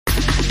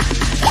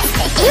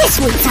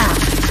history time.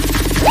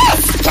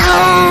 Let's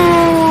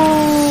go!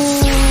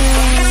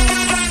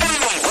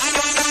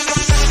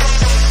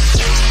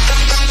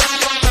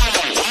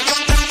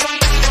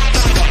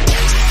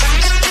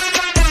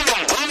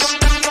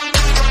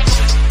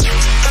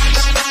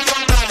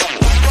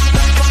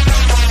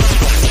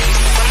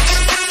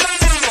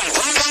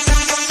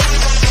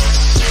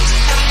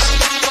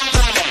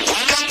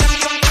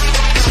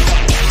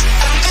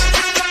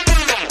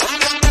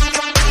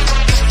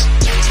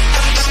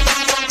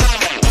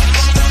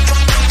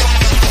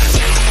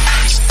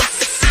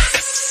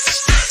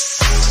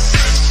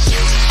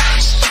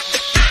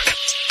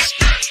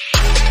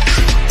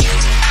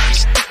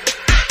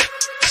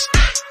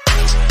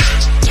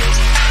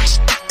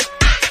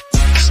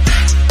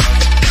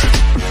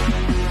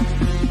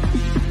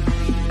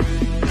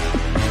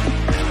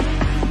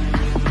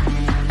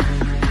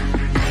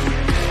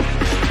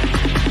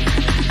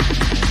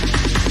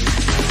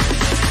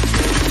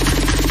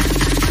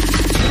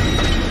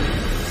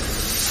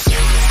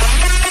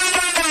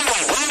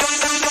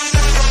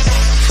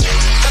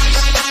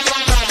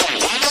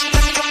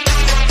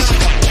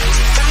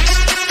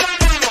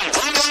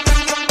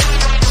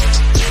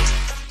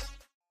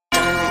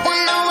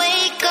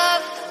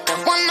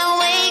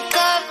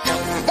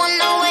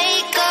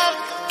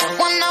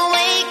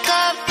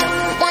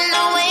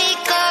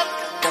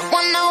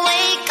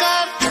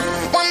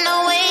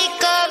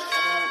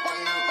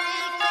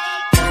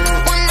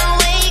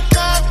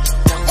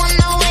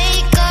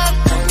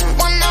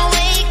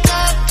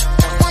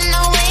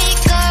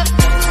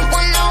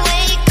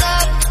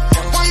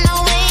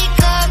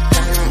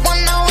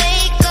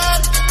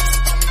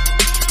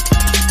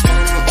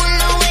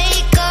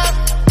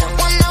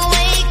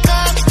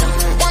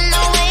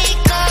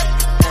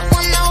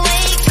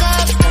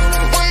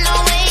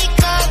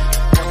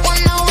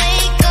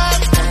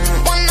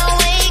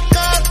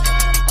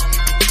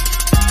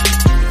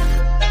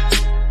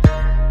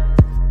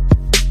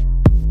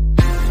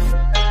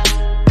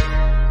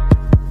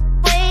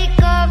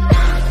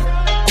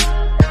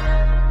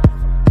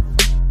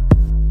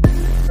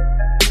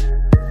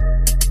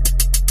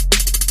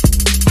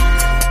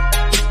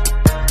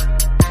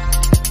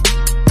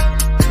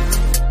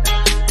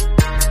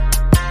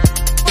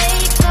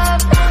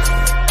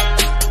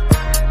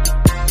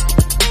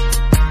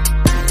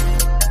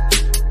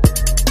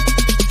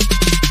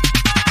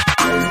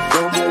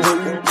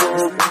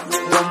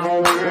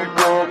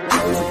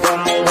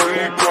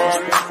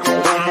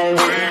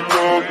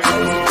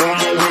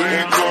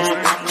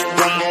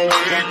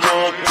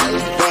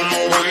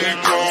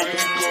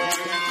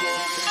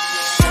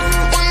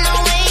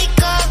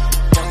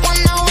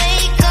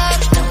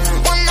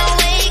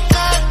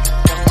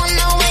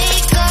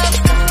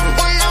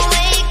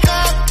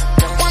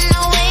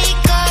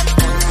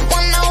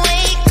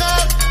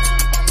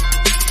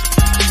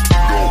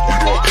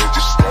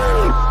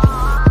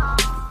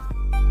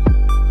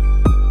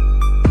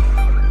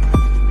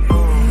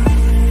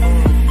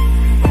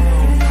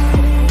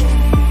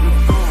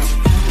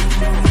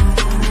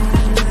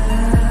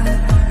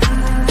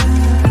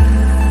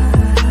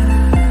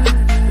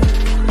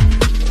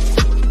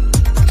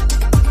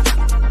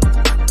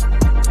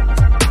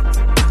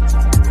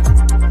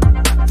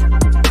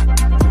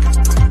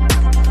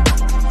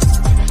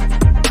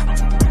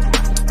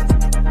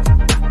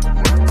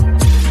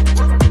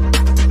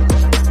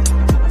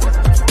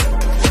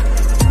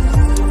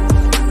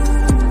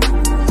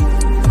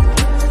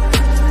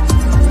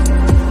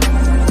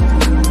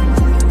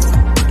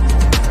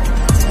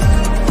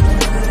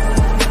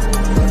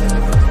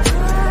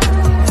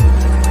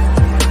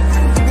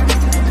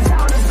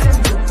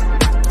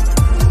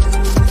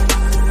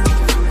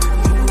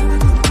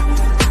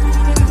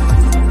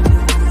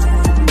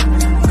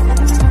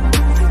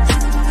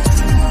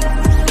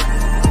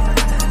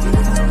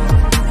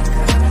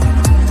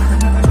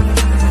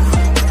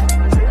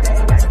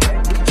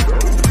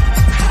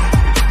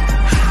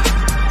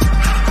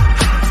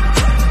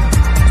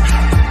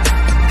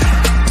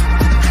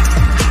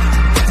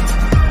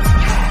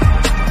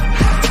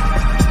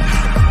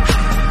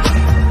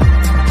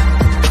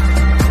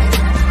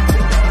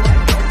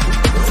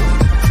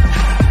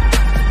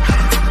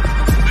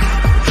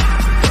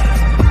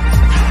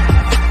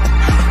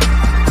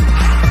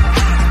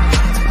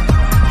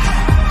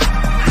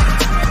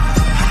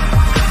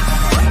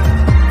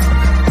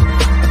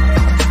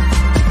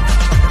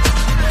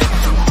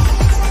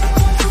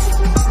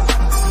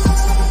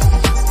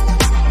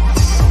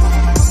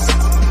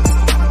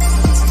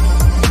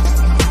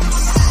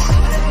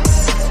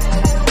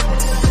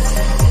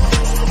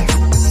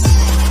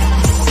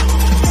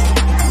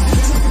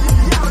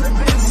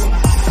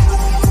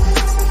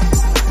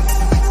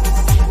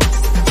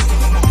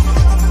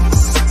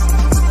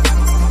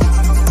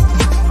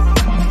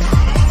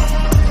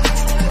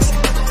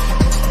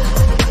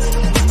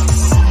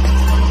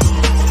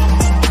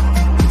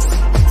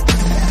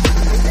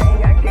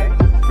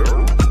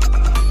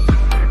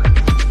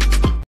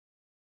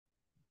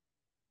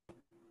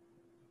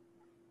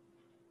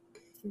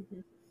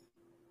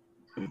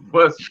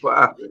 What's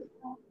poppin'?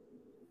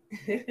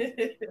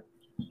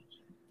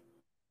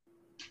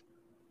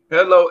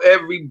 Hello,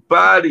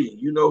 everybody.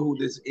 You know who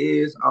this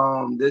is.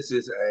 This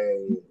is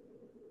a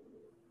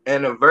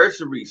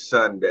anniversary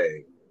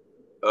Sunday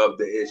of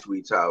the Ish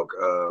We Talk.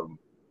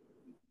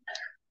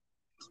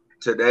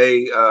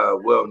 Today,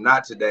 well,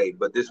 not today,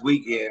 but this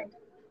weekend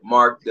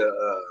marked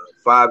the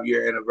 5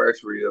 year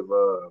anniversary of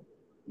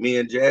me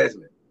and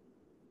Jasmine.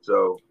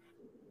 So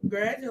we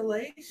had a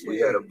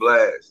Congratulations.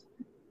 blast.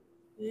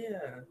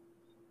 Yeah,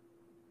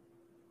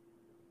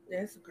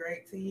 that's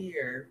great to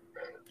hear.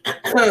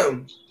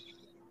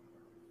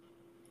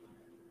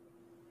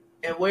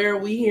 And where are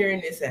we hearing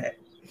this at?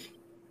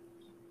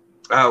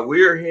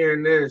 We're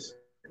hearing this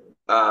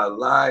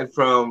live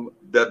from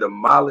the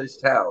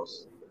demolished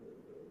house,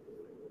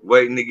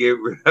 waiting to get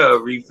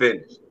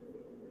refinished,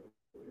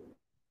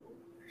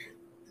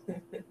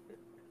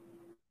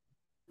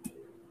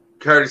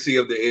 courtesy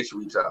of the Ish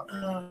We Talk.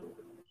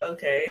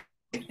 Okay.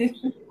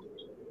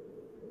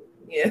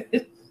 Yeah.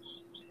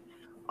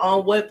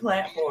 On what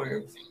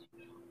platforms?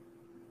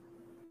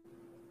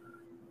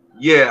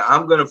 Yeah,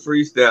 I'm gonna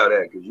freestyle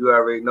that because you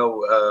already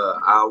know.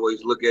 I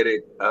always look at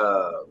it,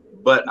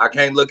 but I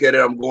can't look at it.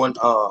 I'm going.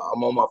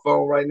 I'm on my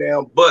phone right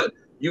now, but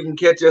you can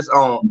catch us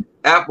on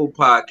Apple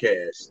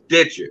Podcasts,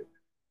 Stitcher,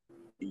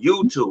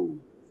 YouTube,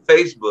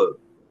 Facebook,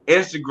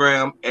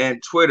 Instagram,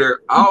 and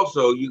Twitter.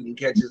 Also, you can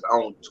catch us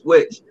on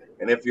Twitch.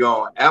 And if you're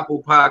on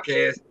Apple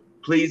Podcasts,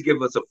 please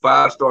give us a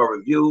 5-star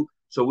review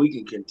so we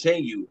can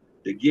continue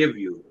to give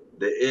you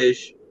the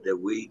ish that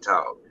we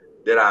talk.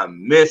 Did I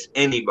miss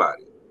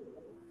anybody?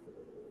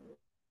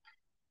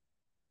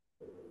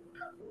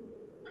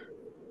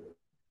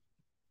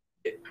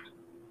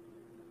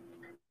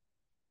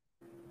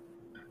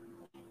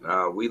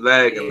 We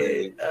lagging, man.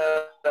 Did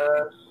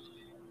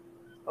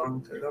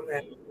because I'm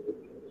having,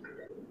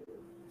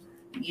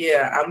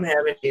 yeah, I'm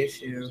having an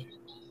issue.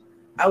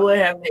 I will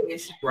have the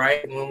issue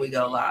right when we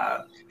go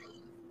live.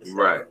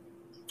 Right.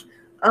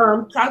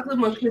 So, talk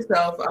amongst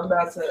yourself. I'm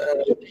about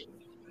to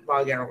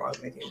log out and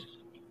log back in.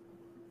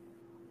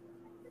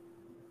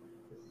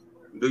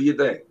 Do you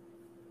think?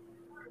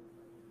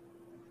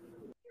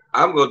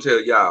 I'm gonna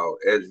tell y'all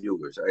as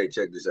viewers. Hey,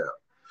 check this out.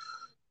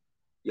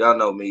 Y'all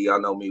know me.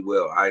 Y'all know me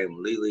well. I am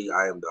Lily.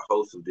 I am the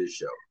host of this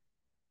show.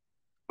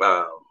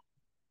 Um,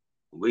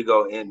 we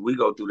go in. We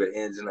go through the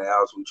ins and the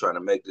outs. We trying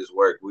to make this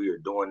work. We are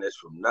doing this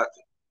from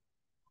nothing.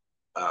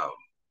 Um,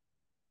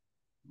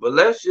 but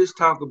let's just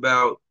talk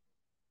about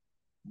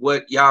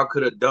what y'all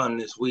could have done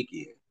this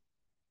weekend.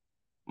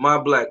 My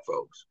black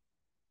folks,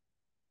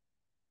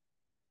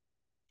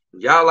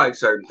 y'all like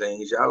certain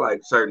things. Y'all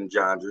like certain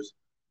genres.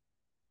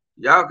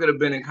 Y'all could have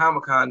been in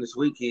Comic Con this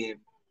weekend.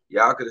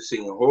 Y'all could have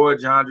seen horror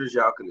genres.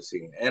 Y'all could have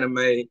seen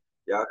anime.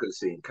 Y'all could have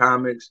seen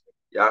comics.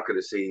 Y'all could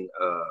have seen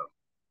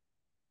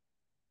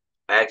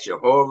action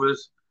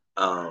horrors.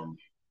 Um,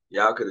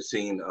 y'all could have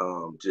seen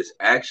just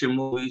action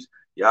movies.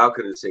 Y'all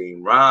could have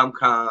seen rom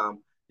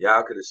com.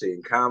 Y'all could have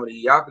seen comedy.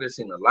 Y'all could have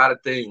seen a lot of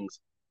things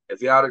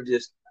if y'all had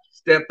just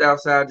stepped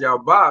outside y'all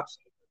box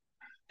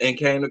and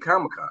came to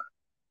Comic Con.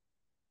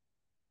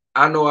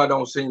 I know I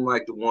don't seem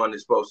like the one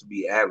that's supposed to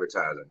be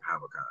advertising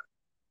Comic Con,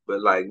 but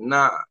like,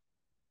 nah,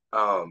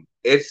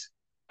 it's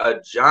a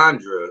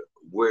genre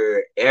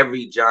where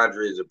every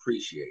genre is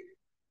appreciated,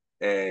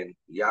 and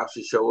y'all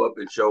should show up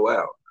and show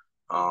out.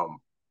 Um,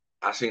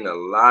 I seen a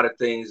lot of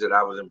things that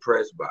I was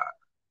impressed by,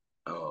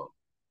 um,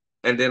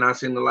 and then I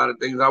seen a lot of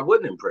things I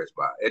wasn't impressed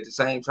by. At the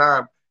same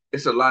time,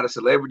 it's a lot of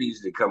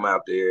celebrities that come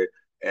out there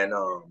and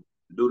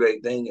do their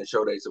thing and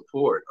show their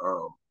support.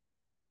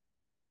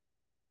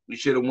 We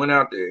should have went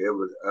out there. It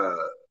was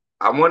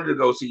I wanted to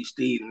go see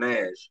Steve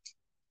Nash,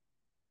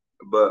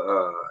 but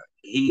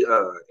he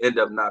ended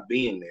up not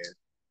being there.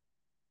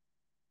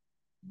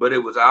 But it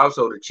was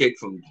also the chick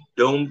from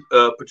Doom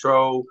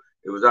Patrol.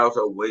 It was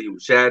also William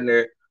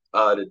Shatner,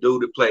 the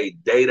dude that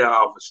played Data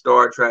off of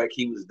Star Trek.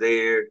 He was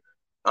there. It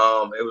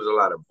was a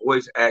lot of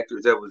voice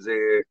actors that was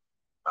there.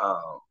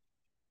 Um,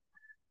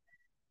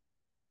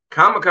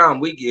 Comic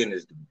Con weekend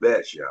is the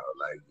best, y'all.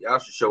 Like y'all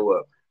should show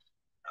up.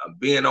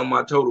 Being on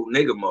my total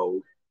nigga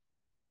mode,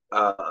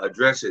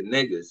 addressing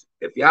niggas.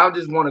 If y'all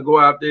just want to go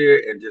out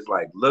there and just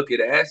like look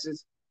at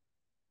asses,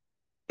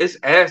 it's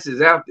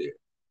asses out there.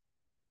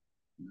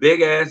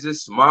 Big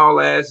asses, small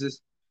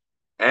asses,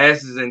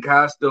 asses in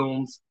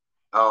costumes,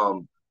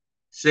 um,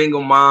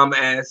 single mom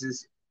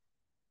asses,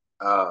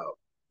 uh,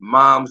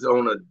 moms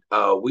on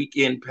a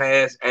weekend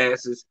pass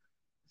asses.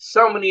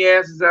 So many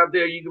asses out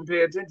there you can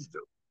pay attention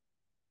to.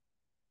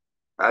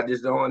 I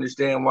just don't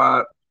understand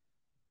why.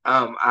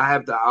 I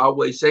have to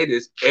always say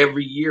this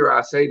every year.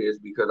 I say this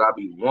because I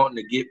be wanting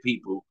to get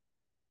people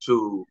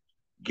to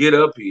get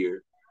up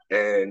here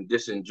and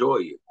just enjoy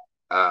it.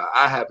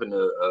 I happen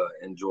to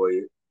enjoy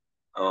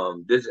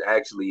it. This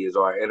actually is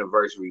our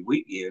anniversary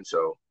weekend,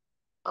 so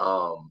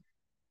um,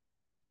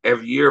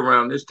 every year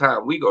around this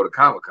time we go to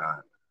Comic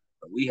Con.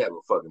 We have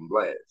a fucking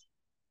blast.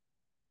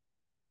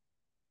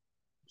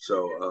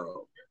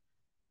 So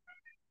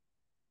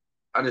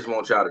I just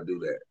want y'all to do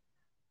that.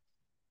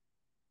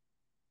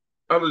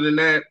 Other than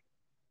that,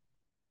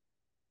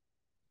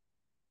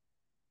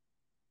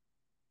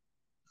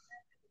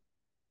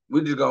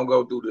 we're just gonna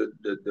go through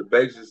the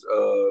basis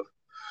of,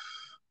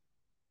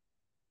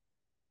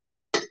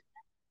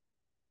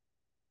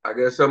 I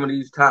guess, some of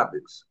these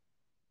topics.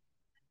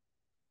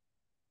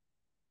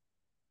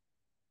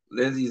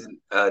 Lindsay's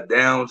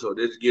down, so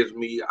this gives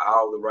me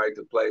all the right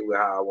to play with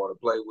how I want to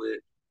play with.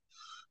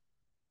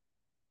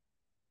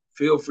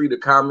 Feel free to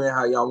comment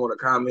how y'all want to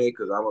comment,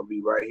 because I'm gonna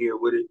be right here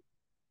with it.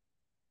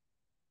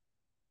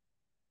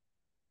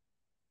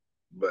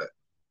 But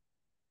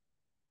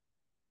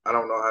I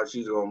don't know how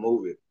she's gonna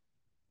move it.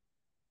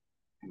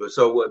 But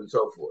so what and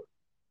so forth.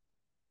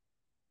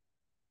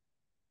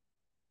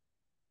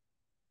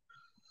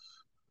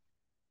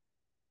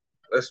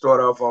 Let's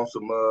start off on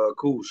some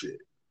cool shit.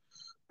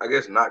 I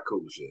guess not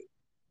cool shit.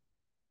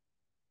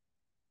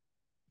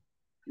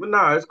 But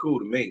nah, it's cool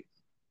to me.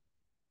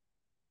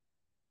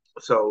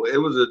 So it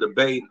was a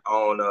debate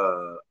on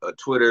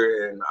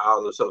Twitter and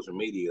all the social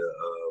media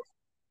of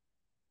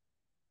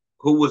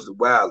who was the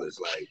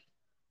wildest, like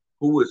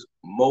who was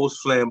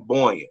most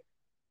flamboyant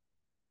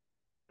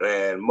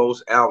and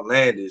most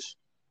outlandish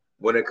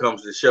when it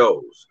comes to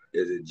shows.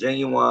 Is it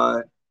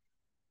Genuine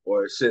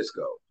or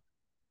Cisco?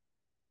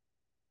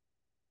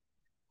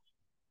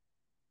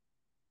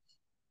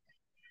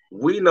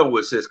 We know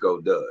what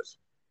Cisco does.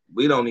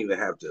 We don't even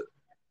have to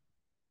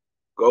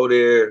go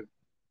there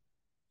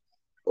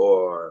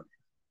or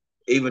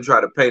even try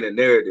to paint a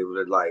narrative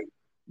that like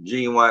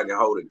Genuine can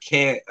hold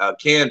a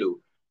candle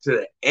to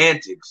the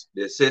antics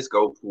that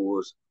Cisco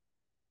pulls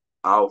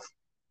off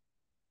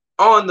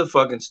on the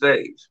fucking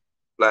stage.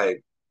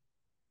 Like,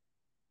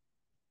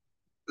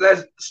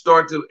 let's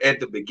start at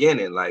the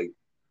beginning. Like,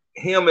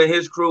 him and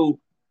his crew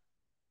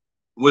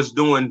was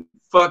doing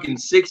fucking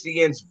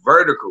 60-inch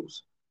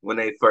verticals when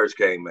they first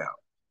came out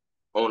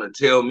on a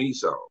Tell Me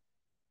song.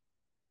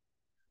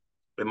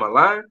 Am I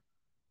lying?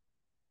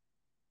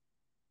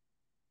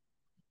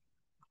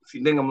 If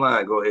you think I'm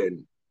lying, go ahead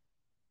and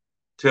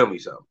tell me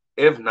something.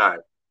 If not,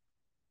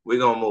 we're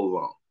going to move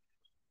on.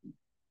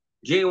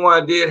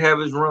 Genuine did have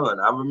his run.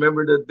 I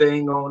remember the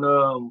thing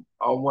on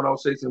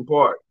 106 in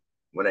Park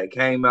when they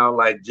came out,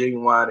 like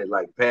Genuine had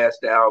like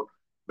passed out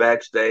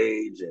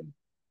backstage and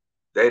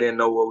they didn't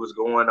know what was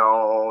going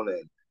on,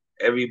 and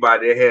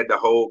everybody had the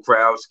whole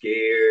crowd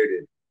scared,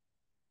 and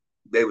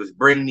they was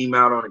bringing him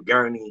out on a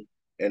gurney,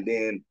 and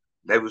then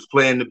they was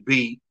playing the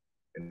beat,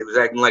 and they was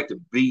acting like the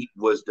beat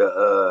was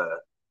the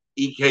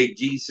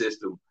EKG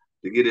system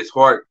to get his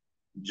heart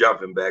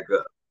jumping back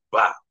up.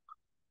 Bah,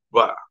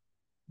 bah,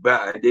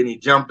 bah. And then he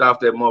jumped off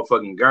that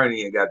motherfucking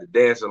gurney and got to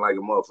dancing like a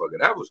motherfucker.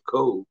 That was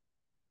cool.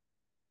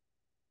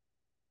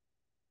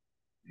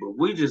 But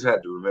we just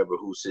have to remember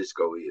who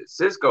Cisco is.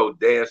 Cisco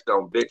danced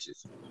on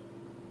bitches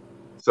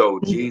so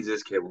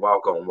Jesus can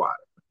walk on water.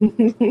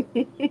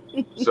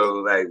 So,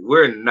 like,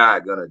 we're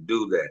not going to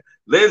do that.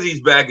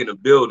 Lindsay's back in the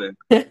building.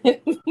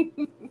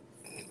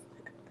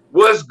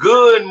 What's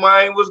good,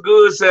 man? What's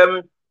good,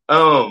 Seven?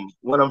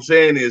 What I'm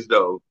saying is,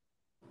 though,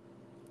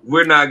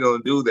 we're not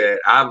going to do that.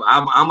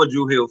 I'm a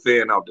Drew Hill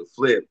fan off the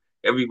flip.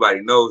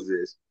 Everybody knows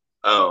this.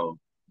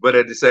 But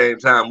at the same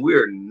time,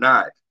 we're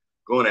not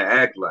going to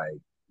act like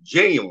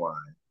Genuine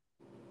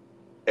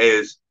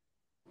as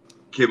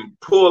can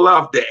pull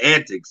off the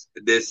antics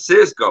that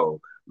Cisco,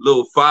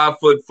 little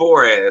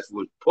 5'4" ass,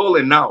 was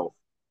pulling off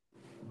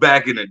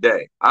back in the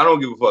day. I don't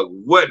give a fuck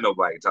what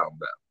nobody talking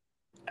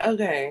about.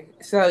 Okay,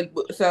 so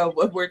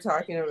what we're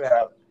talking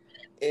about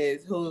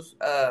is who's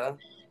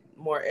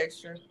more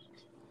extra.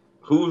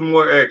 Who's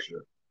more extra?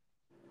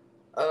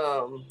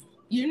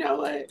 You know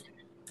what?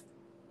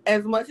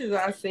 As much as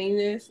I've seen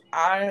this,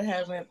 I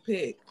haven't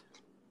picked.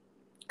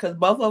 Because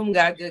both of them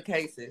got good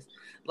cases.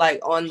 Like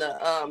on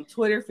the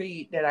Twitter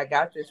feed that I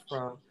got this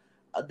from,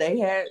 they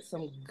had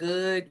some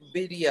good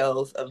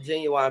videos of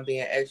Genuine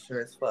being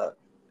extra as fuck.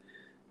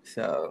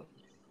 So,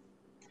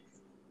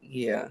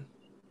 yeah.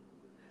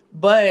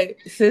 But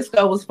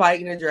Cisco was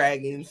fighting a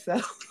dragon, so.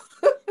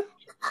 That's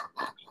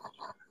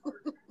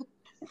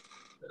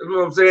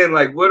what I'm saying.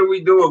 Like, what are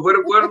we doing? What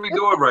are we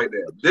doing right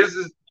now? This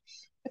is,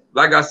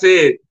 like I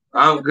said,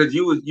 because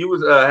you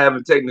was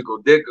having technical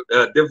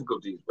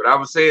difficulties, but I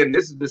was saying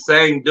this is the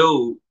same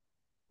dude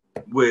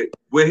with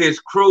his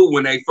crew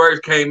when they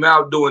first came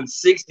out doing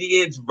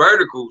 60-inch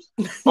verticals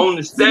on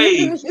the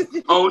stage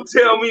on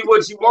Tell Me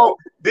What You Want.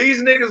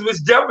 These niggas was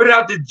jumping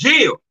out the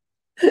gym.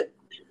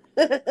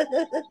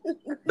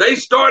 They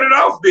started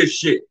off this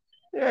shit.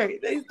 Right,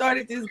 they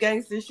started this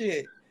gangster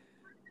shit.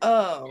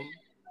 I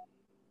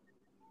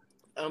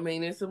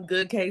mean, there's some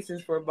good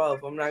cases for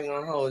both. I'm not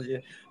gonna hold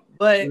you.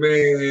 But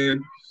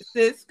man,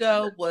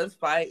 Cisco was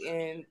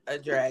fighting a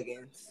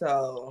dragon,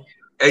 so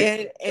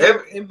and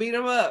beat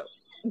him up.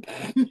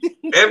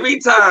 Every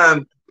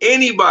time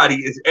anybody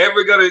is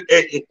ever gonna,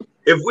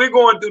 if we're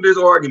going through this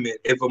argument,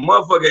 if a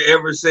motherfucker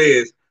ever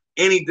says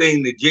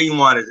anything that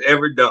Genuine has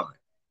ever done,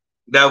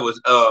 that was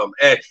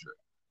extra,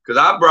 because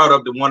I brought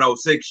up the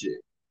 106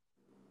 shit.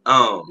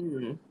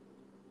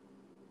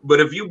 But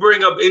if you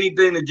bring up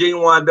anything that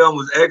Genuine done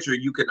was extra,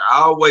 you can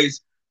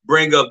always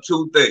bring up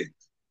two things.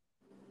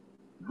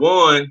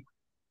 One,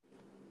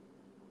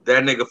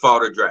 that nigga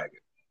fought a dragon.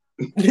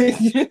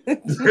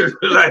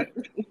 Like,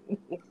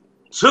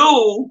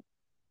 2,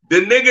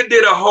 the nigga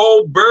did a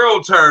whole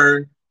barrel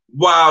turn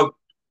while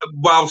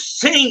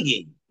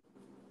singing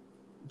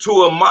to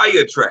a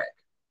Maya track.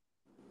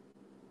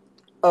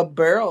 A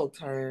barrel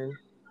turn.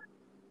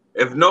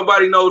 If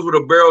nobody knows what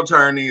a barrel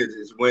turn is,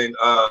 it's when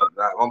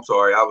I'm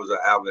sorry, I was an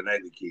Alvin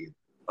Ailey kid.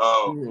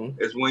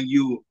 It's when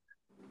you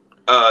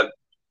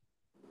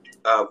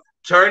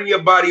turn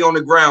your body on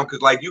the ground,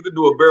 because like you can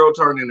do a barrel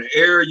turn in the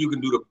air, you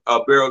can do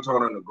a barrel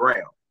turn on the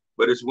ground,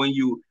 but it's when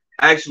you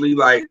actually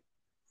like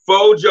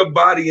fold your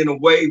body in a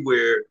way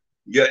where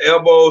your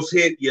elbows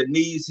hit, your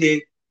knees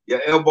hit,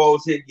 your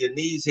elbows hit, your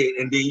knees hit,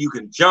 and then you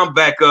can jump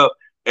back up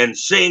and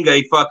sing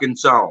a fucking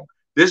song.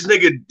 This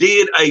nigga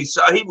did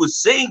he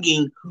was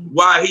singing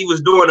while he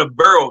was doing a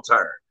barrel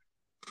turn.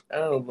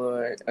 Oh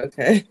Lord,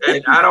 okay.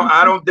 And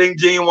I don't think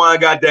Genuine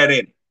got that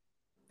in it.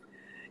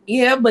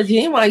 Yeah, but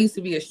Genuine used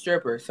to be a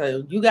stripper,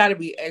 so you got to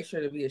be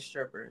extra to be a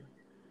stripper.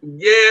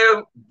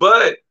 Yeah,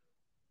 but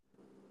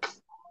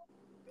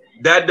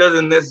that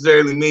doesn't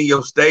necessarily mean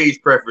your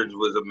stage preference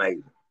was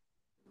amazing.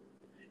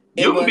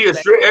 You can be a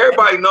stripper.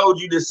 Everybody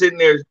knows you just sitting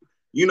there.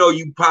 You know,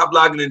 you pop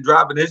locking and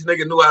dropping. This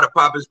nigga knew how to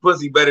pop his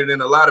pussy better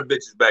than a lot of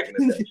bitches back in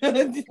the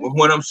day. But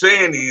what I'm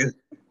saying is,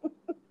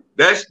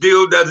 that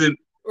still doesn't.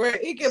 Right,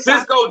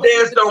 Cisco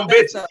danced on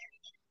bitches. Stuff.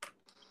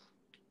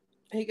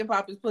 He can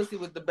pop his pussy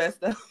with the best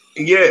stuff.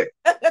 Yeah.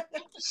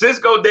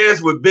 Cisco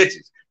danced with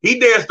bitches. He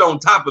danced on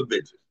top of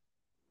bitches.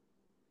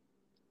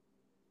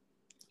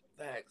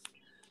 Facts.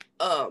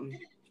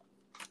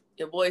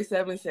 Your boy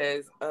 7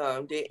 says,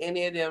 did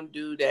any of them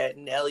do that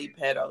Nelly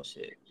pedo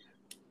shit?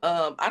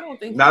 I don't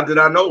think not that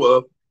I know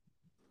of.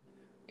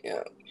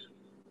 Yeah.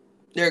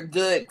 They're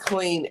good,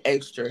 clean,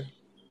 extra.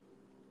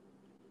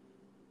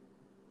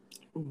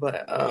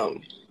 But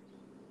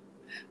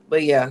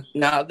yeah,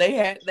 no, they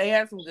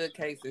had some good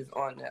cases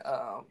on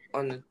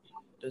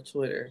the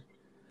Twitter.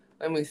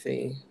 Let me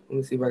see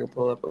if I can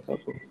pull up a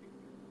couple.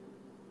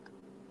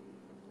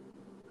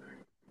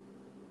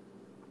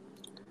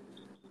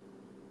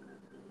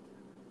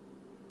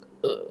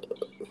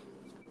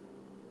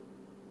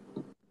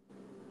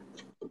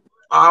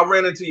 I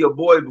ran into your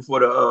boy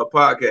before the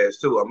podcast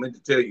too. I meant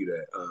to tell you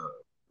that.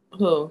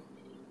 Who?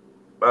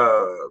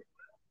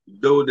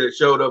 Dude that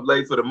showed up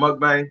late for the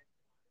mukbang.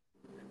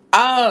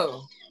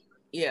 Oh,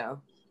 yeah.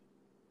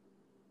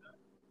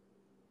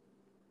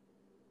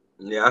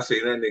 Yeah, I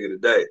seen that nigga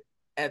today.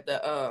 At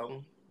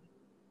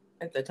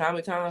the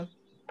Tommy Tom?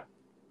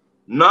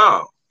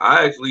 No,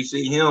 I actually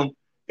see him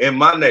in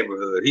my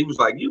neighborhood. He was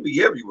like, "You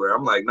be everywhere."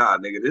 I'm like, "Nah,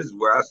 nigga, this is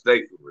where I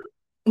stay for real."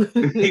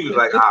 He was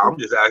like, "I'm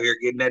just out here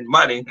getting that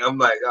money." I'm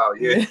like, "Oh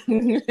yeah."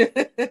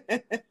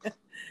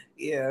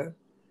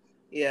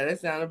 Yeah, that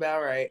sounds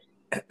about right.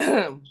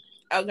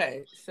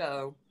 Okay,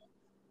 so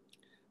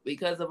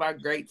because of our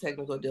great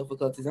technical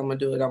difficulties, I'm gonna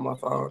do it on my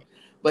phone.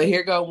 But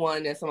here go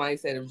one that somebody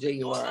said of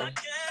Genuine. When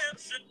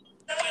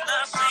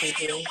I see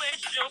you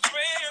with your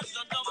friends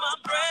under my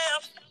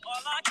breath,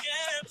 all I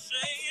can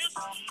say is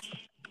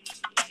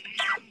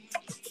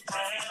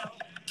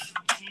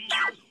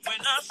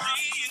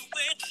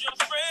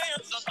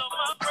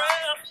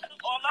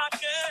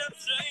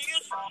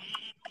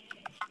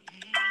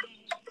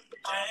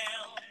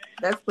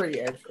that's pretty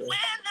extra.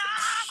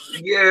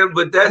 Yeah,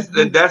 but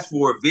that's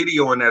for a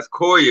video and that's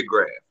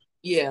choreographed.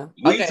 Yeah.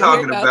 We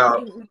talking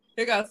about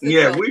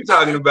yeah, we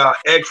talking about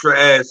extra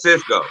ass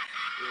Cisco.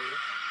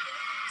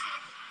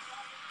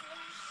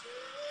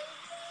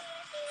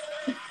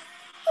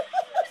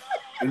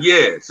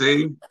 Yeah,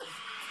 see?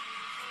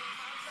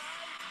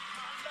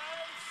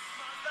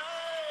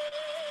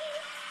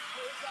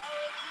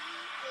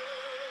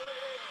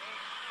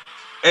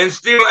 And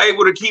still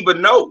able to keep a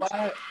note.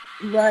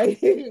 Right.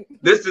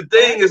 This the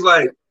thing is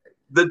like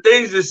the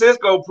things that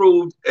Cisco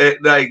proved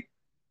that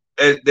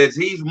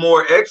he's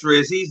more extra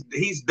is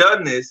he's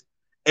done this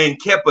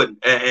and kept a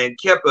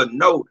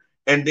note.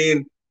 And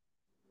then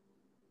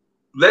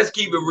let's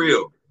keep it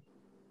real.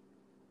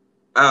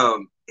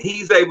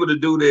 He's able to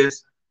do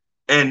this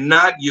and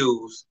not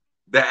use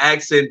the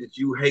accent that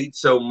you hate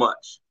so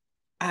much.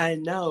 I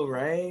know,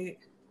 right?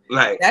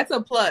 Like that's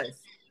a plus.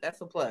 That's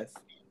a plus.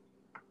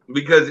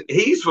 Because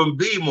he's from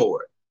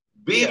B-More.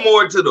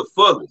 B-More to the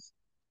fullest.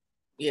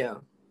 Yeah.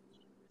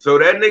 So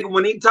that nigga,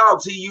 when he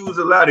talks, he uses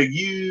a lot of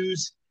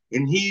yous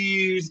and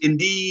he's and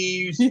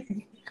these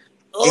and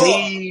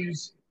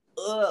he's.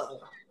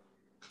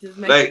 Just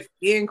make his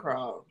skin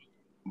crawl.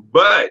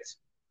 But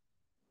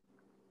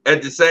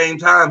at the same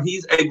time,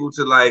 he's able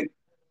to like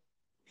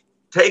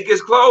take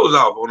his clothes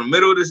off in the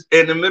middle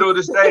of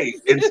the stage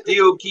and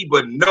still keep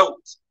a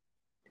note.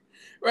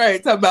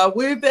 Right, talk about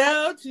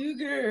without you,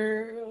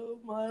 girl,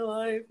 my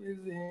life is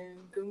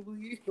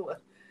incomplete.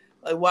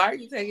 Like, why are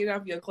you taking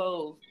off your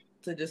clothes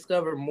to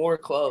discover more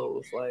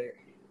clothes? Like,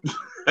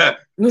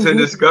 to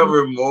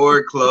discover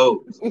more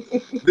clothes.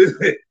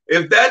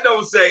 If that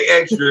don't say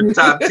extra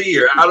top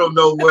tier, I don't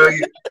know where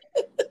you.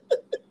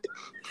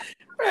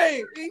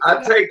 Right.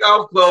 I take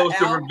off clothes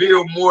to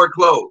reveal more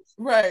clothes.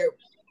 Right.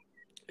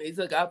 He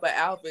took off an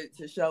outfit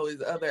to show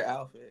his other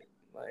outfit.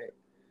 Like,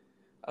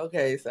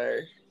 okay,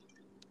 sir.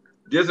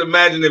 Just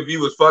imagine if you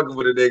was fucking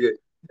with a nigga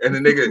and the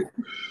nigga,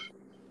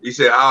 he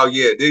said, "Oh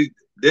yeah,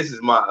 this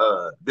is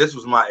my this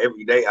was my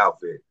everyday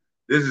outfit.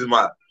 This is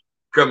my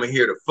coming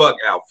here to fuck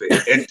outfit,"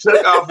 and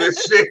took off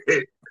his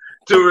shit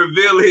to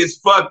reveal his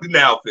fucking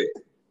outfit.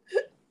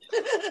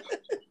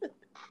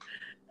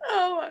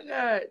 Oh my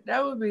god,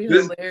 that would be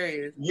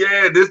hilarious.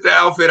 Yeah, this the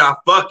outfit I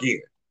fuck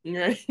in.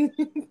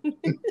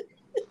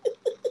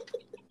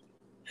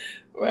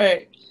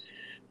 Right.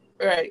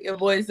 Right. Your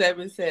boy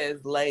 7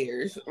 says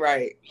cisco.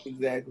 Right.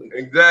 Exactly.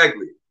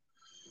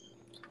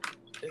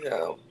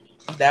 So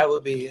that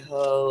would be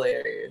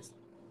hilarious.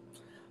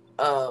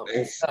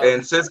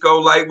 And Cisco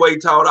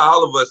Lightweight taught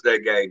all of us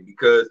that game,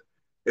 because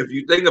if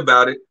you think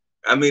about it,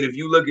 I mean, if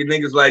you look at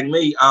niggas like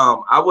me,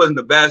 I wasn't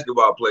a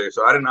basketball player,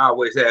 so I didn't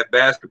always have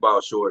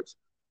basketball shorts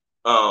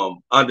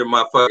under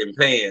my fucking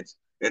pants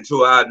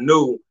until I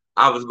knew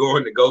I was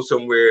going to go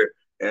somewhere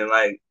and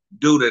like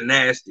do the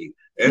nasty.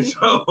 And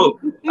so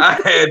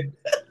I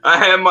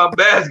had my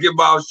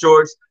basketball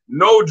shorts,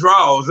 no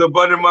drawers up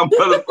under my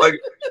motherfucking.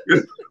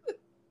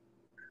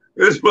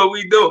 This is what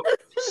we do.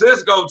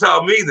 Cisco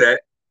taught me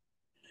that.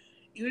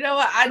 You know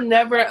what? I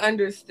never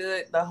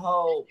understood the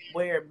whole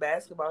wearing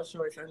basketball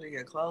shorts under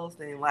your clothes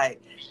thing.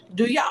 Like,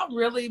 do y'all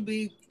really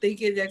be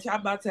thinking that y'all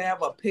about to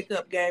have a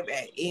pickup game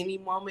at any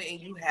moment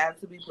and you have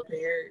to be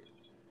prepared?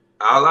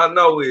 All I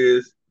know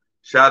is,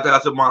 shout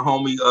out to my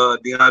homie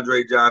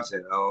DeAndre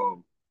Johnson.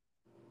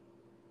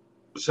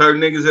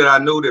 Certain niggas that I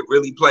knew that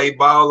really played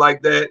ball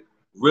like that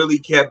really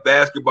kept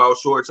basketball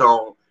shorts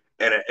on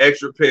and an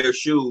extra pair of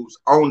shoes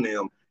on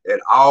them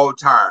at all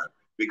times.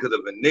 Because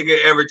if a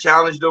nigga ever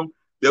challenged them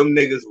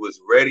niggas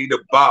was ready to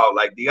ball.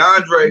 Like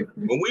DeAndre,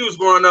 when we was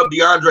growing up,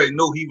 DeAndre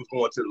knew he was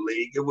going to the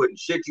league. It wasn't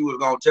shit you was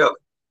going to tell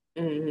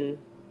him.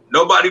 Mm-hmm.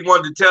 Nobody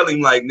wanted to tell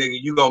him, like, nigga,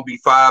 you going to be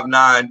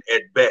 5'9"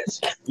 at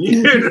best.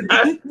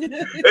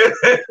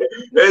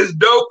 As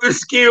dope as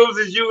skills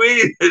as you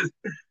is,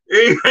 he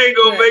ain't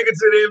going to make it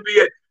to the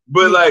NBA.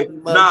 But, like,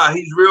 nah,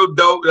 he's real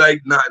dope.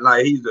 Like, not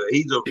like he's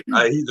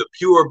a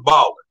pure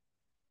baller.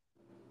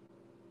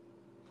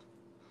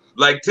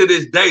 Like, to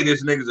this day,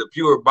 this nigga's a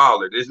pure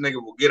baller. This nigga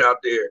will get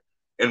out there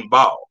and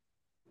ball.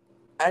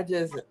 I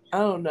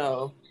don't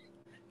know.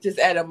 Just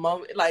at a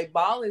moment, like,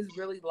 ball is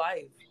really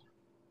life.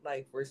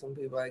 Like, for some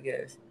people, I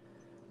guess.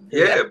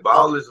 Yeah,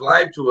 ball is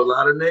life to a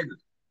lot of niggas.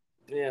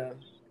 Yeah.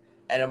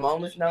 At a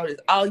moment's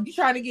notice. Oh, you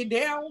trying to get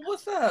down?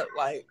 What's up?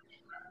 Like,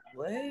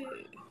 what?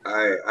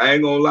 I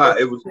ain't gonna lie.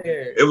 It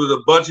was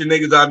a bunch of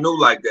niggas I knew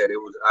like that. It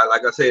was,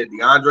 like I said,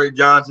 DeAndre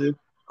Johnson.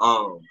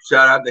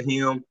 Shout out to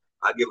him.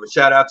 I give a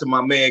shout out to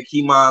my man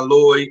Kemon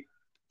Lloyd.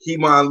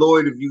 Kemon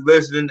Lloyd, if you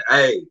listening,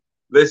 hey,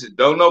 listen,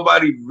 don't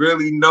nobody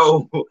really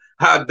know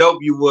how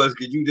dope you was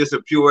because you just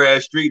a pure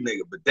ass street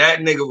nigga. But that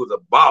nigga was a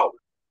baller.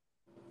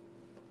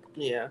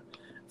 Yeah.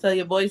 So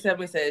your boy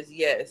 7 says,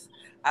 yes,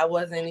 I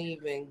wasn't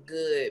even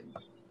good.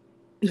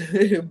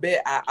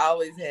 But I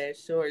always had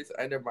shorts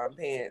under my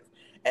pants,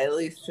 at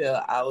least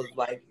till I was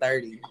like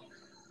 30.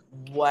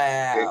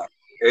 Wow.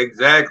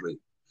 Exactly.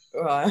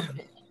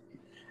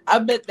 I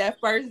bet that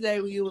first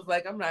day when you was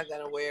like, I'm not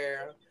going to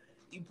wear them,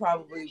 you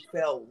probably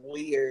felt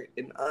weird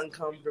and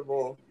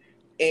uncomfortable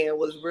and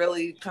was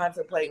really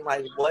contemplating,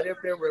 like, what if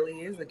there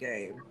really is a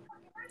game?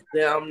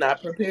 Then I'm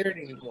not prepared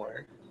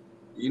anymore.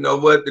 You know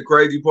what the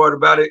crazy part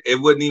about it?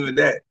 It wasn't even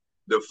that.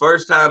 The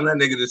first time that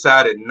nigga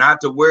decided not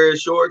to wear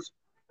his shorts,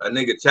 a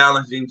nigga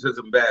challenged him to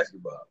some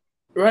basketball.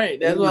 Right.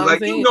 That's what I'm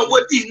saying. You know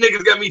what? These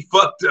niggas got me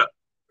fucked up.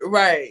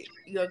 Right.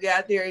 You know, get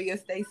out there in your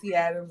Stacey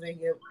Adams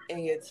and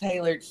your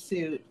tailored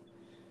suit.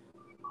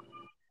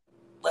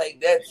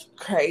 Like, that's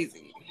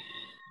crazy.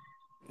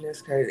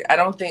 That's crazy. I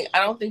don't think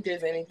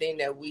there's anything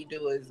that we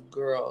do as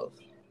girls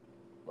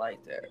like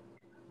that.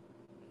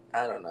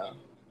 I don't know.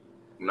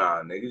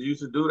 Nah, niggas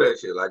used to do that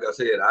shit. Like I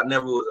said, I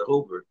never was a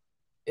hooper.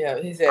 Yeah,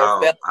 he said.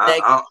 I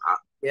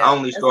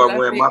only started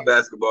wearing my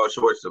basketball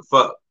shorts to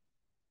fuck.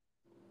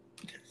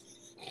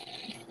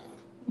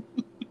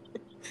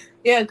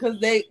 Yeah, because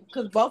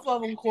both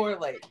of them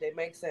correlate. They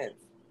make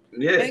sense.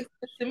 Yeah, it makes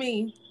sense to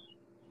me.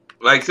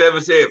 Like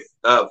 7 said,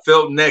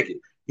 felt naked.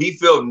 He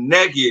felt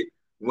naked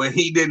when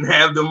he didn't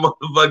have the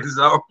motherfuckers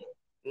on.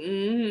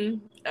 Mm-hmm.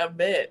 I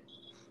bet.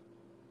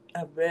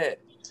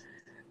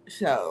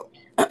 So,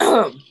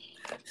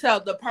 so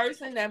the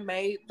person that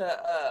made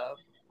the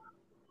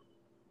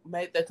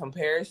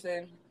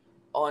comparison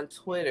on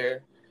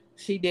Twitter,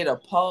 she did a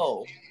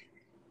poll,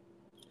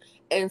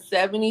 and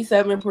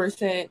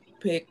 77%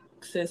 picked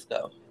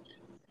Cisco.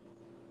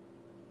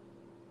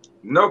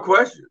 No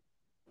question.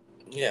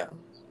 Yeah.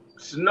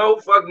 It's no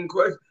fucking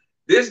question.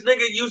 This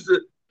nigga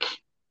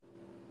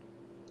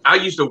I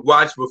used to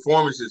watch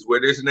performances where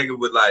this nigga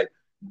would like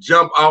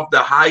jump off the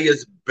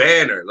highest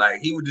banner.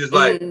 Like he would just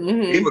like,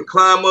 he would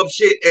climb up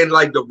shit and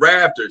like the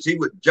rafters. He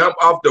would jump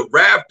off the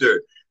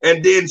rafter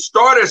and then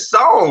start a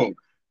song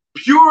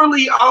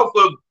purely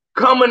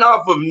coming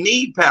off of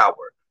knee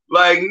power.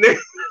 Like,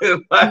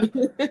 like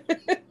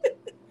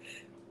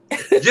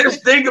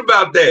Just think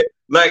about that.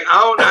 Like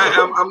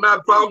I'm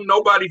not faulting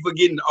nobody for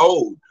getting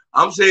old.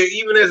 I'm saying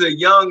even as a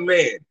young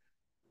man,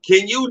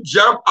 can you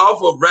jump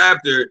off a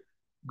raptor,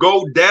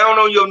 go down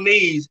on your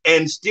knees,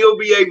 and still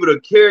be able to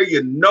carry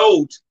your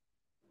notes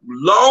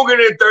longer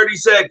than 30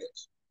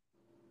 seconds?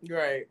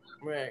 Right.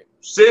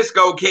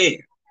 Cisco can.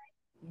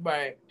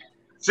 Right.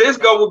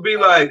 Cisco would be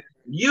like,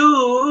 you,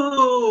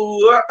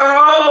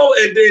 oh,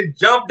 and then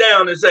jump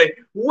down and say,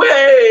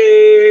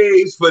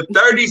 waves for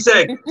 30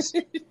 seconds.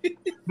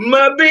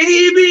 My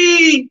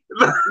baby.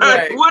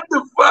 Like, what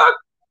the fuck?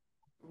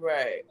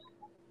 Right.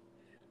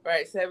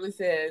 7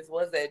 says,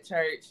 was at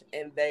church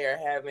and they are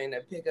having a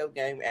pickup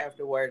game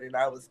afterward and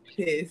I was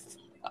pissed.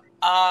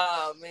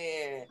 Oh,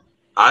 man.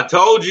 I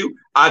told you.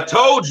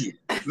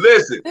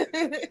 Listen.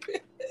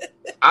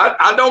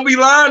 I don't be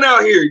lying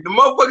out here. The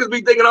motherfuckers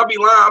be thinking I be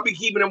lying. I be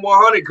keeping it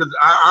 100 because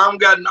I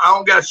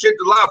don't got shit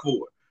to lie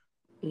for.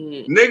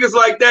 Niggas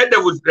like that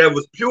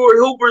was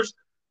pure hoopers.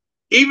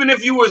 Even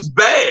if you was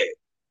bad,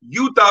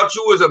 you thought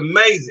you was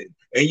amazing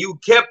and you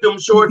kept them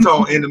shorts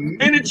on. And the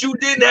minute you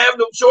didn't have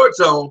them shorts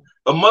on,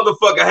 a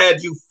motherfucker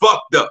had you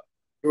fucked up.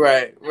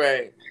 Right.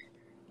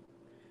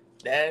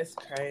 That's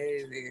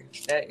crazy.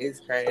 That is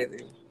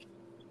crazy.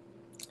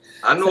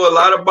 I know a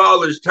lot of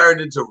ballers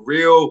turned into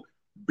real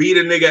beat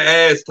a nigga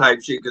ass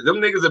type shit because them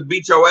niggas will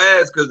beat your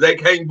ass because they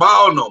can't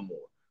ball no more.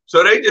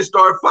 So they just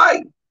start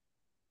fighting.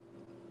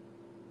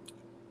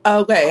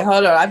 Okay,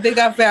 hold on. I think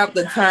I found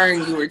the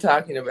turn you were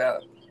talking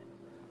about.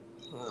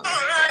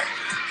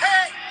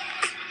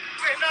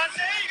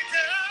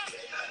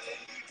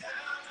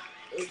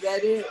 Is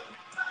that it?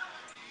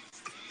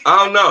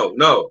 Oh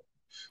no.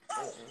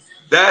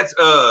 That's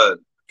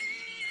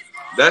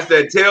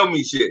that tell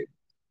me shit.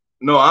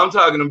 No, I'm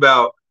talking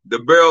about the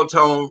barrel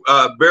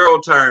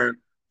turn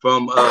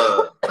from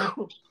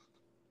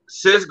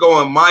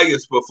Cisco and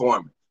Maya's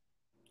performance.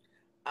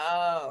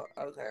 Oh,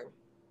 okay.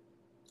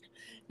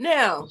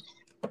 Now,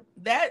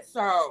 that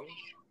song,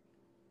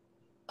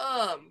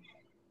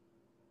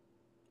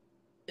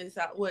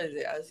 what is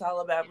it? It's All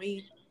About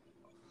Me.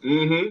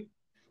 Mm-hmm.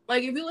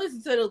 Like, if you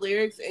listen to the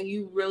lyrics and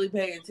you really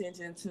pay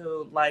attention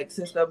to, like,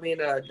 Cisco being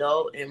an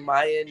adult and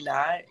Maya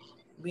not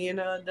being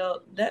an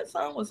adult, that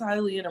song was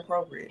highly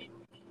inappropriate.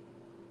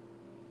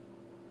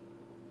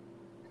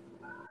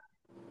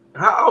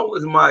 How old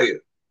was Maya?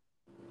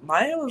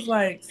 Maya was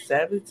like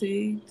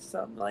 17,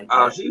 something like that.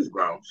 Oh, she's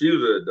grown. She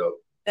was an adult.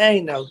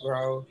 Ain't no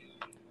grown.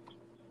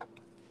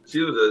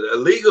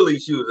 Legally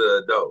she was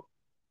an adult.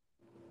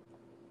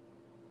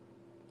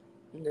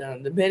 No,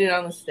 depending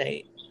on the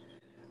state.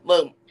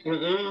 Look,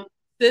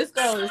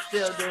 Cisco is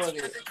still doing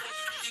it.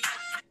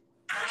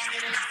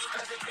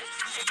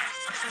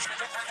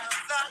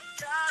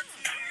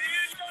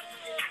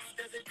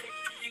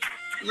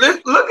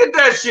 Look at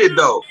that shit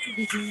though.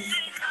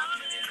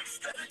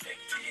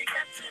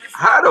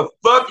 How the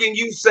fuck can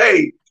you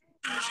say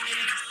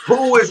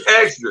who is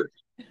extra?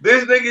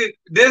 This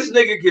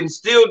nigga can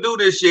still do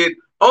this shit.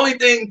 Only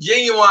thing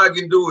Genuine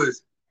can do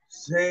is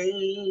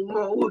same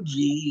OG.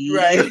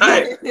 Right.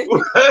 Like,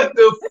 what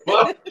the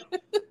fuck?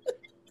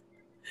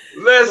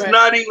 Let's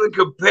not even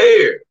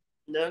compare.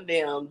 No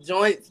damn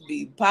joints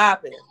be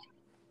popping.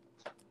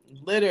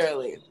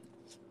 Literally.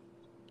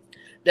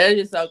 That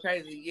is so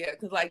crazy. Yeah,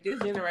 because like this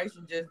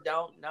generation just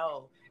don't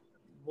know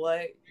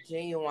what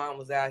Genuine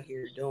was out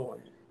here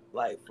doing.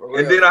 Like for real.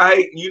 And then I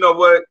hate, you know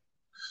what?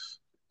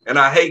 And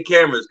I hate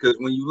cameras because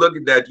when you look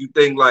at that, you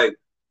think like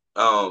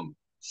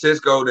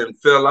Cisco then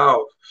fell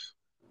off.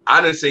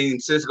 I done seen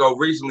Cisco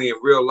recently in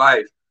real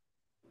life.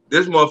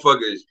 This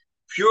motherfucker is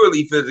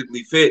purely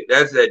physically fit.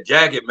 That's that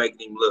jacket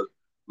making him look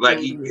like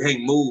he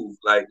can't move.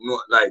 Like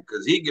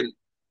because he can.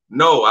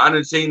 No, I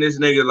done seen this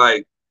nigga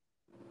like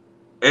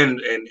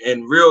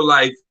in real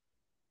life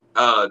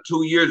 2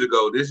 years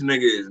ago. This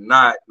nigga is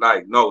not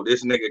like, no,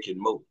 this nigga can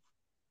move.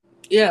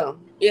 Yeah.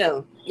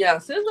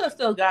 Cisco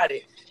still got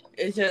it.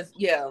 It's just,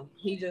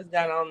 he just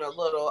got on a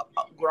little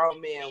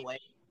grown man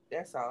weight.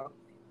 That's all.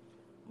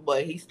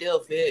 But he still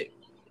fit.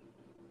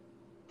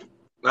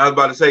 I was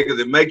about to say, because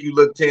it make you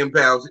look 10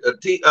 pounds.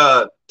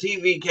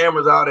 TV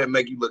cameras, all that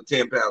make you look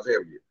 10 pounds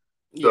heavier.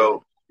 Yeah.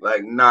 So,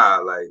 like, nah,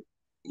 like,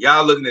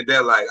 y'all looking at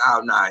that like,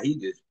 oh, nah,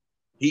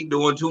 he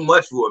doing too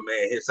much for a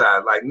man his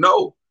size. Like,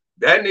 no,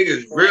 that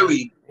nigga's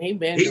really,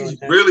 he's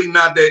really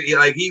not that,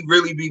 like, he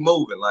really be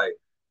moving. Like,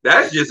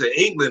 that's just an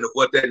inkling of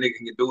what that nigga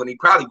can do, and he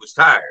probably was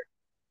tired.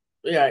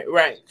 Yeah,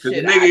 right. Because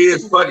the nigga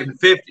is fucking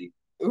 50.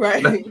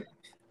 Right.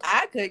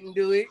 I couldn't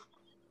do it.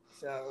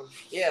 So,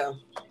 yeah.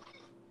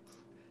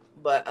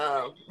 But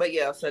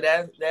yeah, so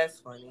that's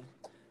funny.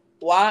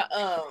 Why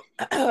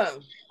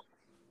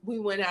we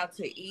went out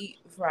to eat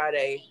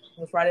Friday.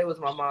 Friday was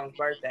my mom's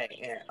birthday,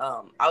 and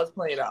I was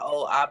playing an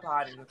old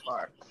iPod in the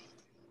car.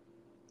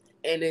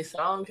 And this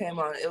song came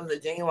on. It was a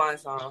Genuine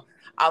song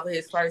off of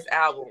his first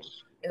album.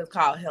 It was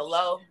called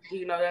Hello. Do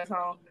you know that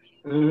song?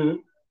 Mm-hmm.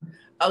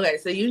 Okay,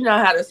 so you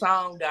know how the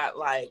song got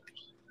like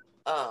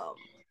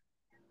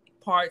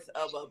parts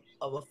of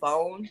a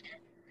phone,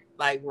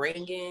 like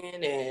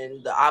ringing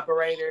and the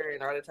operator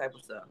and all that type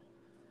of stuff.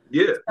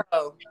 Yeah.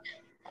 So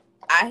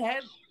I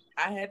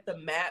had the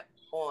map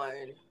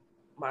on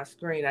my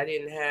screen. I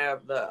didn't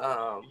have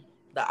the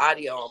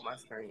audio on my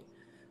screen.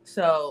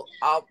 So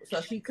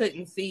she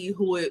couldn't see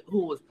who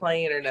was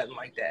playing or nothing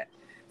like that.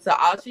 So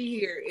all she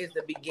hear is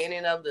the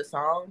beginning of the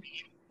song.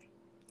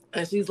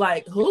 And she's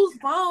like, whose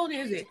phone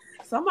is it?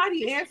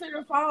 Somebody answer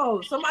the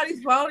phone.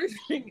 Somebody's phone is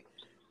ringing.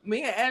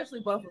 Me and Ashley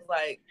both was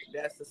like,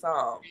 that's the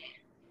song.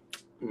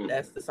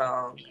 That's the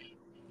song.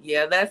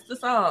 Yeah, that's the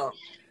song.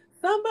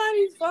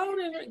 Somebody's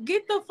phone is ringing.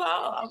 Get the phone.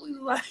 I was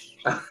like,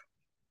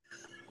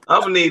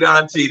 I'm gonna need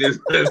Auntie to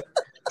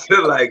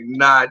like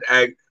not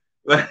act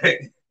like.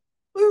 It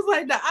was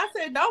like that. I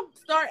said, don't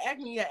start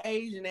acting your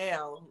age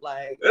now.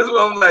 Like That's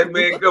what I'm like,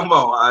 man. Come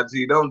on,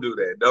 Auntie, don't do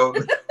that. Don't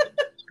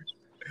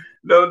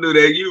do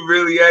that. You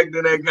really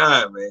acting that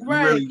kind, man.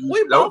 Right. You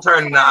really don't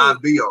turn the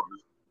IB on us.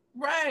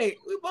 Right.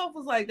 We both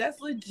was like, that's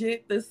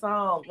legit the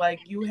song.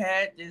 Like, you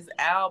had this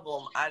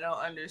album. I don't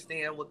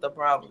understand what the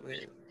problem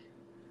is.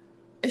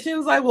 And she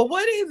was like, well,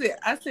 what is it?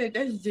 I said,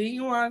 that's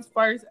Genuine's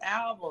first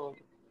album.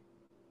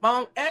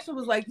 Mom Ashley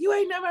was like, you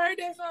ain't never heard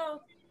that song?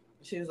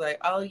 She was like,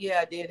 oh,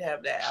 yeah, I did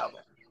have that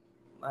album.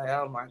 Like,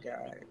 oh, my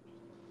God.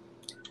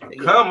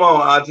 Yeah. Come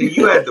on, Auntie.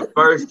 You had the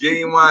first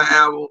Genuine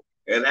album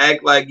and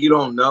act like you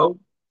don't know?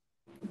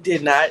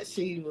 Did not.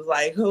 She was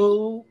like,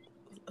 who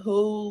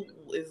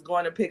is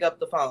going to pick up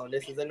the phone?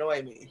 This is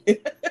annoying me.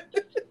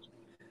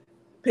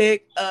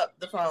 Pick up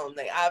the phone.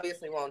 They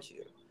obviously want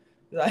you.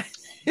 Like,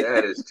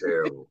 that is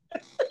terrible.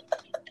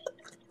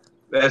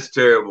 That's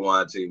terrible,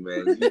 Auntie,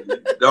 man.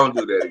 Don't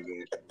do that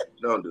again.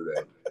 Don't do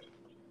that.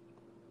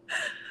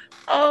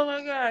 Oh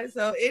my God.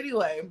 So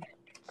anyway,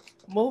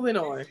 moving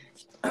on.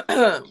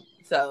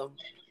 So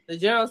the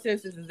general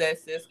census is that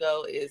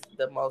Cisco is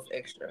the most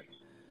extra.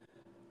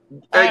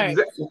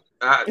 Exactly.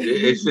 Right.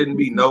 It shouldn't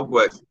be no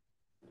question.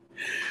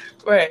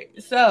 Right.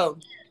 So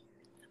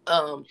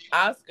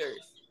Oscars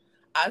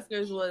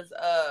was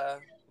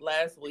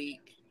last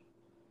week,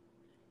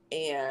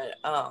 and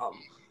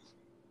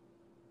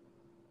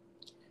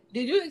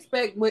did you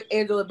expect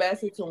Angela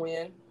Bassett to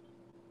win?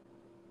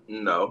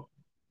 No.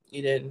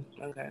 You didn't?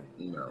 Okay.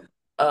 No.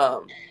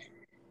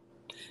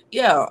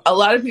 Yeah, a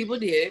lot of people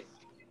did.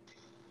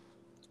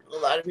 A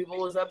lot of people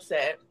was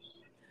upset.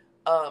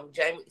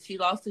 She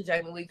lost to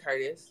Jamie Lee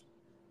Curtis,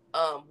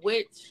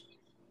 which,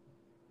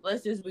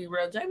 let's just be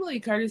real, Jamie Lee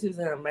Curtis is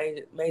an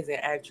amazing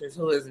actress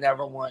who has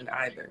never won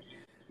either.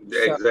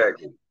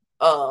 Exactly.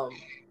 So,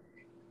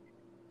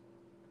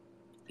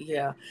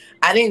 yeah,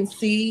 I didn't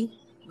see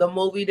the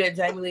movie that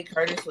Jamie Lee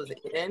Curtis was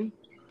in,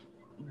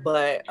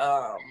 but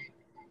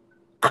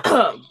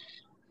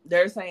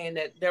they're saying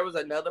that there was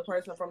another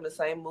person from the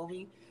same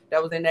movie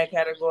that was in that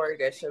category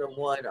that should have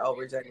won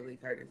over Jamie Lee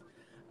Curtis.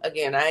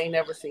 Again, I ain't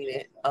never seen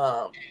it,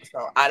 so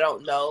I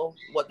don't know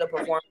what the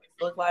performance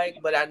looked like,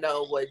 but I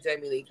know what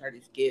Jamie Lee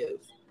Curtis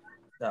gives.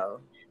 So,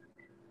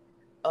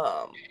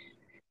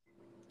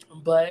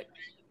 but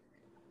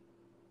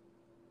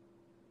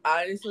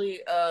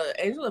honestly,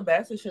 Angela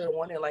Bassett should have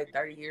won it like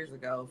 30 years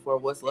ago for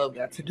What's Love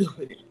Got to Do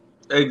with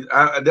It.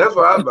 That's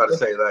what I was about to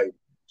say. Like,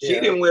 she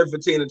didn't win for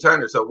Tina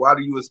Turner, so why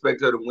do you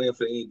expect her to win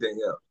for anything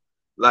else?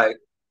 Like,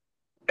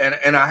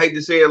 and I hate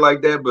to say it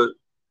like that, but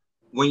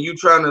when you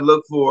trying to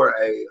look for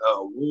a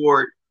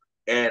award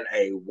and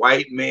a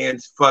white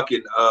man's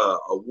fucking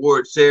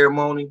award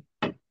ceremony,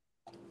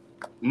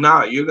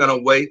 nah, you're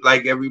gonna wait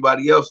like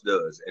everybody else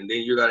does, and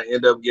then you're gonna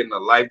end up getting a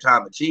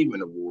Lifetime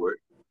Achievement Award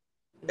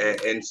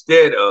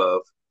instead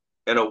of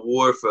an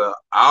award for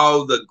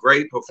all the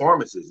great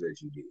performances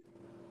that you did.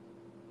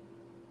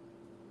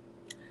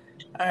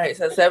 All right,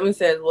 so Seven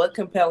says, what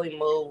compelling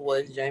movie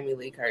was Jamie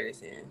Lee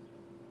Curtis in?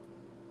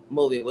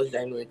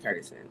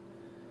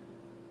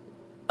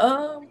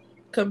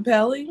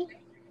 Compelling?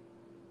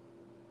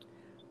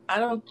 I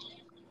don't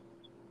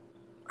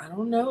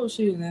know if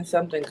she was in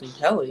something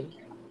compelling.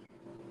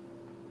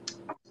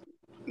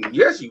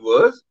 Yes, she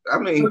was. I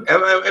mean,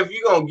 if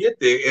you're gonna get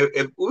there,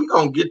 if we're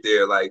gonna get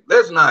there, like,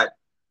 let's not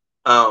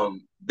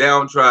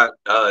downtrot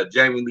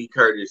Jamie Lee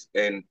Curtis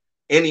and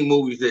any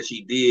movies that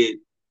she did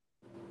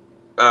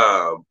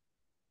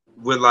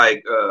with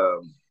like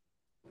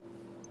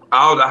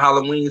all the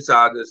Halloween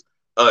sagas,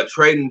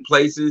 Trading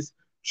Places,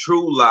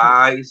 True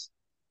Lies,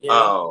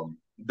 The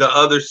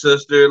Other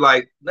Sister.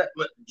 Like,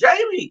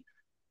 Jamie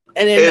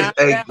is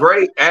a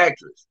great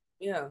actress.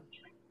 Yeah,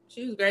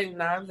 she was great in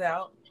Knives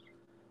Out.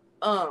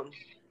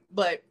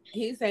 But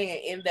he's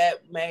saying in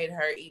that made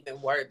her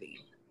even worthy.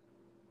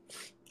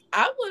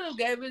 I would have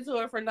gave it to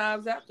her for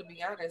Knives Out, to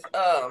be honest.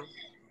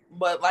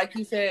 But like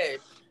you said,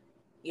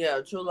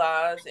 True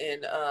Lies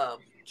and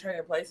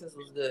Trading Places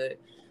was good.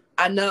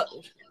 I know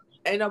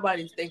ain't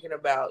nobody's thinking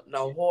about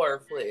no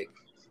horror flick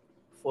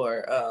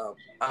for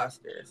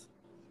Oscars.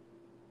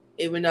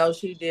 Even though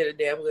she did a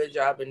damn good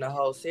job in the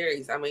whole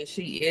series. I mean,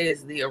 she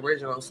is the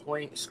original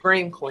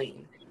Scream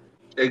Queen.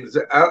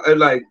 Exactly.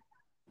 Like,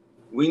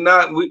 we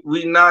not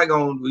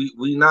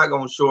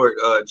gonna short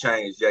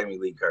change Jamie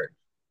Lee Curtis.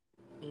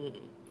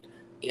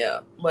 Yeah,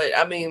 but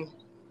I mean,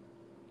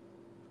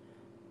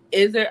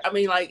 Is there? I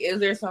mean, like, is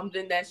there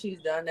something that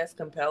she's done that's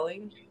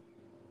compelling?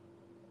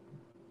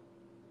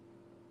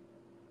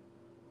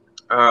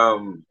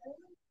 Only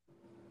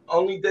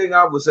thing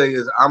I would say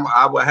is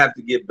I would have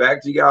to get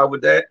back to y'all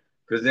with that,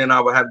 because then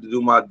I would have to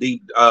do my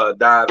deep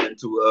dive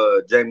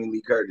into Jamie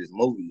Lee Curtis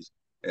movies,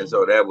 and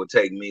so that would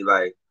take me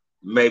like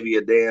maybe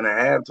a day and a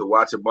half to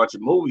watch a bunch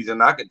of movies,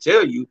 and I could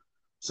tell you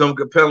some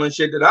compelling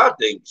shit that I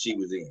think she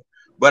was in.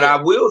 But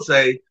I will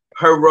say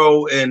her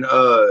role in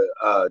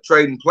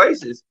Trading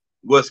Places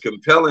was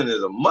compelling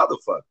as a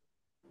motherfucker.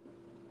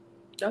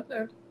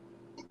 Okay,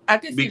 I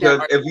can see because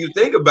that. If you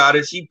think about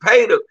it, she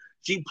played a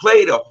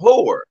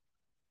whore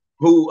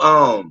who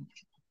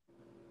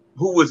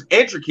was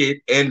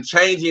intricate in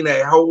changing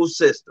that whole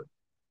system.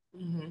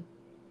 Mm-hmm.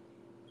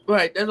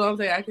 Right, that's what I'm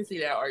saying. I can see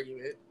that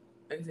argument.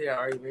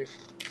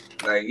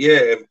 Like,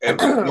 yeah, if you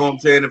know what I'm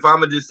saying. If I'm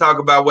gonna just talk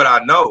about what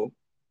I know,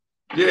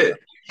 yeah.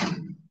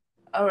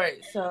 All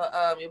right, so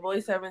your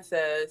boy Seven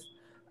says,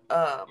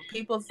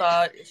 people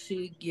thought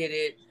she'd get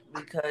it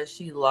because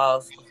she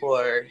lost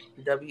for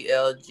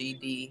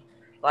WLGD,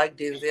 like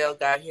Denzel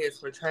got his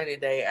for Training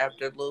Day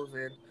after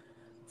losing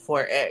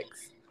for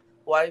X.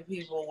 White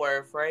people were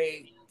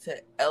afraid to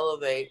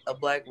elevate a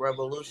black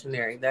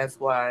revolutionary. That's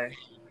why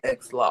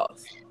X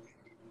lost.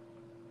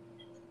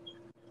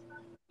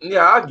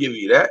 Yeah, I'll give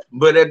you that.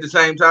 But at the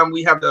same time,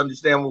 we have to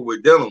understand what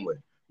we're dealing with.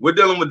 We're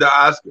dealing with the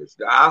Oscars.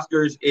 The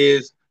Oscars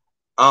is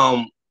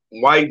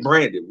white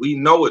branded. We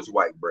know it's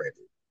white branded.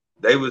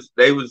 They was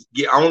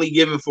only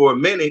given for a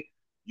minute.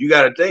 You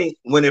got to think,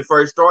 when it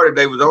first started,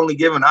 they was only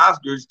giving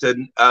Oscars to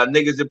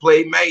niggas that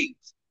played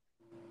maids.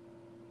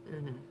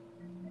 Mm-hmm.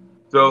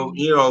 So,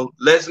 you know,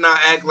 let's not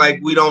act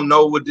like we don't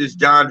know what this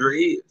genre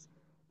is.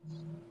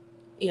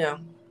 Yeah.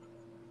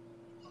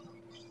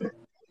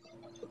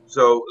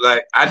 So,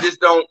 like, I think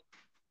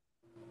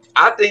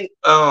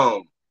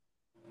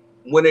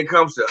when it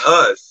comes to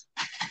us,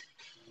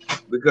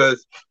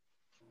 because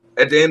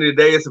at the end of the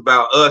day, it's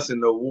about us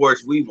and the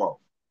awards we want.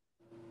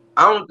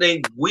 I don't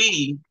think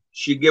we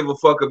should give a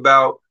fuck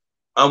about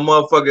a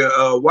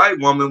motherfucking white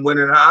woman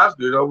winning the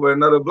Oscars over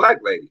another black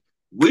lady.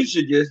 We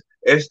should just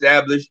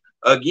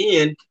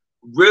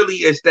really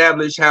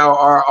establish how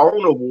our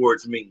own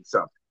awards mean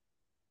something.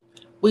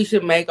 We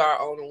should make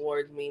our own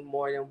awards mean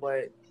more than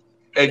what.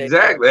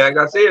 Exactly. Like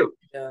I said,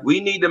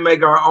 we need to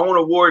make our own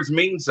awards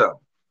mean something.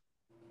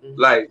 Mm-hmm.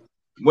 Like,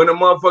 when a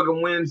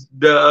motherfucker wins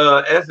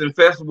the Essen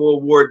Festival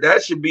Award,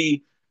 that should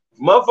be,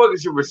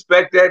 motherfuckers should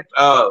respect that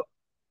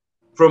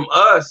from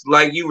us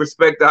like you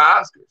respect the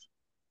Oscars.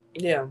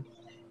 Yeah.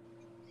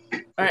 All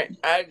right,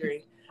 I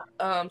agree.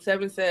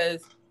 Seven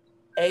says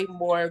 8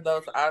 more of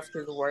those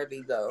Oscars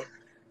worthy though.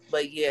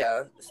 But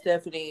yeah,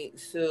 Stephanie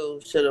Sue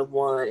should have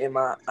won, in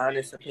my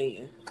honest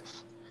opinion.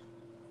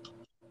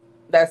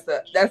 That's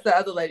the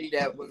other lady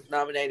that was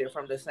nominated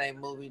from the same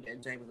movie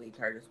that Jamie Lee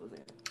Curtis was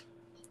in.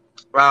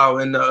 Wow,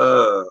 and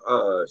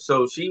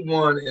so she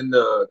won in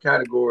the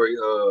category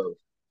of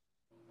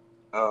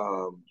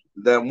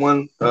that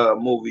one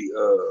movie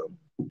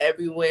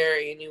Everywhere,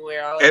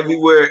 Anywhere, All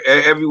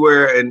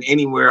Everywhere and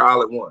Anywhere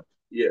All at Once.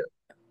 Yeah.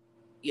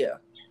 Yeah.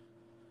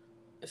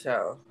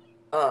 So,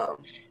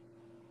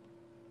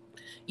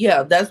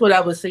 yeah, that's what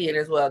I was seeing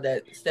as well,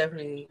 that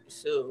Stephanie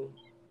Sue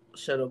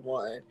should have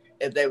won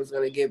if they was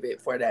going to give it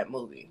for that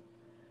movie.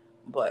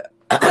 But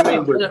I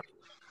mean, but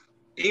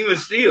even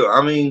still,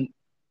 I mean,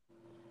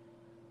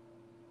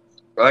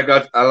 like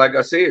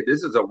I said,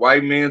 this is a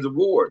white man's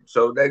award,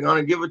 so they're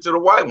gonna give it to the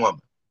white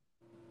woman.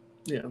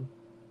 Yeah.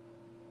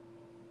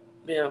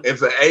 Yeah.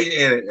 If an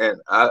Asian,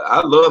 and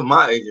I love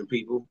my Asian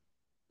people.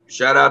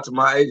 Shout out to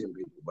my Asian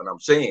people, but I'm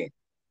saying,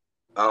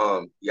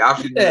 y'all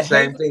should do the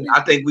same thing.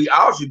 I think we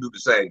all should do the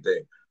same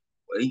thing.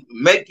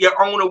 Make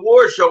your own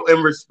award show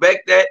and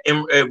respect that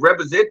and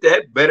represent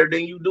that better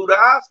than you do the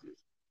Oscars.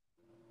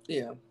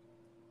 Yeah.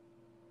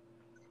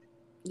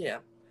 Yeah,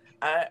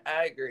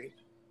 I agree.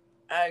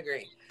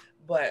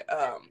 But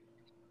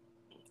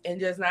and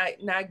just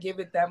not give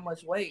it that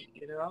much weight,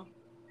 you know.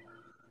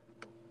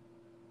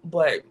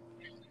 But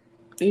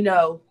you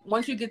know,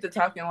 once you get to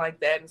talking like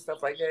that and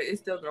stuff like that,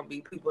 it's still gonna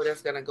be people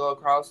that's gonna go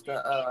across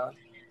the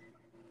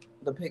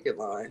picket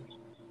line,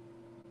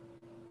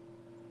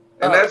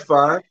 and that's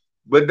fine.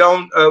 But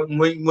don't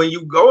when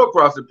you go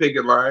across the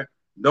picket line,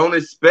 don't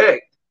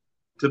expect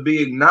to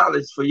be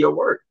acknowledged for your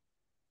work.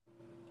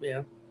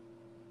 Yeah,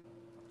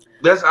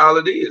 that's all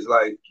it is.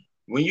 Like,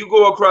 when you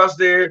go across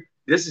there,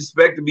 just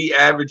expect to be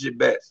average at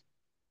best.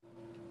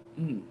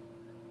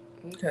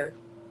 Okay.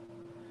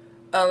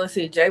 Let's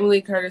see. Jamie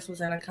Lee Curtis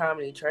was in a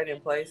comedy,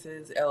 Trading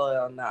Places.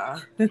 LOL,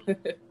 nah.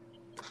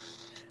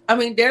 I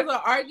mean, there's an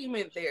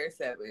argument there,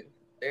 Seven.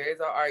 There is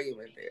an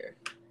argument there.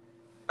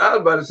 I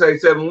was about to say,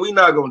 Seven, we're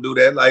not going to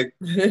do that. Like,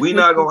 we're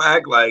not going to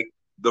act like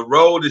the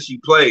role that she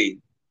played.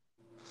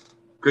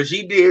 Because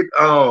she did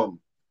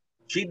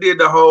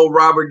the whole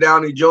Robert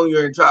Downey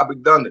Jr. in Tropic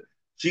Thunder.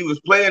 She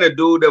was playing a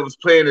dude that was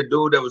playing a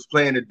dude that was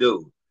playing a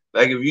dude.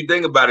 Like, if you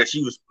think about it,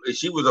 she was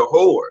a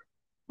whore,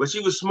 but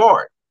she was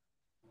smart.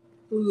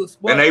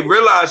 And they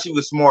realized she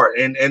was smart,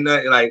 and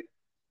like,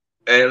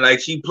 and like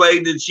she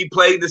played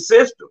the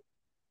system.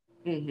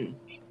 Mm-hmm.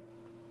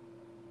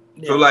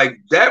 Yeah. So like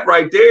that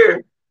right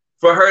there,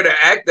 for her to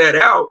act that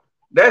out,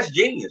 that's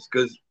genius.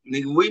 Because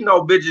we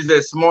know bitches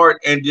that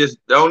smart and just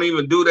don't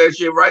even do that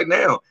shit right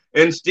now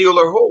and steal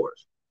her whores.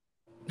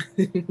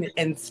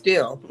 And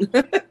still.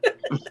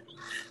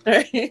 All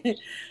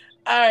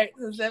right.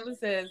 So Seven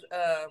says,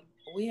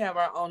 we have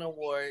our own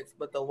awards,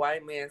 but the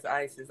white man's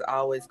ice is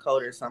always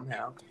colder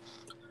somehow.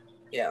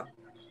 Yeah.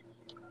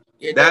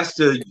 That's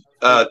to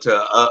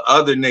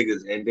other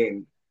niggas, and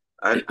then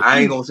I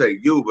ain't gonna say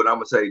you, but I'm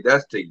gonna say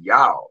that's to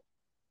y'all.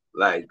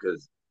 Like,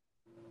 cause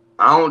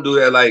I don't do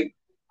that. Like,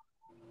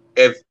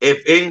 if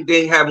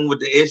anything happened with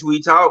the Ish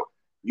We Talk,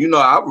 you know,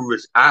 I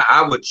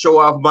would show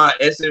off my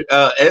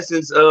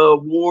Essence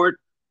award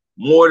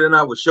more than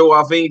I would show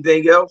off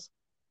anything else,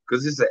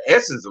 cause it's an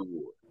Essence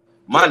award.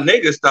 My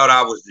niggas thought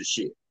I was the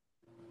shit.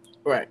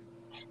 Right.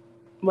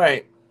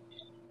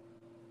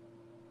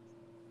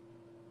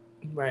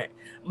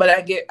 But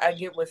I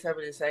get what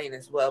Seven is saying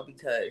as well,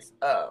 because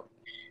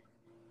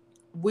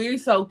we're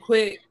so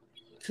quick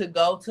to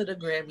go to the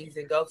Grammys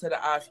and go to the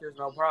Oscars,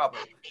 no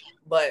problem.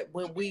 But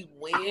when we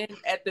win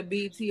at the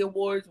BET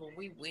Awards, when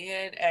we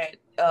win at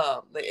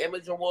the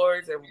Image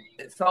Awards and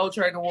Soul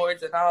Train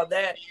Awards and all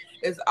that,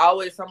 it's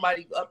always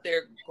somebody up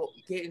there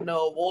getting the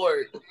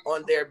award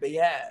on their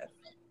behalf.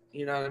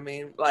 You know what I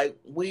mean? Like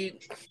we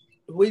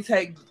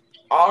take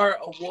our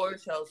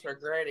award shows for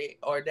granted,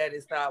 or that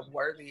it's not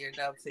worthy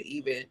enough to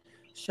even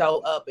show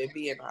up and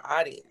be in the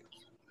audience.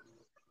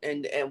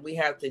 And we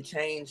have to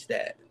change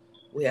that.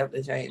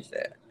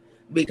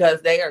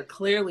 Because they are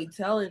clearly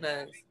telling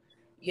us,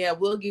 yeah,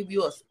 we'll give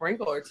you a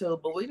sprinkle or two,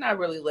 but we're not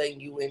really letting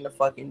you in the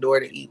fucking door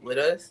to eat with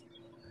us.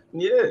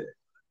 Yeah.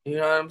 You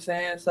know what I'm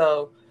saying?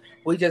 So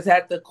we just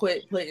have to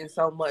quit putting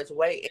so much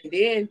weight. And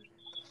then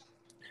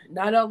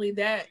not only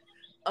that,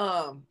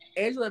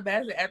 Angela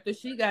Bassett, after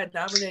she got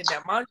nominated,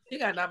 she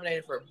got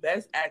nominated for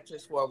Best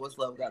Actress for What's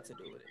Love Got to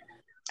Do with It.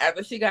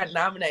 After she got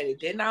nominated,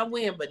 did not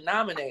win, but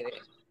nominated,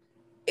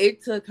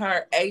 it took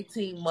her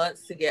 18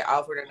 months to get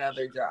offered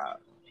another job.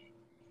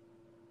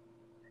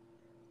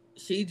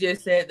 She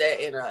just said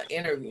that in an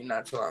interview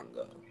not too long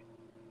ago.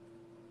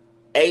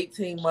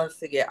 18 months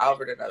to get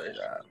offered another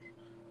job.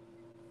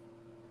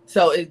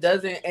 So it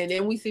doesn't, and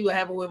then we see what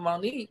happened with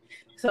Monique.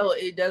 So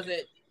it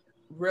doesn't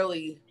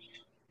really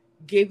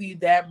give you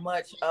that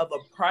much of a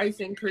price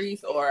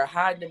increase or a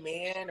high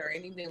demand or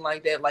anything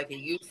like that like it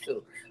used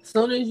to. As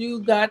soon as you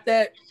got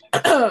that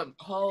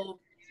whole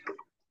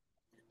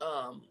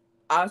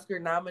Oscar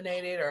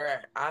nominated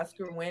or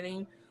Oscar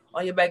winning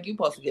on your back, you're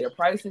supposed to get a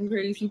price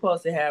increase. You're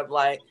supposed to have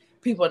like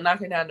people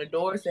knocking down the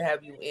doors to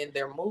have you in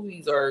their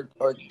movies or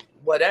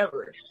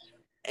whatever.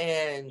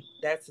 And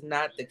that's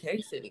not the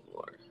case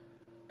anymore.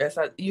 That's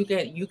not, you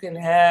can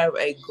have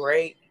a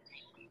great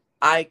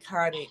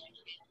iconic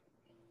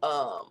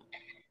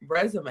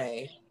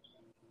resume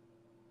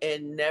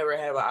and never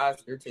have an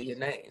Oscar to your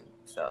name.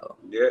 So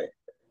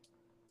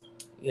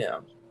yeah.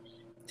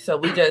 So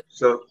we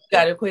just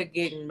gotta quit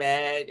getting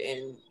mad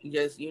and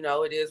just, you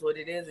know, it is what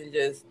it is, and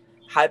just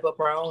hype up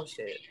our own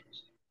shit.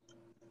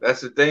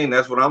 That's the thing.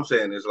 That's what I'm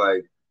saying. It's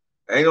like,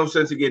 ain't no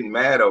sense of getting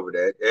mad over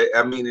that.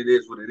 I mean, it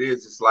is what it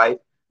is. It's life.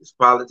 It's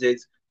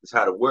politics. It's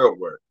how the world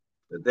works.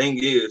 The thing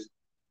is,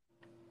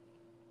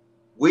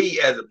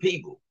 we as a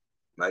people,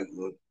 like,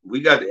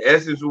 we got the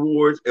Essence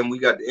Awards and we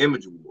got the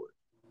Image Awards.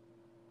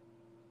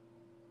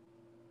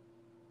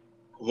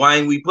 Why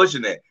ain't we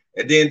pushing that?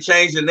 And then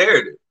change the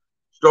narrative.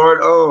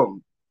 Start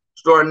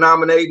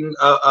nominating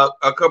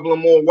a couple of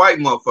more white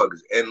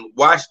motherfuckers and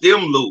watch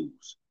them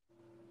lose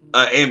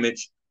an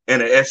Image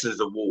and an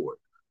Essence Award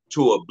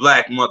to a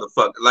black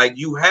motherfucker. Like,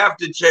 you have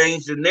to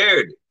change the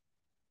narrative.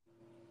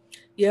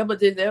 Yeah,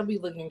 but then they'll be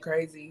looking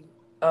crazy.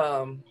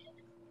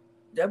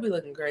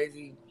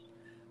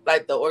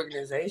 Like the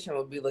organization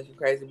will be looking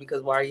crazy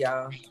because why are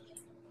y'all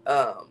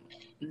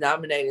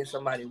nominating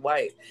somebody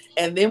white?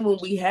 And then when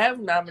we have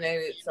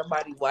nominated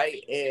somebody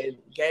white and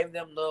gave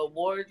them the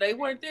award, they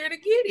weren't there to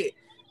get it.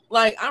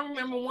 Like, I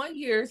remember one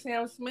year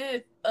Sam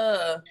Smith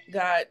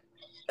got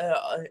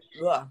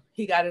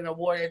an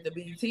award at the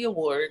BET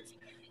Awards,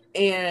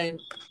 and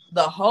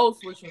the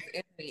host, which was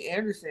Anthony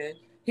Anderson,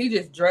 he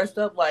just dressed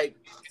up like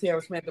Sam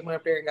Smith and went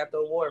up there and got the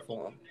award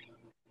for him.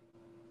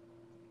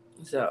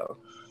 So,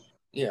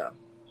 yeah.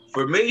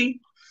 For me,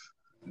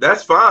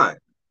 that's fine.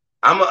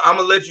 I'm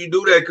gonna let you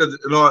do that because,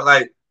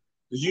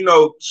 you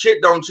know,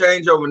 shit don't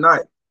change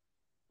overnight.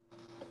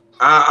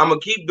 I'm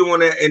gonna keep doing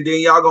that, and then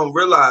y'all gonna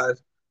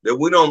realize that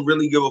we don't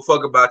really give a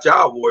fuck about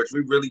y'all awards.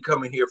 We really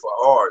coming here for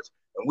ours,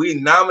 and we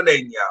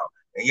nominating y'all,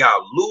 and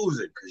y'all lose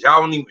it because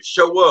y'all don't even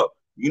show up.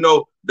 You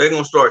know, they're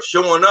gonna start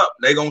showing up.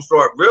 They're gonna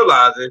start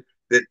realizing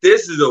that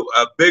this is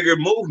a bigger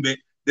movement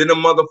than the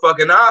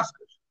motherfucking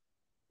Oscars.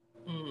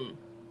 Mm.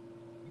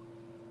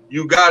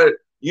 You gotta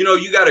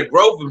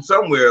grow from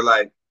somewhere.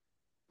 Like,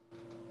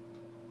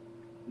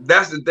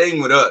 that's the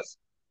thing with us.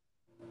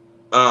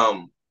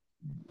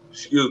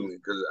 Excuse me,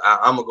 because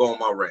I'm gonna go on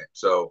my rant.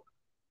 So,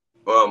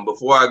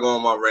 before I go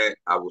on my rant,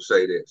 I will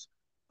say this: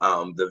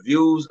 The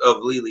views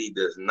of Lily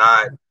does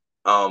not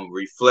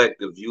reflect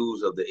the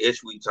views of the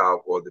Ish We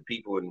Talk or the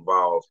people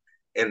involved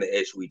in the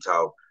Ish We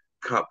Talk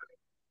company.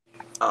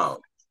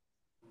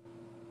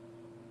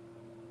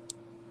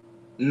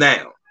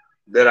 Now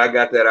that I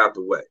got that out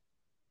the way,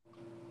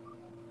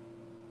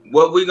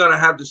 what we're gonna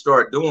have to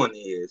start doing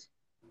is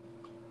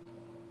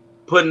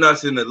putting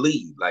us in the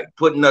lead,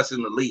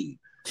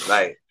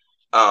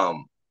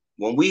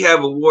 when we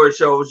have award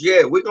shows,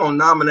 yeah, we're gonna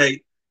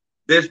nominate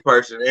this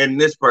person and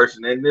this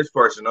person and this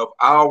person of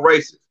all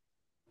races,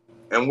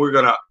 and we're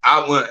gonna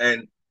I'm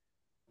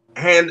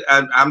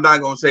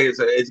not gonna say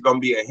it's gonna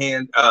be a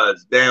hands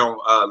down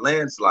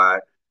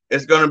landslide.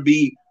 It's gonna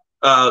be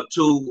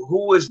to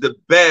who is the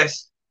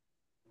best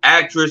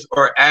actress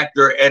or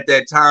actor at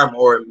that time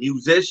or a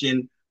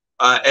musician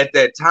at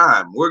that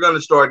time. We're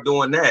gonna start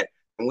doing that,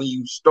 and when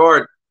you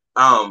start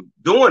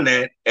doing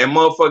that, and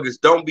motherfuckers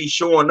don't be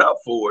showing up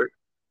for it,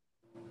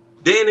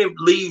 then it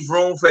leaves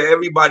room for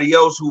everybody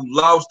else who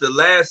lost the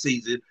last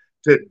season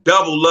to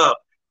double up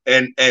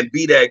and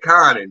be that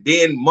kind, and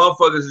then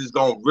motherfuckers is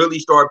gonna really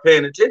start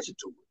paying attention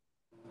to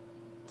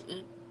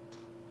it.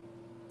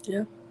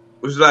 Yeah,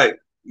 it's like,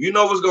 you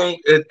know what's going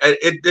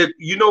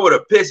you know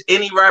what'll piss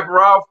any rapper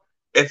off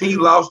if he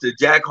lost to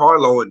Jack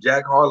Harlow and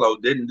Jack Harlow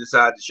didn't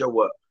decide to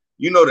show up.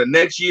 You know, the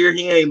next year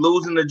he ain't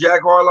losing to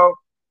Jack Harlow,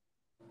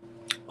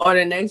 or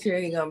the next year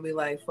he gonna be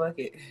like, fuck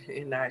it,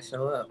 and not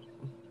show up.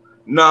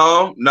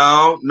 No.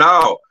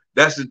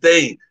 That's the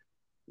thing.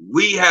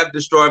 We have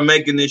to start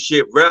making this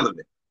shit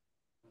relevant.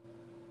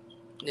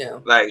 Yeah.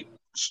 Like,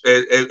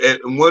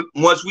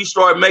 once we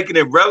start making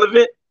it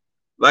relevant,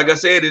 like I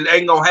said, it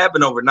ain't gonna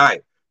happen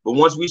overnight. But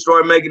once we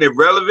start making it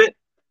relevant,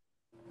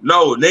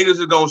 no, niggas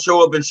are gonna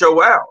show up and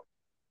show out.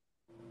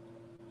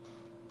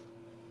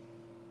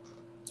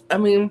 I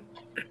mean,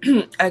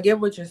 I get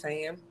what you're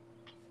saying,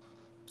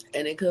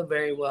 and it could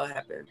very well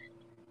happen.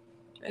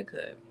 It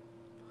could.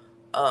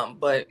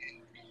 But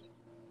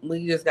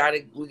we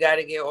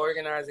gotta get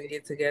organized and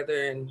get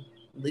together and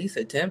at least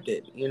attempt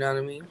it. You know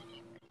what I mean?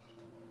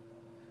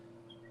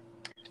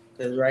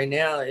 Because right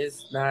now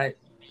it's not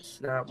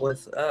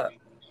what's up.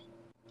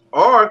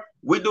 Or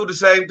we do the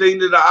same thing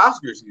that the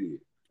Oscars did,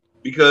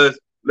 because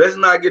let's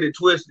not get it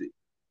twisted.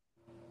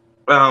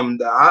 A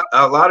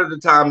lot of the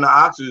time the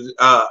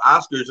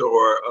Oscars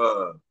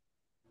are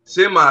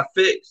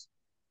semi-fixed,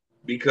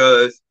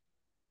 because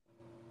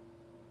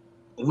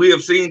we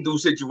have seen through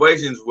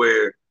situations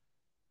where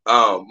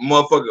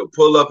motherfucker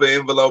pull up an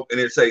envelope and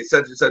it say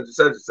such and such and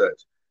such and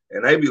such,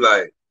 and they be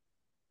like,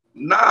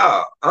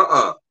 nah,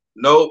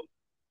 nope,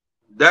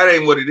 that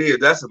ain't what it is.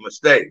 That's a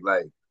mistake.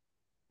 Like,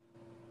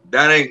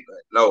 that ain't,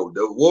 no,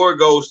 the award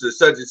goes to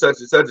such and such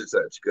and such and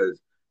such because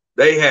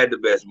they had the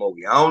best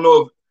movie. I don't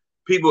know if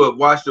people have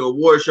watched the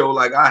award show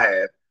like I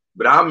have,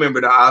 but I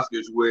remember the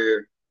Oscars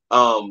where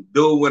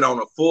dude went on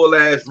a full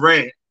ass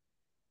rant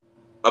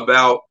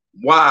about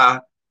why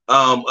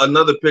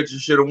another picture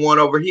should have won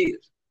over his.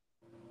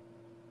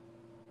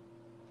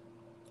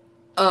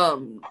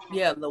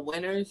 Yeah, the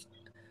winners,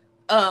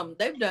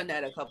 they've done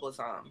that a couple of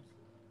times,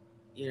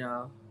 you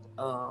know.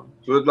 So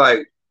it's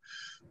like,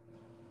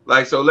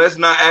 so let's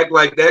not act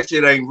like that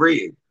shit ain't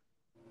rigged.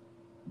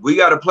 We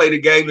got to play the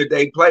game that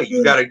they play.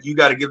 You got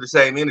to give the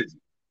same energy.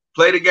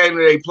 Play the game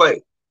that they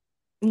play,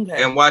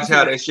 okay, and watch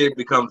how that shit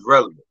becomes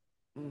relevant.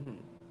 Mm-hmm.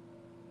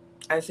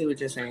 I see what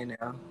you're saying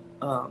now.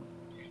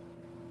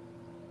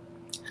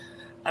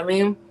 I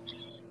mean,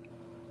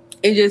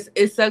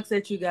 it sucks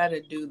that you got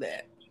to do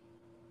that.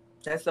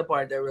 That's the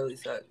part that really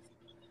sucks.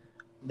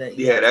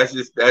 That's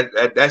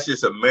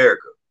just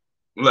America.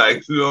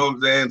 Like, you know what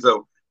I'm saying?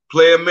 So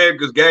play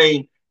America's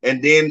game,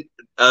 and then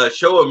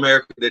show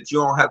America that you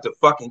don't have to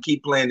fucking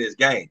keep playing this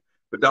game.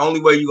 But the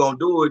only way you're gonna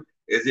do it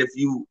is if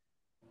you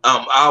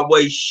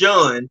always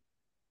shun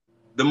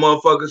the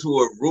motherfuckers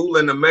who are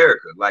ruling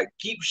America. Like,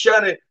 keep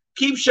shunning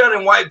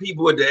white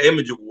people at the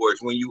Image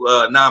Awards when you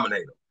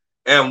nominate them,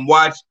 and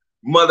watch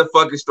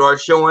motherfuckers start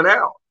showing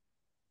out.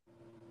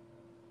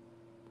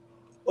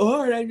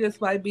 Or they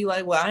just might be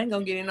like, well, I ain't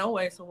gonna get it no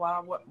way, so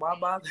why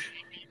bother?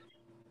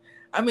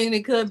 I mean,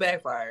 it could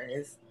backfire.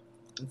 It's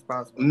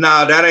possible.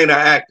 Nah, that ain't an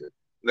actor.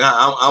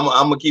 Nah, I'm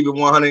gonna keep it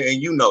 100,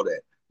 and you know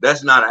that.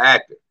 That's not an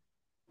actor.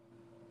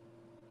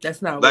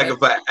 That's not like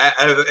what?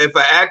 If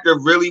an actor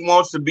really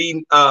wants to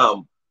be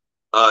not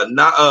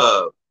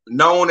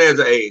known as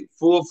a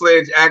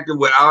full-fledged actor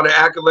with all the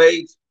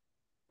accolades.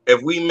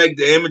 If we make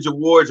the Image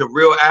Awards a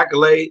real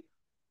accolade,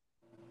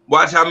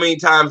 watch how many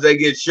times they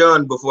get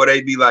shunned before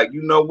they be like,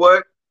 you know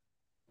what?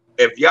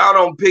 If y'all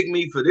don't pick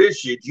me for this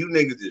shit, you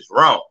niggas is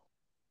wrong.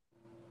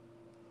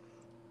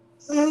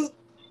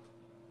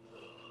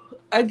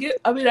 I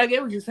get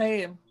what you're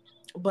saying,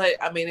 but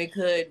I mean, it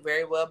could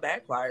very well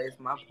backfire. Is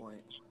my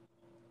point.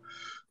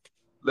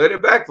 Let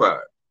it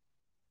backfire,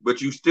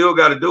 but you still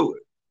got to do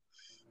it.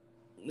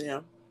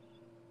 Yeah.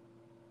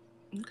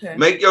 Okay.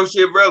 Make your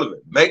shit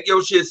relevant. Make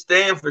your shit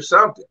stand for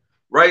something.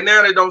 Right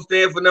now, they don't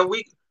stand for nothing.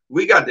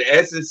 We got the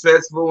Essence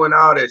Festival and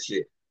all that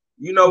shit.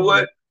 You know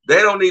what? They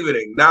don't even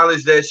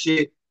acknowledge that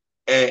shit,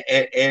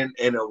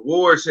 and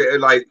awards,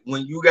 like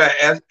when you got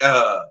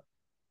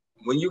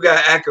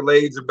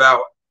accolades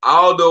about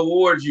all the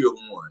awards you have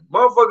won,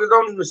 motherfuckers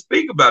don't even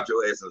speak about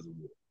your Essence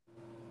Award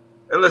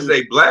unless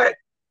they black.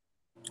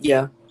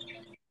 Yeah.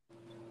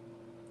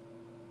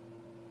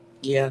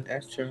 Yeah,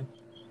 that's true.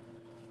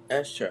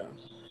 That's true.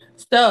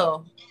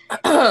 So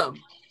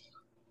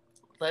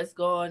let's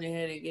go on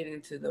ahead and get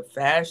into the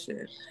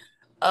fashion.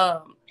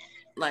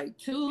 Like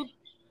two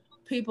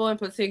people in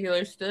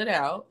particular stood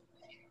out.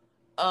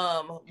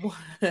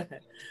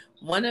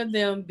 One of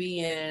them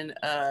being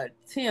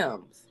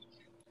Tim's.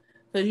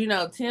 Because you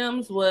know,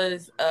 Tim's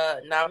was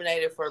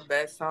nominated for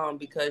Best Song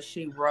because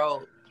she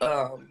wrote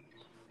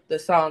the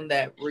song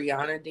that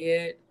Rihanna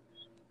did.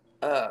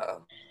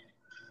 What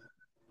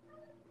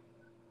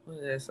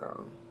is that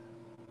song?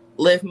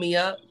 Lift Me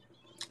Up.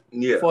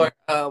 Yeah. For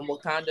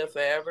Wakanda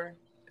Forever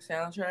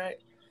soundtrack.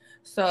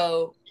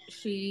 So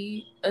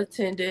she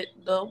attended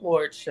the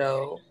award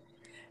show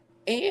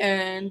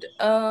and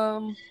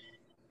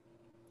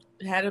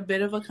had a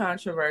bit of a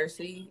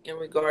controversy in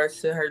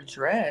regards to her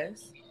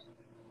dress.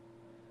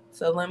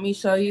 So let me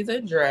show you the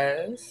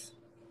dress.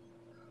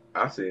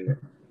 I seen it.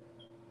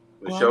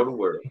 Let's show the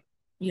world.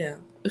 Yeah.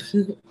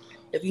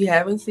 If you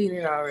haven't seen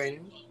it already,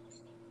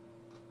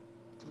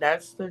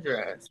 that's the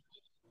dress.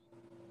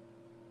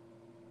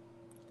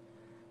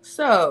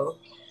 So,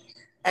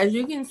 as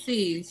you can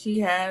see, she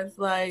has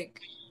like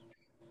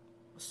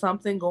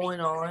something going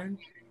on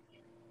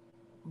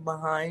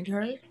behind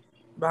her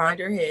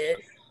head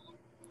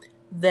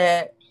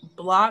that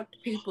blocked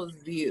people's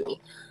view.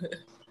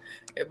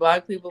 It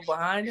blocked people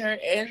behind her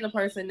and the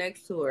person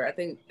next to her. I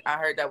think I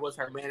heard that was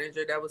her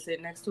manager that was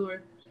sitting next to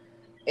her.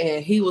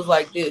 And he was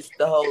like this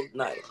the whole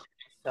night.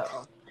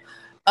 So,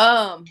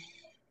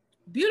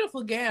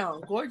 beautiful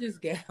gown, gorgeous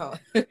gown.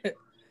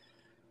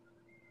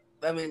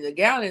 I mean, the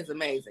gown is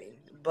amazing,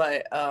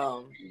 but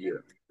yeah,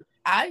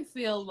 I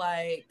feel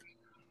like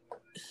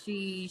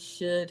she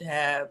should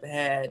have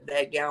had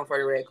that gown for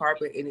the red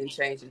carpet and then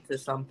changed it to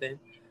something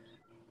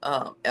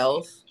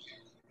else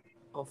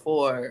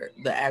for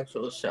the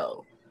actual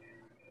show.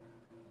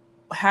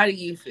 How do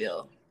you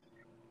feel?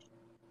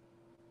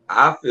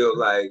 I feel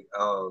like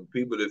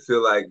people that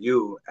feel like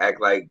you act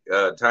like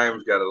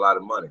Times got a lot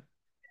of money.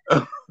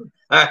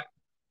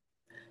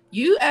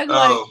 You act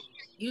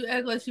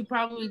like she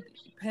probably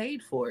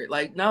paid for it.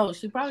 Like, no,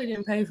 she probably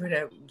didn't pay for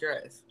that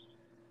dress.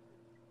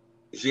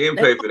 She didn't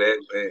pay for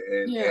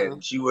that,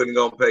 and she wasn't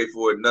gonna pay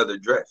for another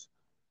dress.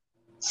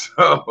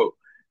 So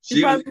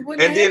she and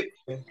then,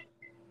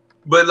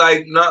 but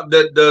like, not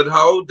the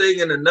whole thing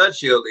in a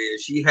nutshell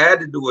is she had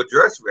to do a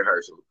dress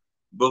rehearsal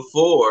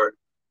before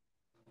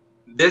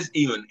this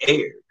even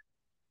aired.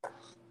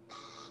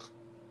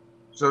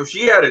 So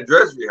she had a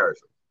dress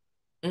rehearsal.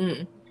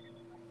 Mm-hmm.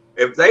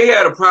 If they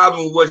had a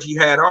problem with what she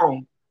had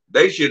on,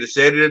 they should have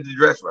said it at the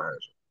dress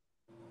rehearsal.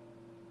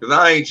 Because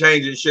I ain't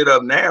changing shit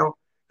up now.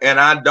 And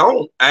I'm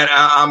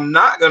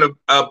not going to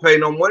pay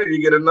no money to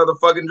get another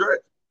fucking dress.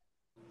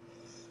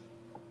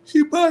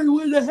 She probably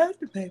wouldn't have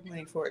to pay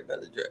money for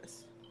another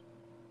dress.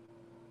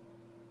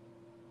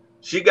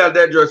 She got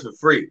that dress for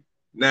free.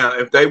 Now,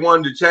 if they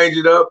wanted to change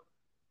it up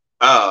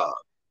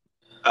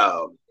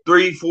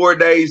 3-4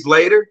 days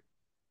later,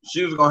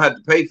 she was going to have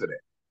to pay for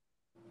that.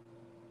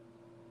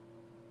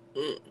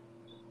 Mm.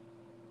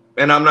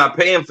 And I'm not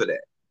paying for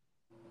that.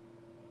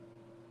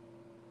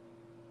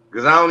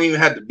 Because I don't even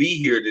have to be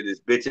here to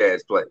this bitch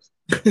ass place.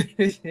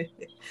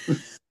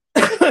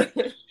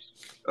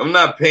 I'm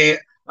not paying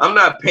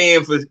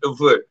for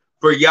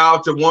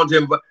y'all to want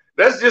to.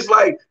 That's just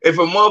like if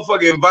a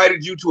motherfucker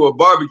invited you to a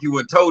barbecue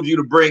and told you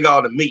to bring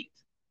all the meat.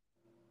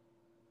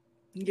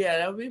 Yeah,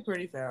 that would be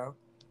pretty foul.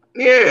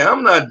 Yeah,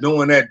 I'm not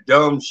doing that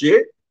dumb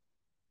shit.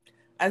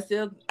 I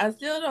still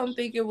don't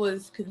think it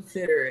was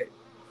considerate.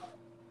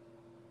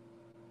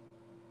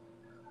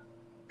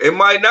 It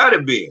might not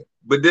have been,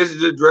 but this is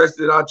the dress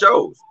that I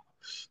chose.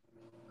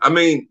 I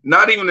mean,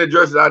 not even the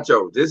dress that I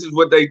chose. This is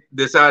what they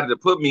decided to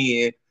put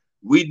me in.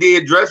 We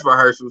did dress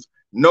rehearsals.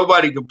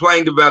 Nobody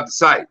complained about the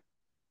site.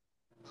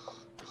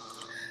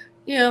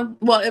 Yeah,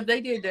 well, if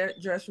they did their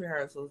dress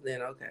rehearsals,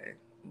 then okay.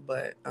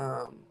 But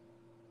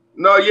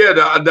no, yeah,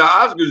 the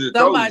Oscars are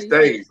totally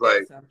staged.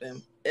 Like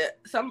something.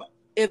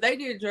 If they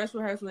did dress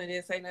rehearsal and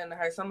didn't say nothing to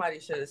her, somebody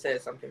should have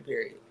said something.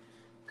 Period,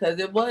 because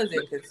it was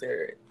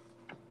inconsiderate.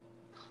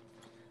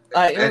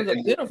 Like, it was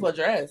a beautiful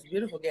dress,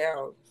 beautiful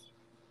gown,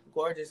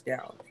 gorgeous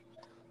gown,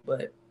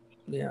 but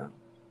yeah.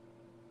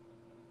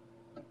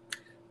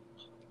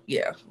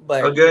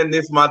 But again,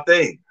 this is my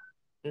thing.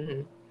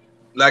 Mm-hmm.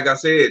 Like I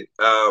said,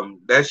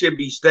 that should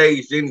be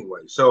staged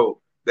anyway.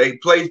 So they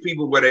place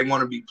people where they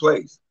want to be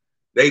placed.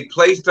 They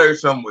placed her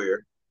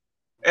somewhere,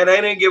 and they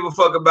didn't give a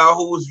fuck about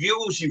whose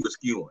views she was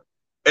skewing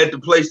at the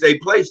place they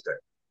placed her.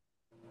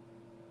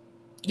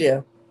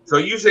 Yeah. So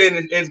you saying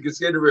it's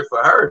inconsiderate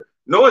for her?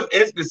 No, it's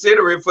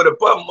inconsiderate for the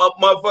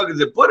motherfuckers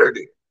that put her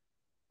there.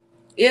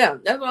 Yeah,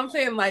 that's what I'm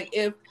saying. Like,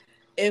 if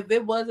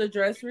it was a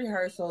dress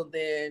rehearsal,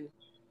 then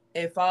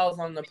it falls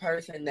on the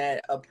person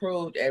that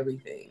approved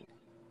everything.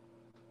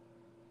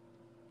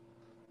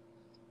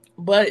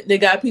 But they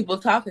got people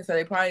talking, so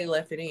they probably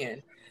left it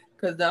in.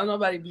 Because don't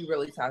nobody be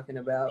really talking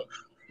about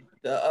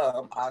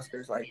the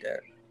Oscars like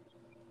that.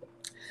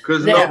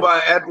 Because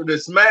nobody after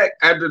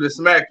the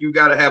smack, you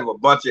gotta have a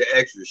bunch of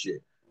extra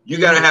shit. You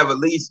gotta have at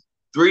least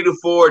 3 to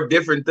 4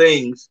 different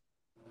things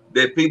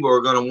that people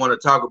are gonna want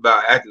to talk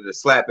about after the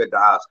slap at the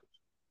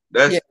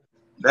Oscars.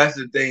 That's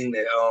the thing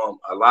that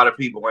a lot of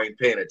people ain't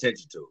paying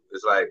attention to.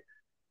 It's like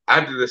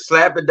after the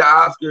slap at the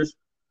Oscars,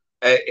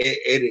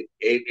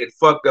 it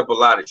fucked up a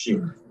lot of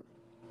shit.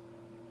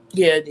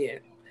 Yeah, it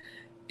did.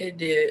 It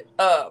did.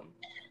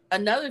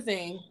 Another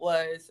thing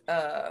was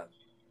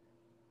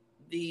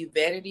the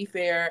Vanity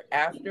Fair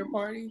after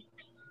party.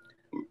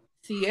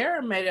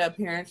 Ciara made an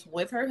appearance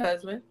with her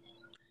husband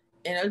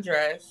in a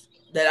dress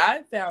that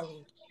I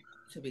found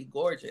to be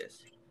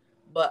gorgeous.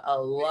 But a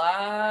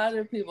lot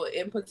of people,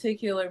 in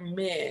particular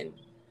men,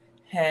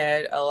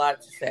 had a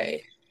lot to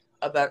say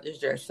about this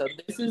dress. So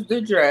this is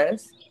the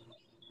dress.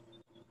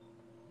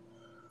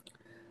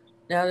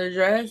 Now the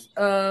dress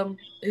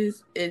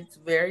it's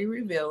very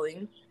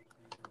revealing.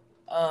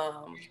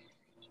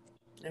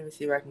 Let me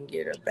see if I can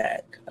get a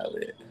back of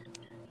it.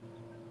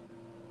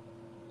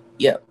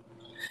 Yep.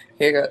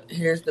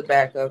 Here's the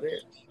back of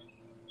it.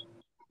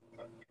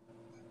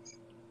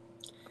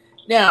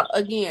 Now,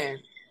 again,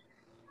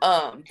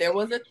 there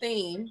was a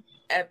theme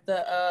at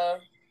the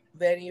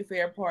Vanity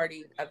Fair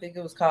party. I think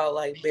it was called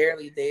like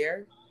Barely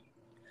There.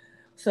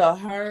 So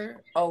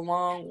her,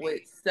 along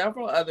with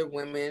several other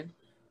women,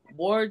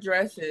 wore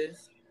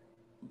dresses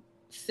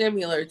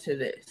similar to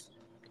this.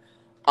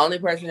 Only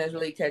person that's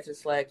really catching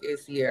slack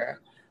is Ciara.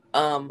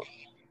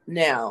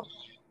 Now,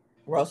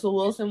 Russell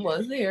Wilson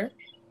was there.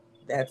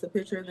 That's a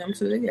picture of them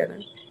two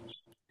together.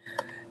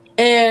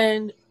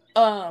 And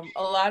a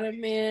lot of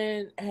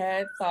men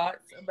had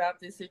thoughts about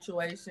this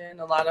situation.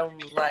 A lot of them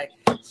was like,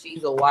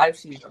 she's a wife,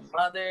 she's a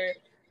mother,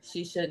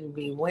 she shouldn't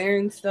be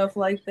wearing stuff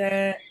like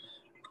that.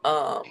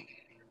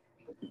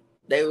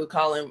 They were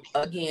calling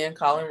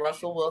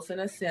Russell Wilson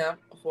a simp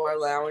for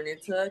allowing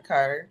it to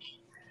occur.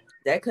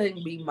 That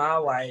couldn't be my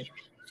wife.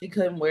 She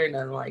couldn't wear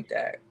nothing like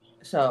that.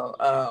 So,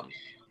 a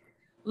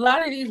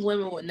lot of these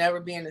women would never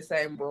be in the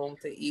same room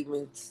to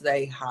even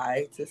say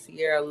hi to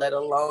Ciara, let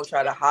alone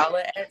try to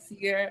holler at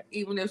Ciara,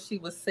 even if she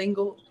was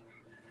single.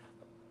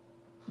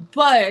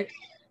 But,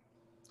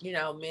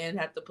 men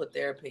have to put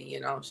their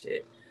opinion on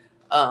shit.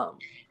 What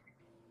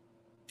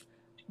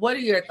are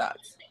your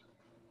thoughts?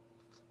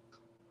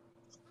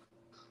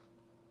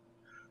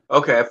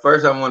 Okay, at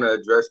first I want to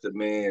address the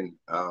men,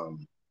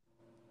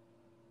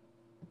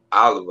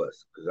 all of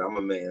us, because I'm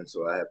a man,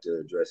 so I have to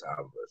address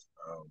all of us.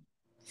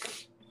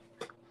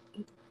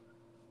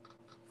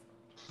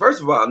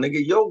 First of all,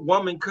 nigga, your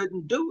woman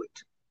couldn't do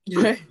it.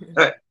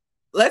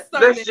 Let's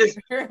just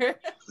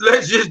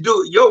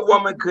do it. Your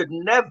woman could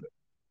never.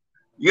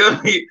 Your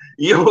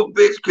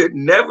bitch could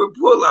never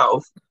pull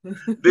off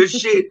the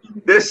shit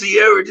that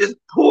Ciara just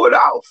pulled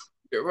off.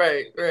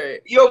 Right.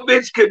 Your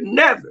bitch could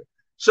never.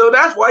 So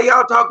that's why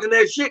y'all talking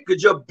that shit,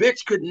 because your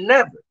bitch could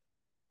never.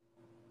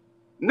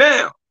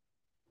 Now,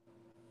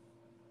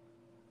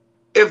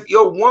 if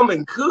your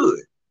woman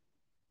could,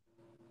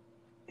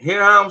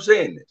 hear how I'm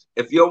saying this.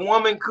 If your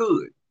woman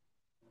could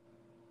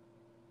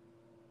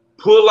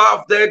pull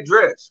off that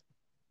dress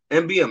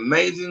and be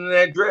amazing in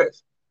that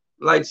dress,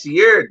 like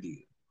Ciara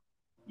did,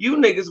 you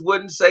niggas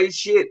wouldn't say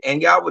shit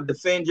and y'all would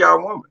defend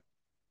y'all woman.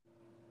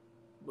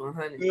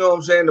 100. You know what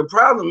I'm saying? The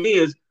problem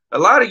is a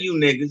lot of you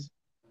niggas,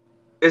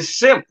 it's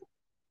simple.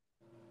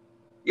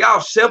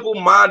 Y'all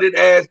simple-minded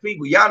ass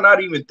people. Y'all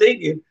not even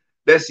thinking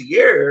that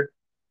Ciara,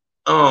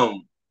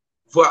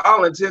 for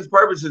all intents and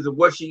purposes of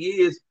what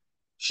she is,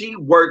 she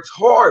works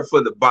hard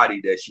for the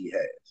body that she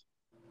has.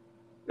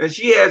 And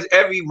she has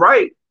every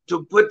right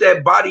to put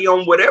that body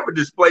on whatever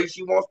display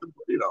she wants to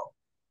put it on.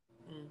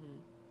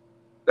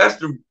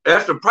 Mm-hmm.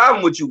 That's the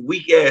problem with you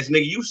weak ass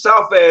nigga. You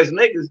soft ass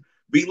niggas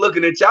be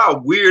looking at y'all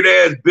weird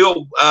ass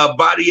built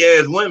body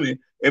ass women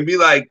and be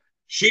like,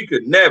 she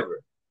could never.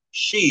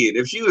 Shit,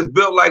 if she was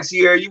built like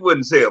Ciara, you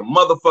wouldn't say a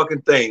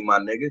motherfucking thing, my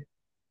nigga.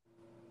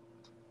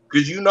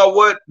 Because you know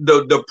what?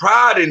 The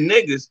pride in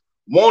niggas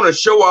want to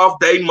show off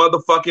they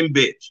motherfucking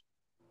bitch.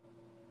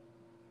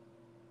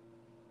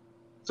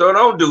 So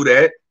don't do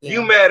that. Yeah.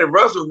 You mad at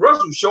Russell?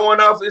 Russell showing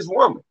off his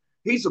woman.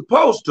 He's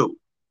supposed to.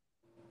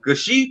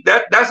 Because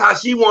that's how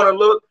she want to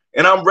look.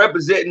 And I'm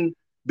representing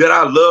that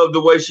I love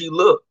the way she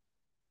look.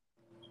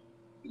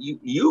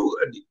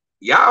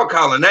 Y'all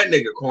calling that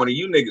nigga corny.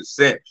 You niggas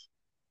simps.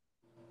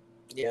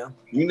 Yeah.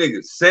 You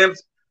niggas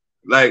simps.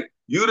 Like,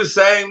 you the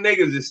same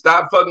niggas that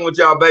stop fucking with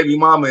y'all baby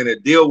mama and to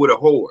deal with a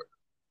whore.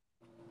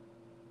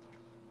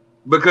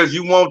 Because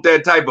you want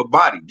that type of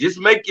body. Just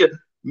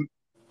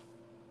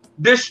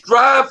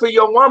strive for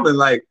your woman.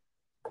 Like,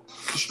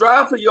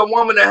 strive for your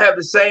woman to have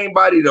the same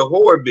body the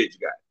whore bitch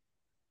got.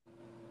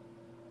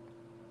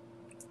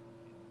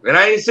 And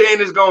I ain't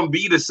saying it's going to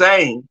be the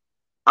same.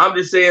 I'm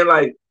just saying,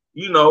 like,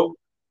 you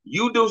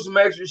do some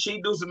extra,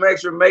 she do some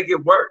extra, make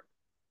it work.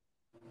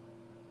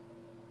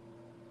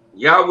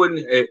 Y'all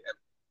wouldn't.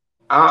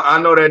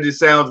 I know that just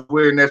sounds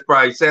weird and that's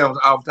probably sounds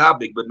off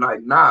topic, but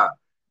like, nah.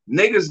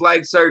 Niggas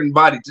like certain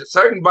body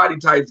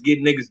types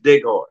get niggas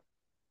dick hard.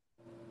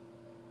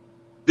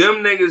 Them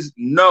niggas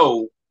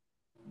know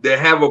that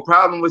have a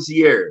problem with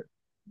Sierra.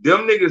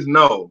 Them niggas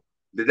know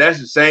that that's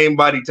the same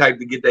body type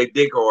to get their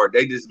dick hard.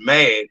 They just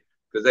mad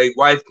because their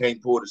wife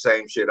can't pull the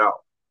same shit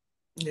off.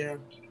 Yeah.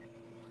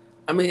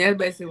 I mean, that's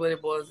basically what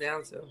it boils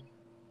down to.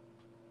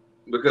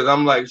 Because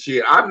I'm like,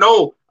 shit, I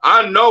know,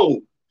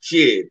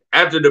 shit.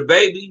 After the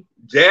baby,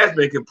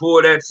 Jasmine can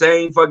pull that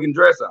same fucking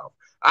dress off.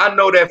 I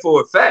know that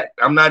for a fact.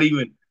 I'm not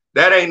even,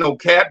 that ain't no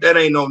cap, that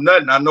ain't no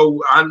nothing. I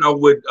know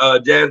what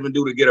Jasmine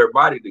do to get her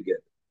body together.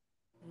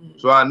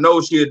 So I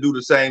know she'll do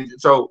the same.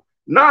 So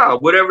nah,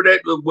 whatever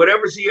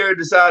Sierra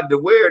decided to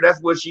wear,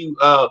 that's what she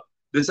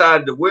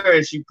decided to wear,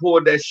 and she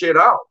pulled that shit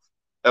off.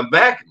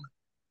 Immaculate.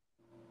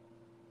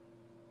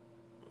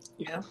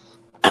 Yeah.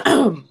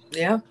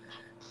 Yeah.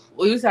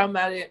 We was talking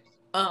about it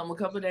a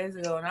couple of days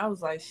ago, and I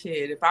was like,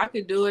 shit, if I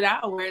could do it,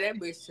 I'll wear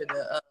that bitch to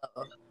the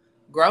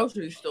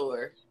grocery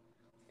store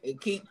and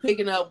keep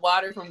picking up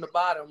water from the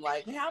bottom.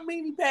 Like, how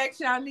many packs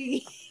y'all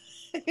need?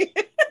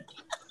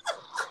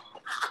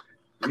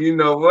 You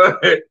know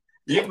what?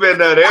 You been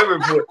at every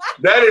point.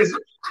 That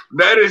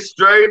is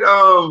straight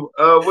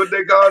what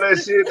they call that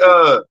shit?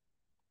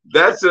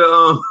 That's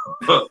a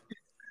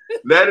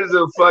that is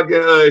a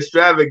fucking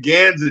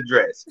extravaganza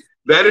dress.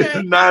 That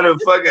is not a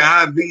fucking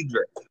high V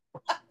dress.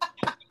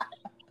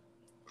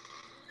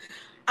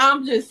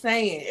 I'm just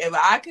saying, if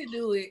I could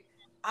do it,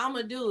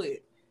 I'ma do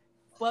it.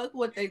 Fuck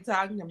what they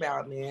talking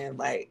about, man.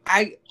 Like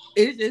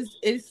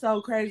it's so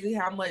crazy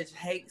how much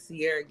hate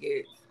Sierra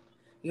gets.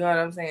 You know what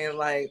I'm saying?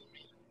 Like,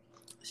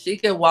 she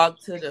can walk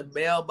to the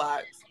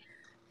mailbox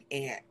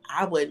and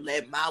I wouldn't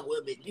let my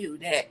woman do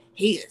that.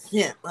 He a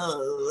simp.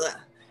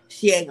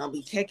 She ain't gonna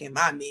be checking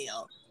my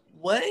mail.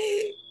 What?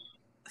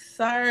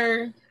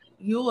 Sir,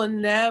 you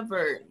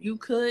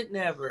could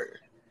never.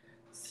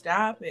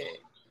 Stop it.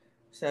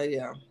 So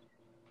yeah.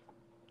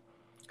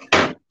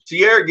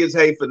 Sierra gets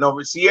hate for no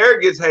reason.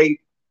 Sierra gets hate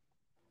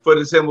for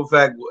the simple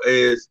fact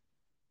is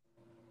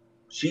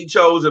she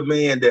chose a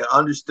man that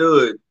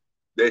understood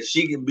that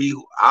she can be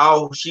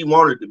all she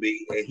wanted to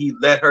be, and he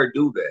let her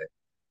do that.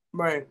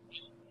 Right.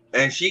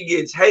 And she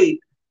gets hate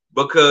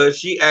because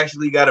she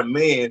actually got a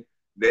man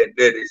that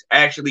is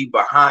actually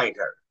behind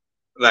her.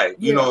 Like,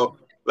 you know,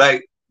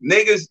 like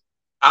niggas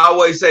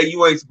always say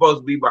you ain't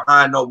supposed to be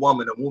behind no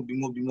woman and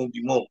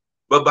whoop.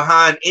 But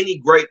behind any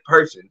great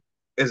person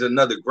is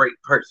another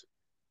great person.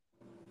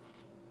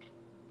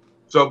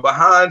 So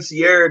behind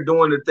Sierra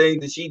doing the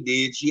thing that she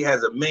did, she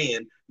has a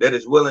man that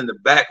is willing to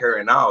back her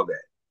and all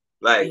that.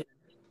 Like,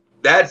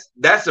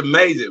 that's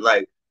amazing.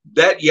 Like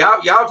that,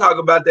 y'all talk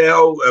about that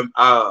whole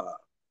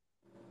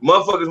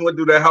motherfuckers went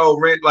through that whole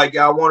rent like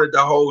y'all wanted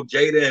the whole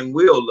Jada and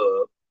Will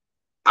love.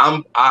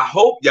 I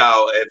hope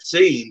y'all have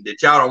seen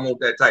that y'all don't want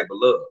that type of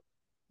love.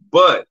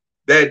 But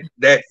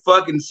that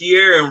fucking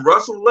Sierra and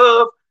Russell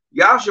love,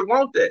 y'all should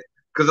want that.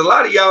 Cause a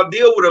lot of y'all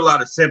deal with a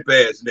lot of simp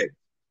ass niggas.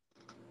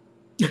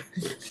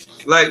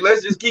 Like,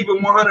 let's just keep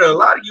it 100. A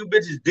lot of you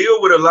bitches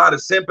deal with a lot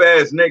of simp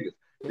ass niggas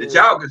that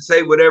y'all can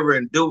say whatever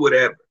and do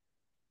whatever.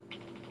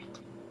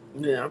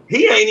 Yeah.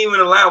 He ain't even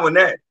allowing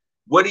that.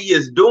 What he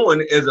is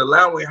doing is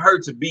allowing her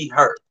to be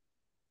her.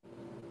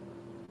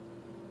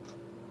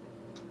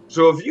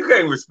 So if you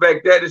can't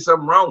respect that, there's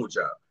something wrong with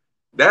y'all.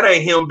 That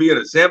ain't him being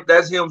a simp.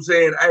 That's him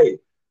saying, hey,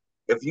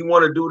 if you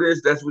want to do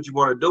this, that's what you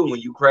want to do.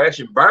 When you crash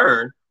and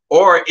burn,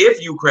 or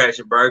if you crash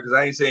and burn, because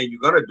I ain't saying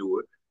you're going to do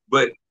it,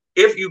 but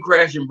if you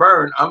crash and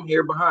burn, I'm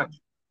here behind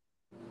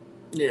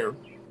you.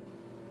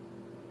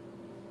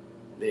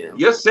 Yeah.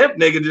 Your simp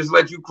nigga just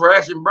let you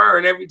crash and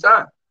burn every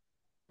time.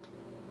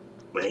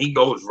 Man, he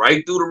goes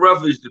right through the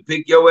roughage to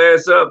pick your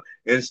ass up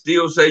and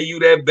still say you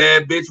that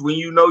bad bitch when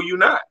you know you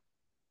not.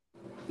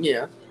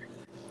 Yeah.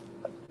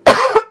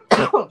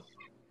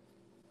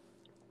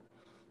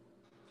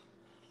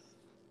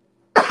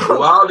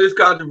 Through all this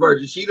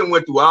controversy, she done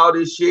went through all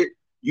this shit.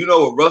 You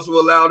know what Russell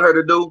allowed her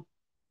to do?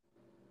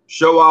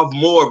 Show off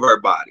more of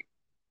her body.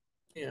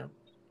 Yeah.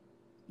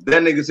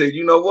 That nigga said,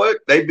 you know what?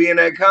 They being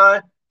that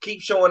kind,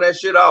 keep showing that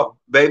shit off.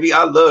 Baby,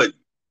 I love you.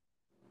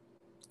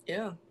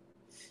 Yeah.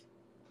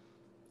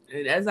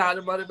 And that's all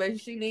the motivation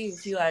she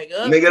needs. She like,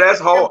 nigga, that's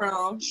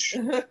hard.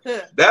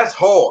 That's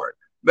hard.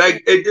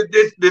 Like,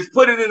 this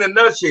put it in a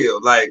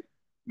nutshell. Like,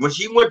 when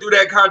she went through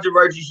that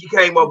controversy, she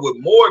came up with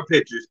more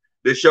pictures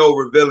that show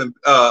revealing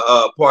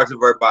parts of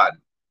her body.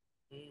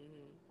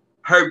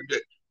 Her,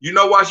 you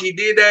know why she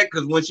did that?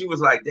 Because when she was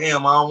like,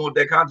 damn, I don't want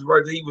that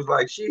controversy, he was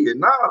like, shit,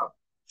 nah,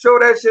 show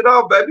that shit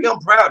off, baby. I'm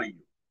proud of you.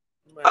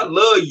 Right. I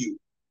love you.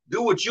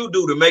 Do what you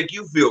do to make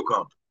you feel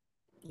comfortable.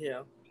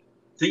 Yeah.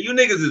 So you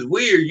niggas is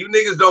weird. You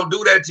niggas don't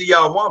do that to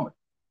y'all woman.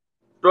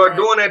 Start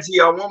doing that to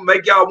y'all woman.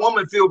 Make y'all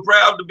woman feel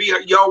proud to be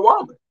y'all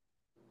woman.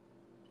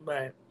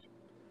 Right.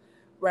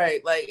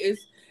 Right. Like,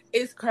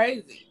 it's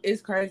crazy.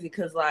 It's crazy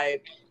because,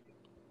 like,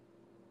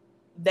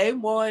 they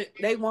want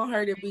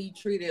her to be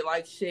treated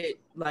like shit,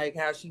 like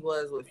how she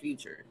was with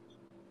Future.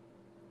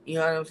 You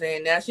know what I'm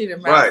saying? Now she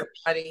done found Right.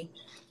 somebody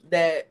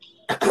that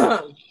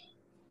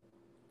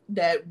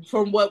that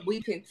from what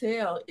we can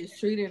tell is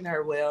treating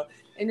her well,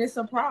 and it's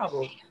a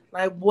problem.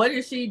 Like, what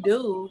did she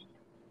do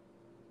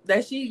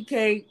that she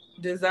can't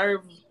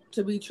deserve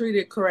to be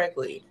treated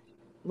correctly?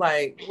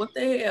 Like, what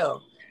the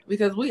hell?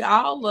 Because we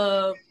all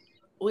love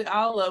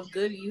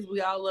goodies.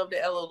 We all love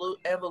the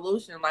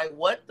evolution. Like,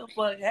 what the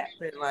fuck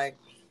happened? Like,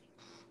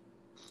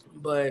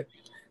 but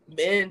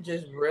men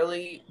just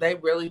really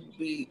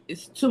be.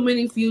 It's too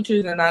many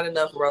Futures and not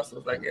enough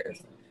Russells, I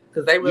guess.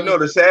 Because they really. You know,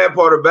 the sad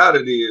part about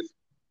it is,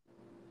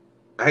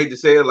 I hate to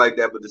say it like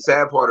that, but the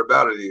sad part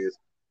about it is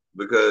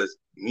because,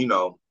 you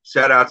know,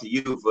 shout out to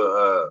you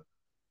for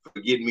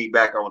getting me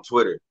back on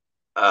Twitter.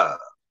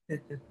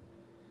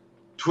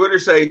 Twitter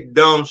say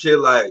dumb shit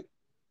like,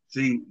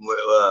 see,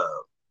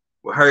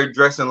 with her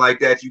dressing like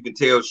that, you can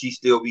tell she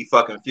still be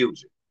fucking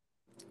Future.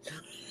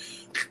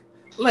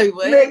 Like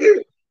what?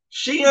 Nigga,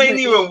 she ain't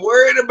even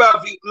worried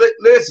about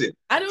listen,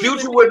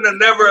 Future wouldn't have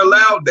never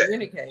allowed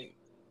that.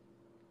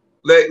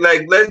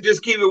 Like, let's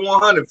just keep it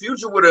 100.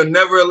 Future would have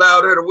never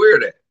allowed her to wear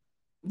that.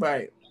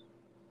 Right.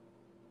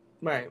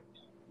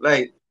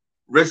 Like,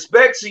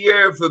 respect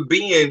Ciara for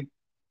being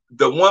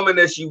the woman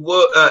that she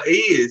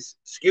is.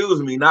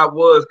 Excuse me, not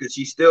was, because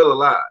she's still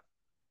alive.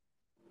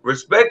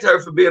 Respect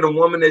her for being a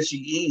woman that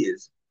she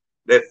is,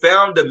 that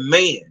found a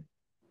man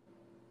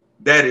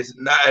that is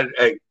not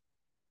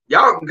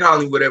y'all can call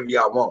him whatever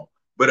y'all want,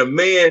 but a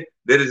man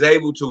that is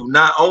able to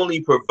not only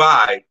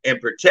provide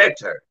and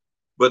protect her,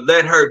 but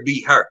let her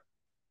be her.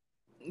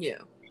 Yeah.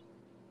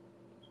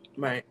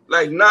 Right.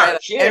 Like,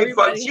 she ain't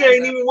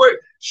even worried.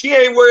 She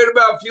ain't worried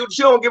about Future.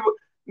 She don't give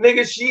a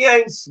nigga. She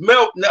ain't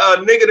smelt a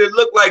nigga that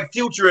looked like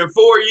Future in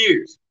 4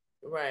 years.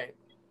 Right.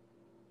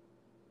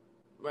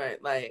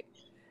 Like,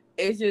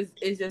 it's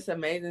just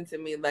amazing to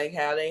me, like,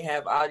 how they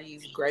have all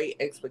these great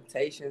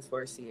expectations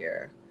for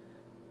Ciara,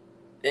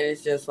 and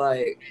it's just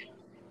like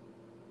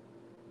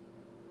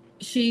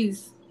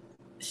she's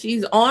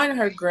on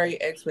her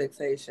great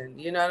expectation.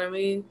 You know what I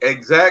mean?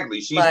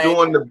 Exactly. She's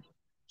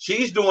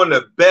doing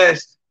the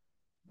best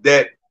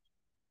that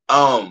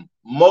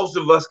most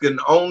of us can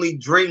only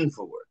dream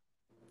for.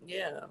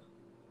 Yeah,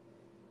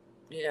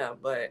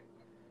 but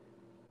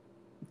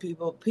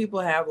people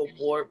have a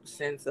warped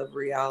sense of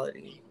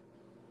reality,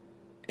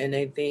 and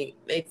they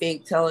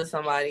think telling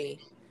somebody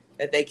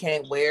that they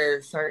can't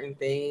wear certain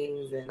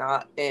things and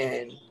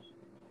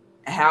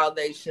how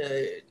they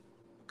should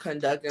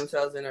conduct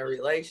themselves in a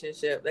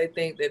relationship, they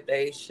think that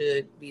they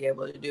should be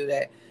able to do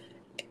that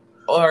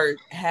or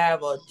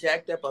have a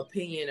jacked up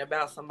opinion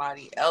about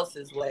somebody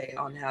else's way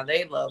on how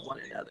they love one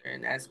another,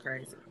 and that's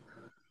crazy.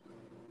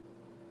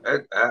 I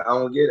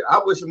don't get it.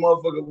 I wish a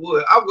motherfucker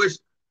would.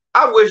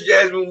 I wish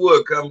Jasmine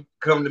would come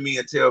to me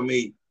and tell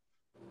me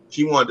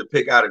she wanted to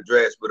pick out a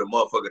dress, but a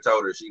motherfucker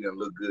told her she didn't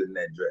look good in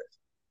that dress.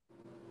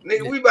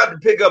 Nigga, we about to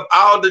pick up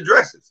all the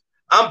dresses.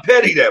 I'm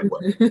petty that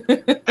way.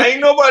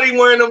 Ain't nobody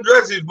wearing them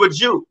dresses but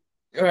you.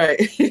 Right.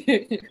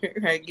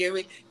 Right. Give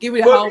me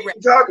the whole rack. What are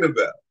you talking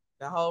about?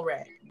 The whole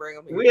rack. Bring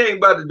them here. We ain't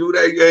about to do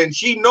that. And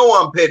she know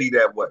I'm petty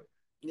that way.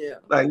 Yeah.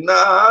 Like, nah,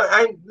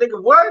 I ain't,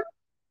 nigga, what?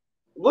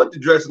 What the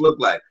dress look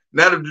like?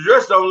 Now, if the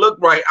dress don't look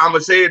right, I'm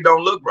going to say it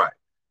don't look right.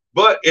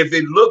 But if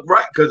it look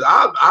right, because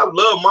I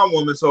love my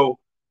woman, so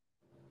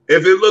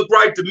if it look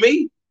right to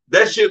me,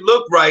 that shit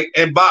look right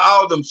and buy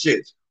all them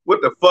shits.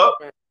 What the fuck?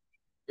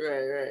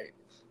 Right.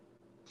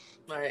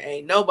 Like,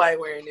 ain't nobody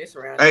wearing this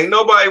around. Ain't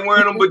nobody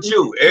wearing them but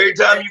you. Every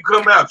time you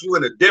come out, you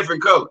in a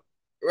different color.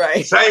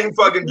 Right. Same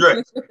fucking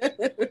dress.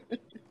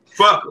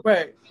 Fuck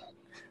them.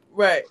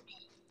 Right.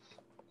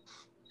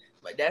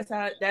 But that's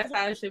how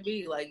it should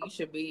be. Like, you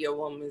should be your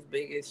woman's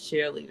biggest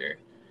cheerleader.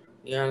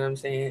 You know what I'm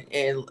saying?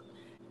 And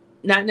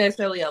not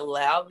necessarily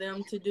allow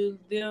them to do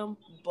them,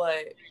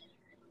 but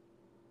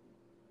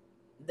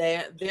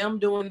them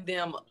doing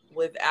them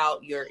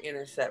without your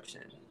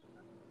interception.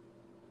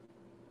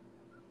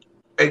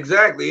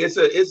 Exactly. It's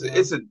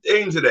a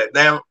thing to that.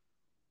 Now,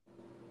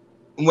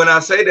 when I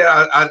say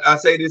that, I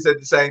say this at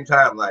the same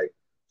time. Like,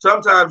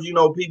 sometimes, you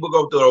know, people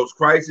go through those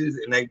crises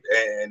and they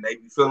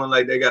be feeling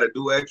like they got to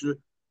do extra.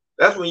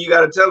 That's when you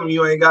got to tell them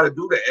you ain't got to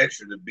do the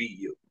extra to be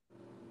you.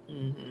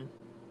 Mm-hmm. You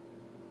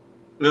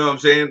know what I'm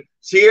saying?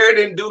 Ciara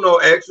didn't do no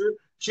extra.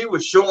 She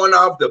was showing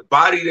off the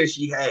body that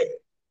she had.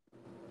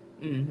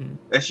 Mm-hmm.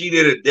 And she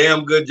did a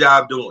damn good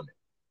job doing it.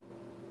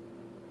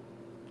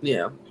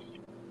 Yeah.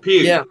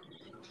 Period. Yeah.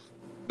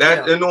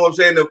 You know what I'm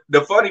saying?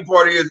 The funny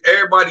part is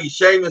everybody's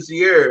shaming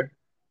Ciara,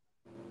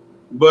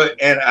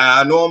 and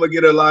I know I'm going to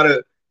get a lot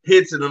of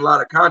hits and a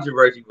lot of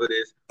controversy for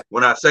this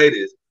when I say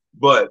this,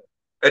 but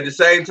at the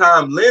same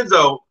time,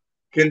 Lizzo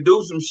can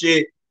do some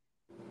shit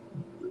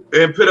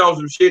and put on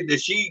some shit that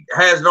she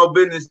has no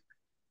business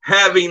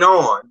having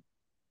on,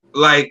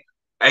 like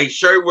a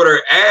shirt with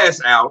her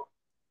ass out,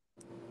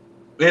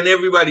 and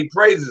everybody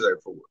praises her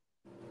for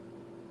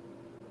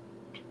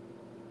it.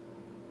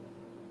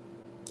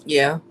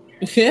 Yeah.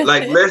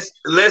 Like,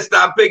 let's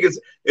stop picking.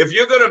 If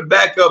you're gonna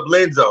back up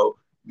Lizzo,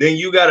 then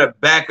you gotta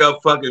back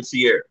up fucking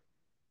Ciara.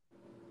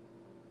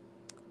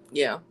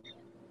 Yeah.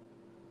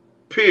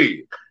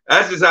 Period.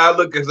 That's just how I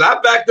look. Because I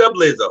backed up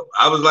Lizzo.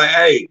 I was like,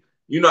 hey,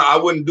 I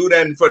wouldn't do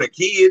that for the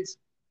kids.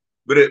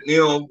 But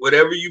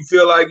whatever you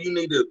feel like you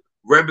need to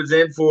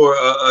represent for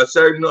a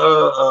certain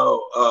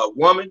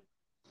woman,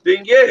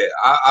 then yeah,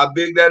 I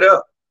big that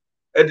up.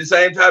 At the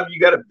same time, you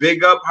got to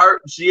big up her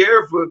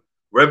Ciara for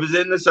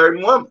representing a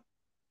certain woman.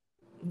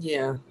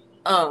 Yeah.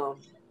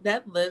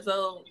 That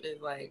Lizzo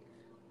is like,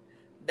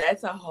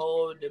 that's a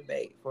whole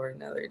debate for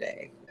another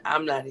day.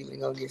 I'm not even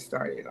gonna get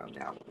started on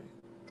that one.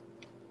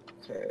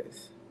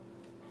 Cause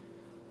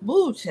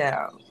boo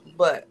child.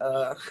 But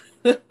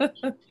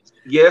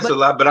yeah, it's a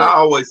lot, but I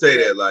always say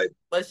that, like,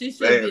 but she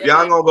should man, be if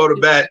y'all gonna go to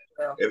bat,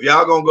 well. if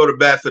y'all gonna go to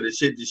bat for the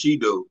shit that she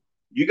do,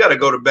 you gotta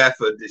go to bat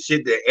for the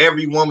shit that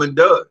every woman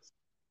does.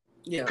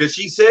 Yeah. Because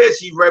she says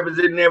she's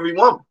representing every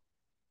woman.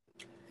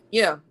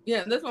 Yeah,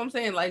 that's what I'm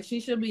saying. Like, she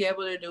should be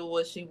able to do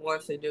what she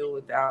wants to do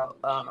without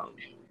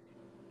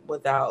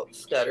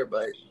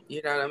scutterbutt.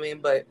 You know what I mean?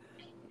 But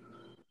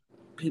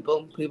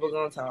people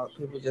gonna talk.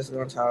 People just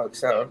gonna talk.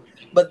 So,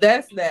 but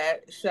that's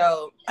that.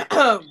 So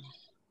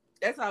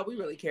that's all we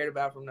really cared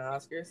about from the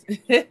Oscars.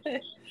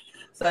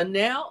 So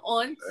now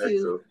on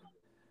to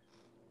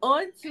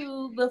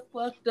the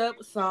fucked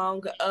up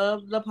song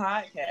of the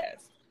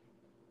podcast.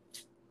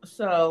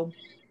 So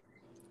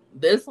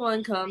this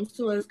one comes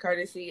to us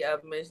courtesy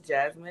of Miss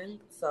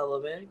Jasmine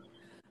Sullivan.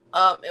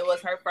 It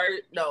was her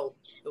first. No,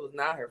 it was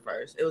not her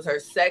first. It was her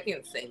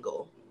second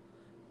single.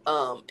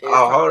 Hold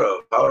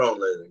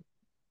on, lady.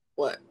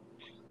 What?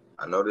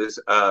 I know this.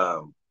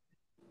 I'm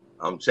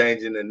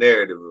changing the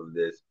narrative of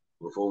this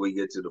before we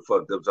get to the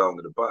fucked up song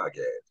of the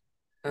podcast.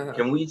 Uh-huh.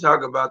 Can we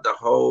talk about the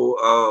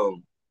whole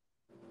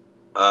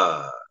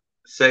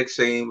sex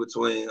scene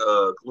between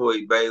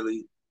Chloe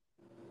Bailey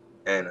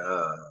and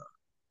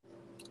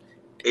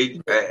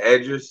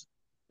Idris?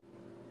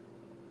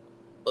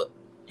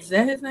 Is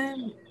that his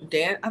name?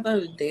 Dan? I thought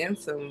it was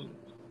Dansom.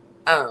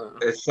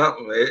 It's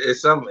something.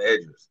 It's something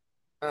Idris.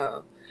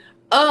 I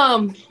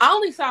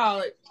only saw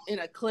it in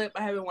a clip.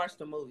 I haven't watched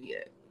the movie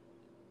yet.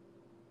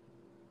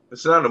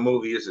 It's not a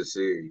movie. It's a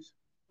series.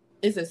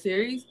 It's a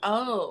series?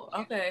 Oh,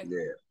 okay.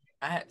 Yeah.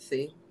 I had to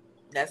see.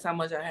 That's how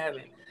much I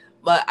haven't.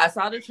 But I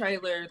saw the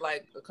trailer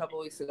like a couple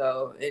weeks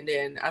ago, and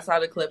then I saw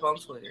the clip on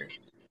Twitter.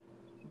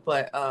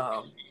 But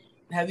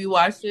have you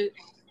watched it?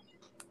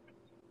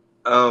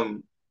 I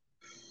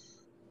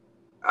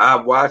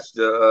watched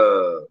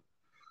the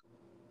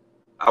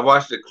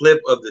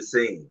clip of the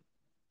scene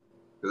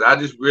because I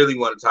just really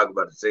want to talk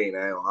about the scene.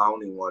 I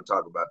don't even want to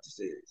talk about the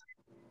series.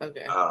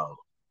 Okay.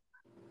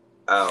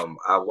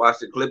 I watched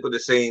the clip of the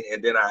scene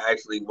and then I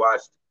actually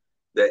watched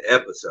the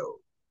episode.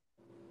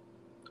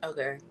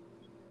 Okay.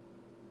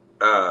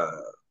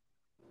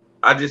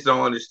 I just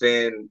don't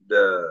understand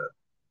the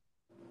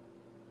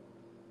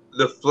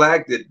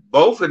flag that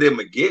both of them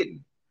are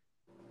getting.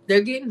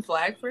 They're getting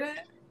flagged for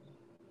that?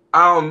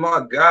 Oh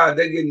my God,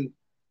 they're getting.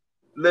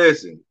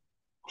 Listen,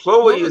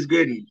 Chloe is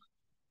getting.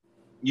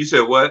 You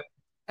said what?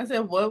 I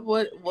said what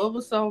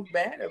was so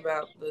bad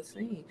about the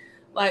scene?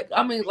 Like,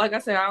 I mean, like I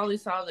said, I only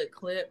saw the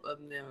clip of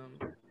them,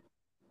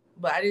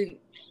 but I didn't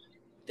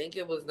think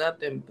it was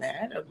nothing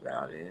bad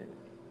about it.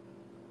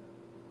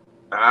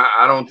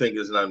 I don't think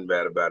there's nothing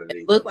bad about it.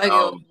 It looked like it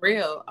was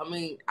real. I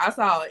mean, I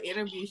saw an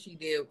interview she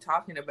did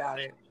talking about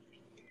it,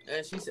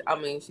 and she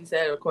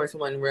said, of course, it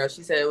wasn't real.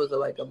 She said it was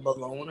like a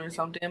balloon or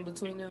something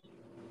between them.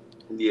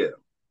 Yeah.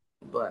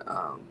 But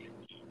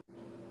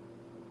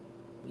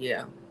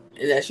yeah,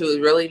 and that she was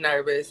really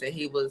nervous, and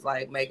he was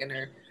like making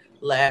her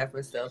laugh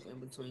and stuff in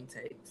between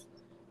takes,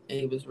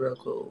 and he was real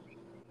cool.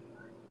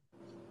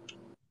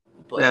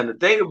 But now the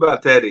thing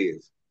about that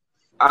is,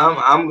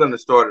 I'm gonna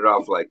start it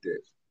off like this.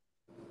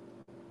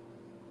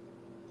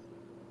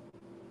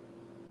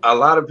 A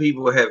lot of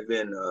people have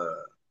been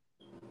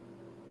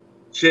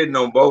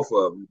shitting on both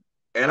of them,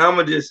 and I'm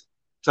gonna just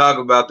talk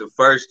about the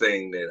first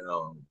thing that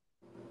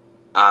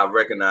I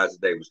recognized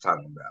that they was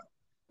talking about.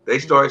 They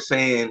started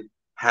saying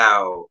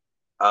how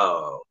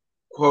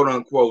quote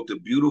unquote the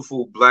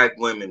beautiful black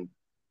women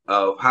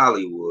of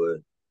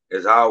Hollywood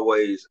is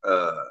always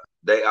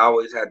they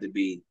always have to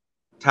be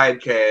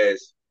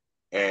typecast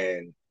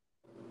and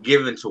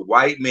given to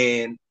white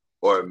men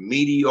or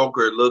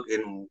mediocre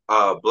looking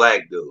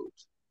black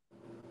dudes.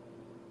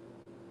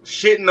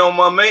 Shitting on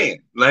my man.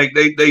 Like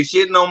they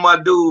shitting on my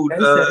dude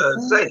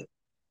Saint.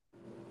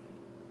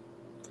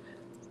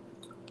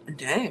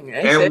 Dang.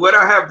 And what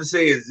I have to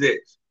say is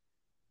this.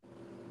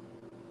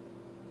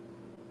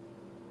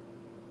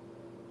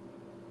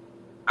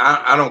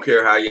 I don't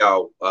care how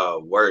y'all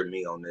word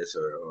me on this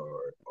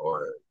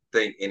or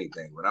think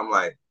anything, but I'm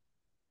like,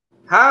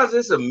 how is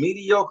this a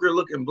mediocre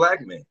looking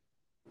black man?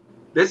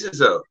 This is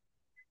a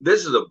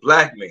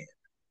black man,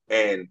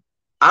 and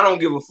I don't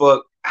give a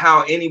fuck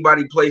how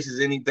anybody places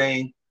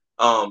anything.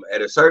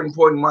 At a certain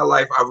point in my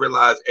life, I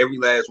realized every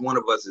last one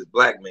of us is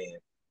black men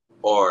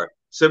are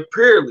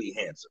superiorly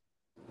handsome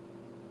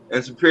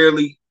and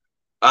superiorly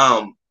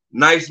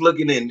nice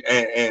looking and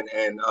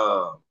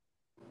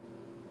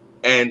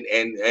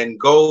and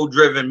goal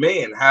driven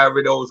men.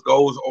 However, those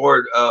goals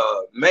are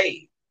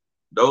made.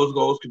 Those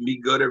goals can be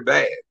good or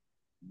bad,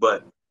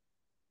 but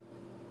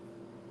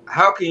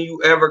how can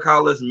you ever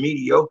call us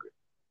mediocre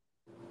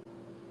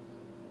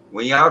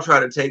when y'all try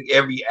to take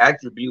every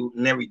attribute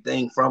and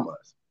everything from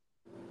us?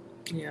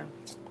 Yeah.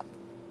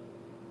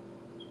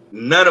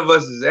 None of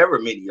us is ever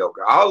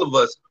mediocre. All of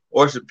us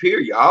are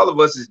superior. All of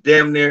us is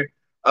damn near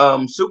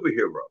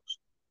superheroes.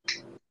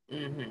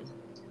 Mm-hmm.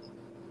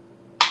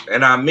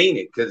 And I mean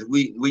it, because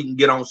we can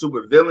get on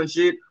super villain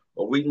shit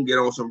or we can get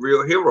on some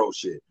real hero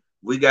shit.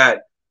 We got,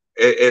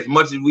 as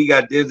much as we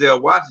got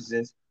Denzel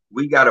Washington's,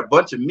 we got a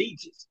bunch of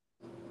Meeches.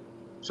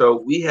 So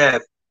we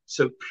have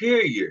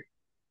superior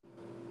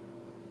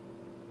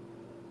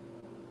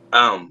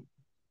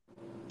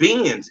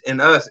beings in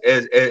us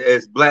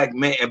as black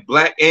men, and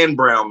black and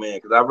brown men,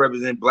 because I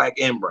represent black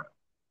and brown.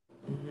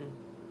 Mm-hmm.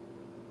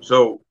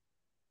 So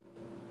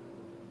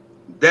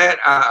that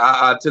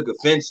I took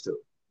offense to.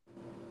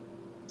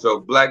 So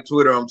Black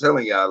Twitter, I'm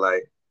telling y'all,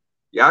 like,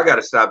 y'all got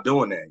to stop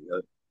doing that. You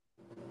know?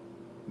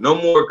 No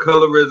more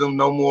colorism,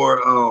 no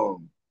more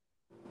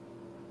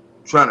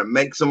trying to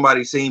make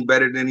somebody seem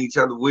better than each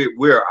other.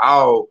 We're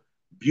all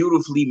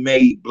beautifully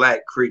made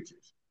black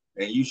creatures,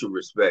 and you should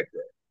respect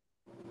that.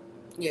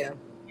 Yeah.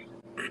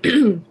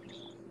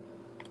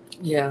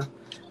 Yeah,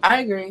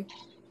 I agree.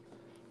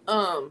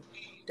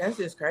 That's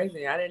just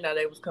crazy. I didn't know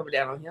they was coming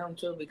down on him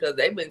too, because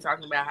they've been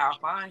talking about how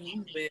fine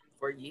he's been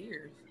for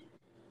years.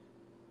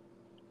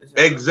 So.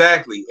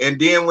 Exactly. And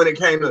then when it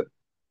came to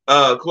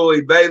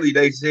Chloe Bailey,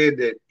 they said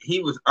that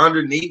he was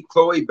underneath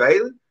Chloe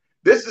Bailey.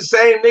 This is the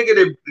same nigga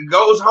that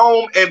goes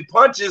home and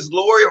punches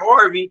Lori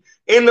Harvey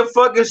in the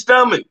fucking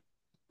stomach.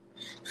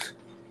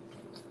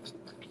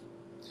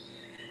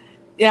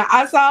 Yeah,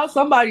 I saw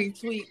somebody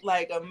tweet,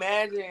 like,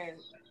 imagine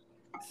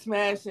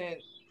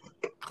smashing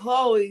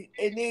Chloe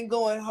and then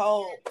going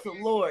home to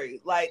Lori.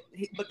 Like,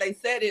 but they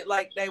said it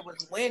like they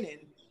was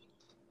winning.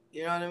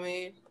 You know what I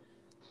mean?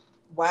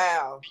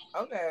 Wow.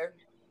 Okay.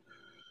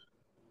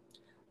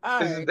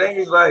 All right. The thing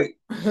is, like,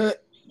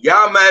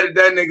 y'all mad at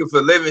that nigga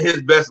for living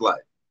his best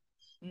life.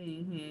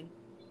 Mm-hmm.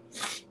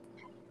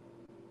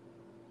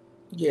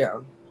 Yeah.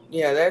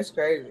 Yeah, that's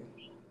crazy.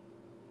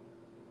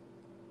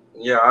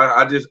 Yeah,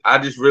 I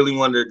just really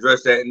wanted to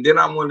address that, and then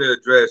I wanted to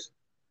address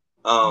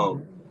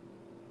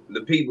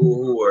the people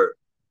who are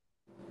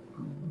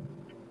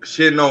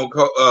shitting on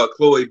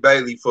Chloe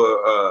Bailey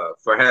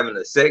for having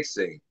a sex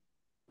scene.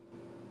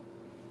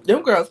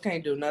 Them girls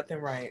can't do nothing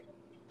right.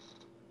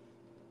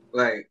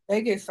 Like,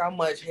 they get so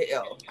much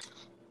hell.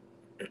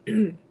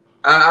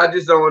 I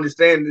just don't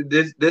understand.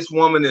 This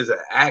woman is an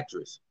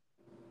actress.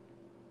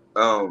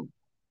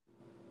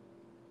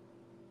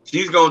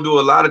 She's gonna do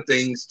a lot of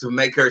things to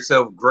make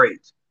herself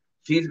great.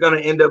 She's gonna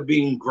end up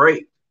being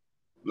great.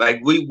 Like,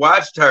 we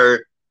watched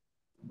her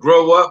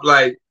grow up,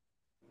 like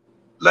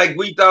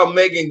we thought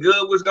Megan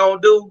Good was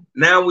gonna do.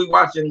 Now we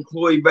watching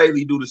Chloe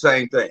Bailey do the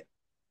same thing.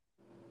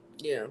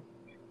 Yeah.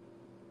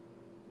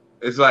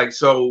 It's like,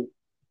 so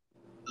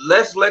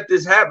let's let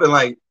this happen.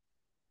 Like,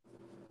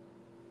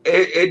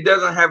 it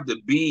doesn't have to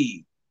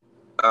be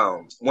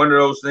one of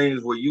those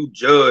things where you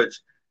judge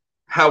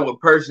how a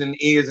person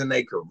is in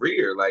their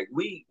career. Like,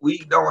 we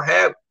don't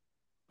have,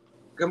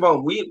 come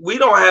on, we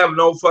don't have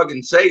no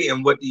fucking say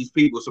in what these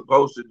people are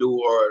supposed to do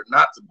or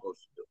not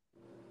supposed to do.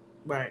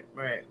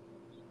 Right.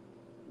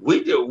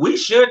 We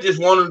should just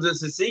want them to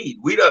succeed.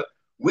 We don't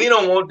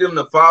want them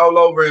to fall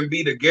over and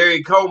be the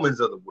Gary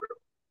Colemans of the world.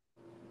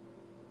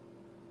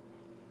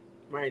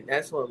 Right,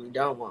 that's what we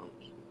don't want.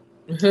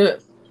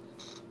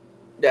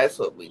 That's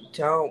what we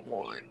don't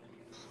want.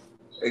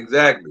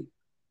 Exactly.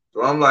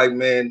 So I'm like,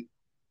 man,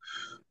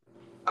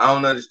 I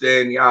don't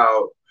understand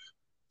y'all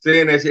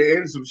saying that shit.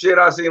 And some shit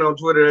I seen on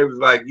Twitter, it was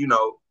like, you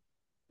know,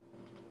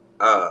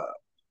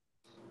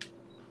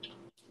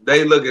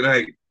 they looking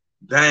like,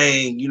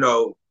 dang, you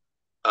know,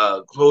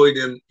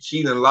 Chloe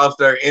she done lost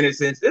her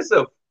innocence.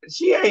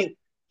 She ain't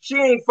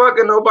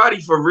fucking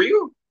nobody for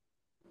real.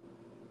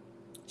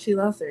 She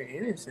lost her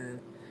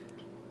innocence.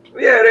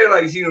 Yeah, they're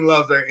like, she done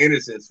lost her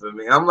innocence for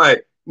me. I'm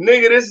like,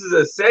 nigga, this is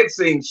a sex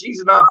scene.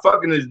 She's not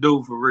fucking this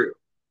dude for real.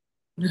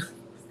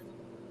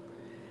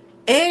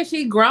 And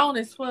she grown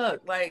as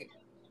fuck. Like,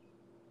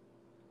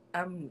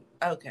 I'm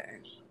okay.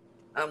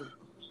 I'm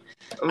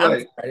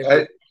like,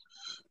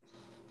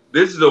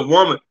 this is a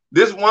woman.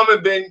 This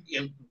woman been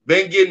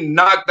getting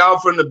knocked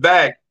out from the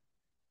back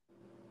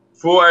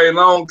for a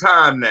long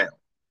time now.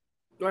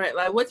 Right.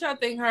 Like, what y'all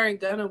think her and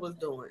Gunna was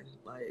doing?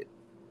 Like,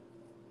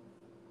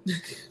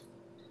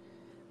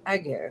 I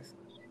guess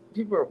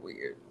people are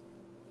weird.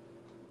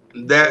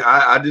 That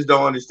I just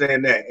don't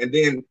understand that. And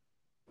then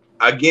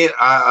again,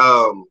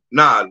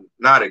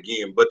 not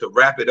again, but to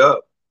wrap it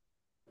up,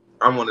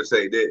 I want to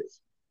say this: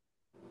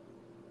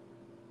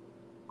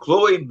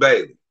 Chloe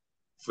Bailey,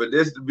 for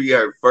this to be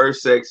her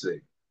first sex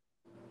scene,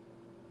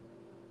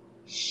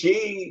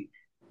 she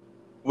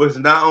was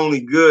not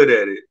only good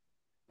at it,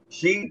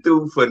 she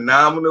threw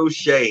phenomenal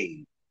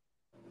shade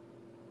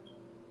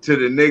to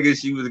the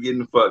niggas she was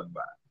getting fucked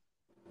by.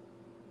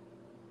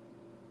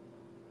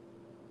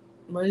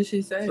 What did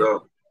she say?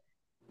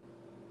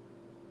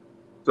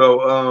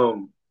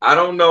 So I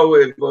don't know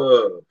if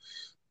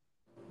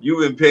you've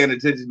been paying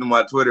attention to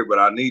my Twitter, but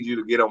I need you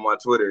to get on my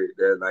Twitter.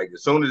 That like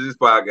as soon as this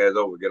podcast is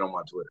over, get on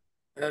my Twitter.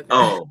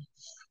 Okay.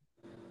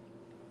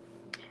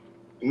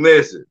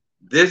 Listen,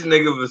 this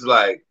nigga was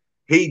like,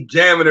 he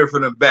jamming her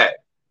from the back.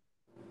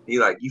 He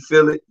like, you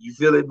feel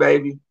it,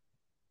 baby.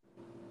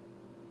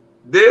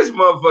 This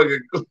motherfucker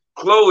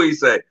Chloe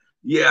say,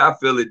 yeah, I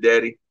feel it,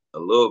 daddy, a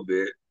little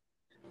bit.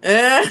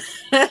 I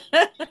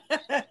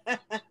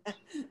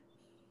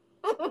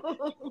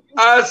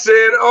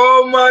said,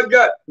 "Oh my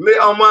god!"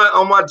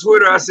 On my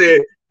Twitter, I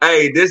said,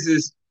 "Hey, this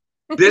is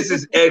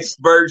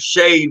expert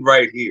shade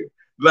right here.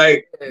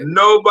 Like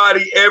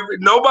nobody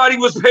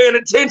was paying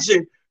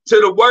attention to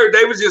the word.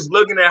 They was just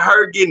looking at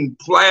her getting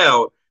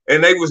plowed,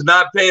 and they was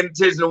not paying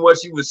attention to what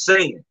she was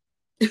saying."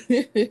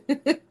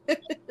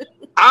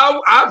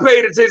 I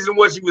paid attention to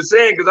what she was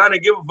saying because I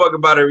didn't give a fuck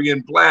about her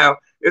getting plowed.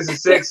 It's a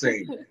sex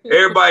scene.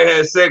 Everybody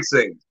has sex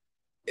scenes.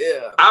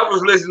 Yeah. I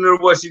was listening to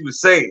what she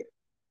was saying.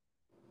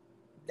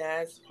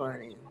 That's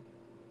funny.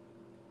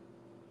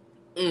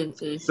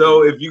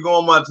 So if you go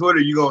on my Twitter,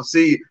 you're gonna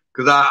see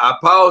because I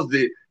paused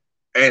it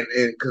and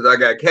because I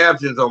got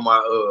captions on my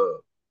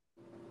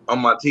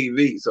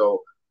TV.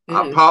 So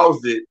I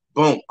paused it,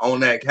 boom,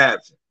 on that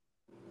caption.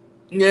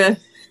 Yeah.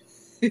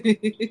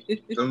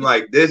 I'm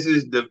like, this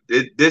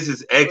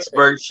is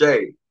expert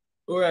shade.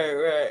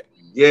 Right.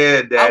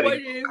 Yeah, daddy. I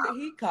wonder if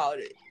he caught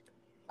it.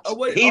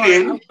 He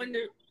didn't. I wonder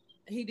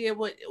he did.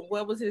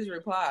 What was his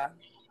reply?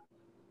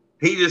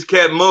 He just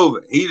kept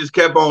moving. He just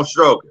kept on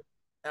stroking.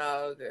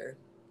 Oh, okay.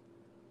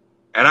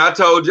 And I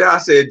told you, I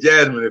said,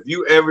 Jasmine, if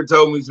you ever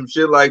told me some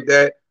shit like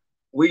that,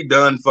 we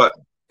done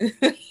fucking.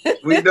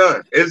 We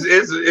done.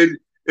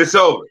 It's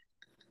over.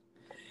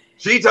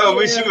 She told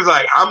me, she was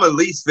like, I'm at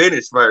least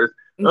finished first.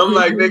 I'm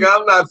like, nigga,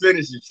 I'm not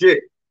finishing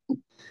shit.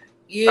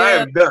 Yeah. I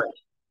am done.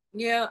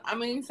 Yeah, I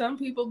mean, some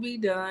people be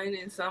done,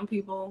 and some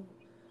people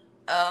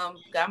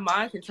got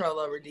mind control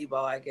over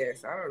Debo, I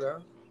guess. I don't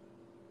know.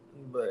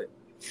 But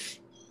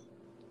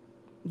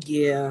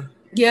yeah,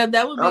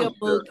 that would be a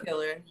mood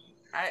killer.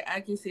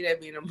 I can see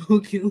that being a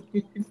mood killer.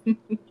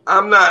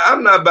 I'm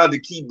not about to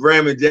keep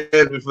ramming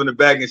Jasmine from the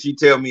back and she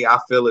tell me I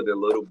feel it a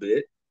little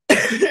bit.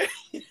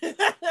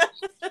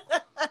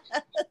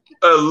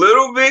 A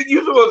little bit?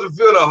 You're supposed to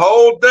feel the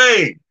whole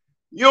thing.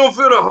 You don't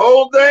feel the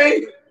whole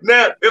thing?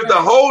 Now, if the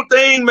whole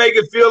thing make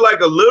it feel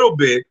like a little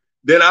bit,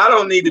 then I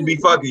don't need to be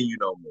fucking you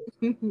no more.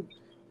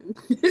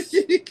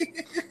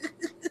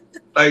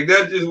 Like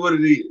that's just what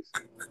it is.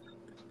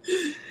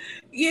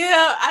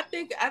 Yeah, I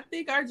think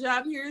our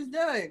job here is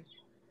done.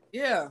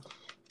 Yeah.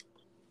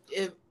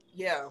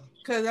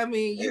 Because I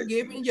mean, you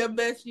giving your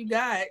best you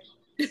got.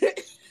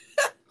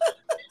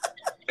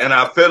 And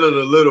I feel it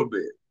a little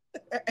bit.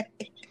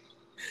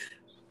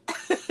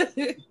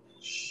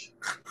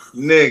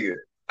 Nigga,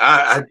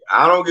 I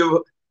don't give a.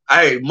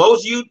 Hey,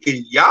 most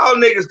y'all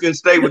niggas can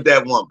stay with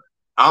that woman.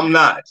 I'm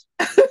not.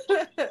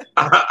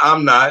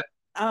 I'm not.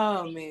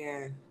 Oh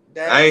man,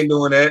 I ain't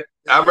doing that.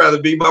 I'd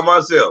rather be by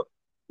myself.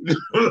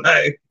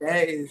 Like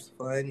that is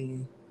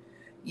funny.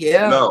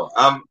 Yeah. No,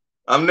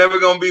 I'm never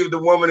gonna be with the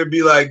woman and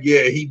be like,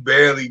 yeah, he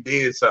barely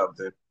did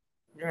something.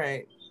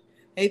 Right.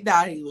 He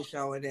thought he was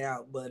showing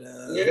out, but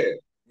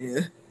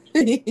yeah.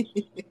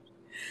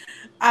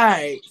 All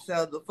right,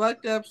 so the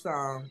fucked up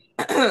song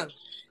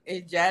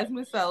is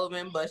Jasmine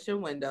Sullivan, Bust Your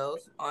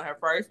Windows, on her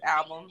first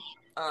album,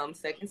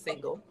 second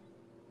single.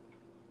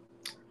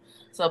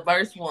 So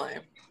verse 1,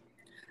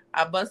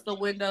 I bust the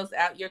windows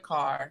out your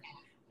car,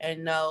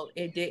 and no,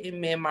 it didn't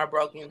mend my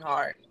broken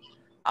heart.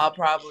 I'll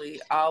probably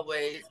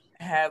always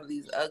have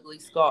these ugly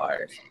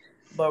scars,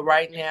 but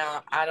right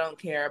now, I don't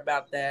care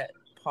about that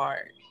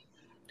part.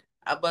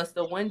 I bust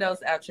the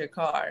windows out your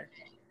car.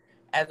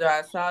 After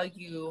I saw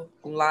you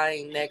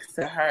lying next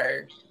to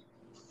her,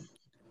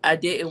 I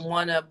didn't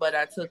want to, but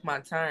I took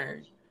my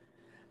turn.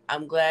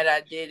 I'm glad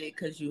I did it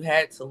because you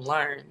had to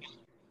learn.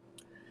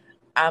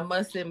 I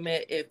must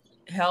admit it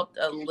helped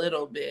a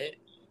little bit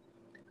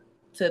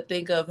to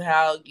think of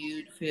how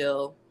you'd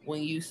feel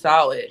when you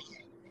saw it.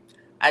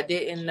 I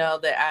didn't know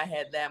that I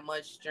had that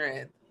much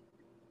strength,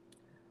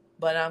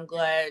 but I'm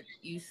glad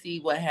you see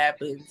what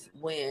happens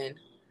when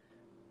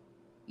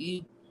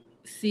you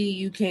see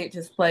you can't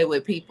just play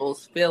with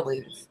people's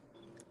feelings.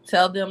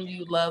 Tell them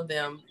you love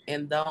them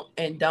and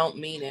don't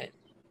mean it.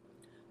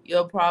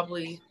 You'll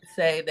probably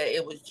say that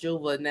it was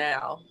Juva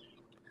now,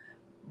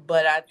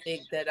 but I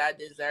think that I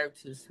deserve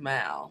to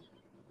smile.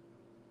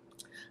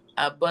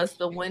 I bust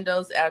the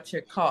windows out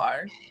your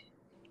car.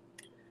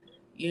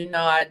 You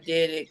know I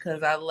did it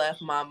because I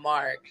left my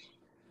mark.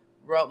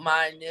 Wrote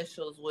my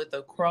initials with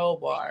a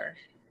crowbar,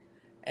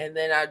 and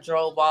then I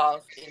drove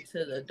off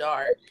into the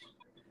dark.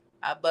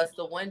 I bust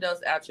the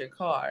windows out your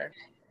car.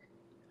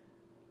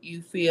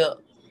 You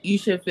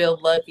should feel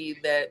lucky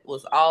that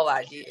was all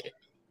I did.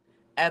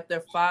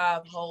 After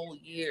 5 whole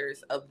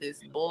years of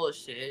this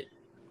bullshit,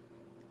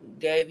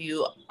 gave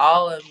you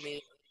all of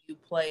me, you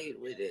played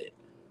with it.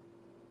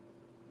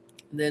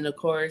 Then the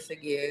chorus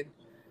again.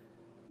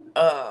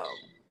 Um,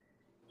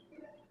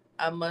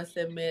 I must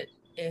admit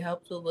it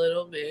helped a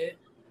little bit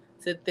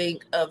to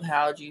think of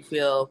how you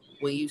feel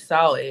when you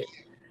saw it.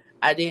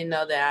 I didn't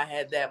know that I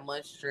had that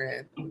much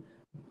strength,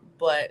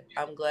 but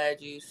I'm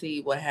glad you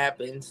see what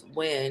happens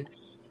when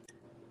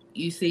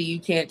you see you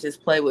can't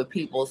just play with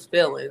people's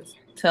feelings.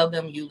 Tell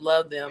them you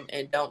love them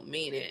and don't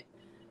mean it.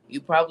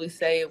 You probably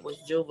say it was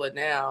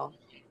juvenile,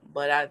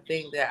 but I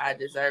think that I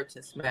deserve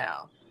to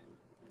smile.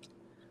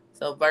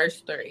 So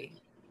verse 3.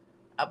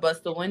 I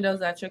bust the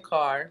windows out your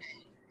car,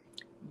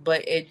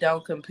 but it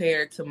don't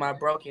compare to my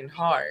broken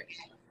heart.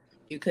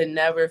 You could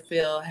never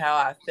feel how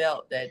I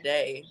felt that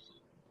day.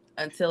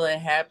 Until it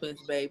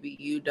happens, baby,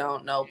 you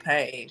don't know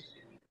pain.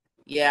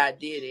 Yeah, I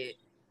did it.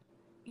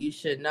 You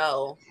should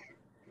know.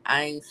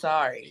 I ain't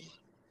sorry.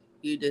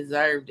 You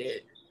deserved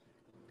it.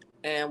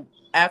 And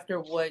after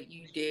what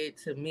you did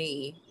to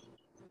me,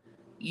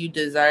 you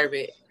deserve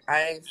it.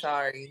 I ain't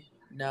sorry.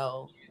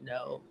 No,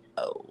 no,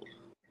 oh.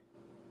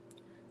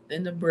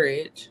 Then the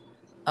bridge.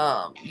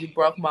 You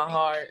broke my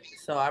heart,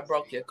 so I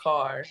broke your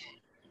car.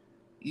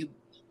 You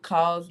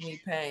caused me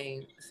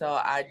pain, so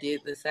I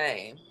did the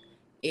same.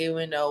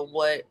 Even though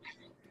what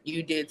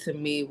you did to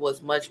me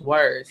was much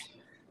worse,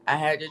 I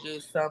had to do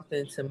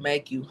something to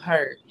make you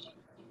hurt.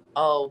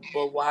 Oh,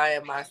 but why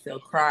am I still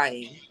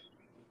crying?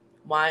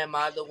 Why am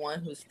I the one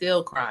who's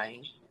still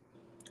crying?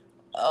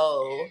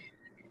 Oh,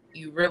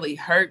 you really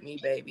hurt me,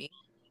 baby.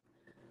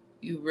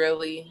 You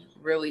really,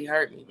 really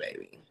hurt me,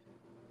 baby.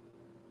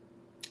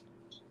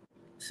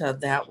 So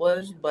that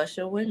was Bust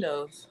Your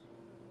Windows.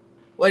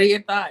 What are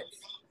your thoughts?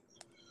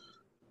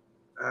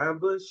 I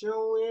bust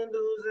your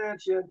windows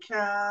at your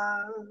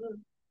car.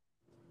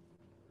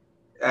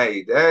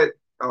 Hey, that's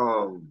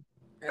a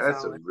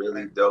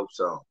really dope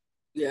song.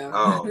 Yeah.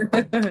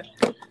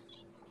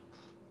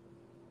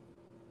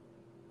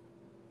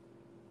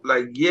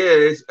 Like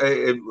yeah,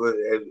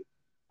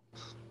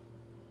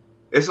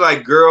 it's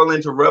like girl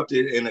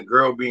interrupted and a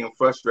girl being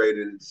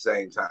frustrated at the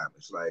same time.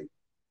 It's like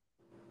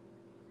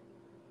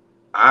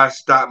I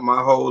stopped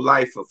my whole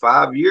life for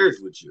 5 years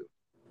with you.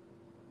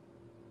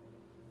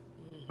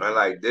 And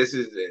like this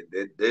is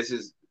the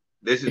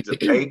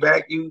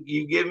payback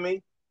you give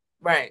me.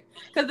 Right.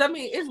 Because I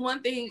mean, it's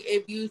one thing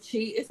if you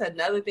cheat. It's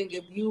another thing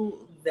if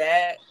you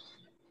that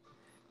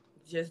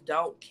just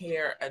don't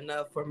care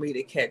enough for me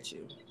to catch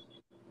you.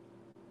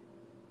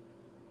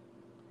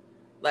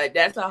 Like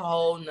that's a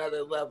whole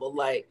nother level.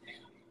 Like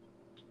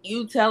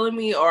you telling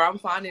me or I'm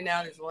finding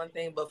out is one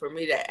thing, but for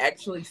me to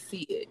actually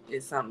see it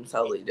is something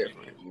totally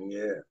different.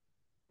 Yeah.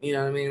 You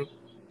know what I mean?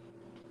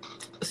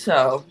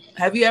 So,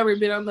 have you ever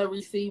been on the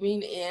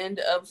receiving end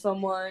of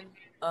someone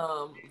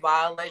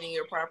violating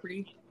your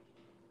property?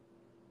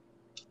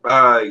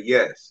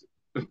 Yes.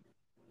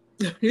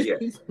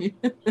 Yes.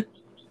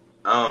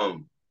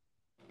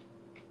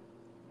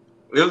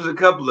 There was a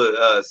couple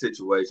of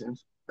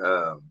situations.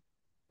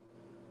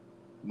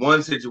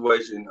 One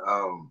situation,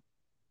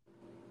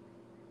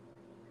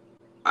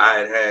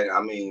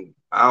 I mean,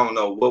 I don't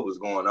know what was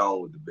going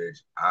on with the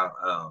bitch.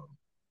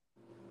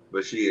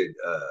 But she had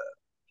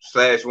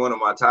slashed one of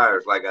my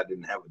tires like I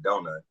didn't have a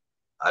donut.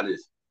 I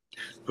just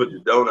put the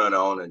donut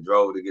on and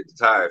drove to get the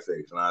tire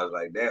fixed. And I was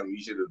like, damn,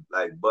 you should have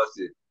like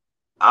busted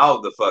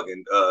all the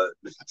fucking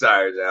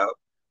tires out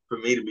for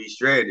me to be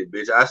stranded,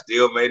 bitch. I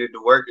still made it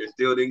to work and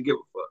still didn't give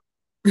a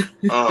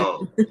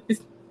fuck.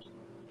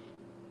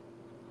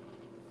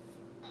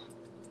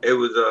 It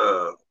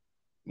was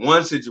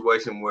one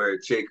situation where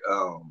a chick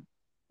I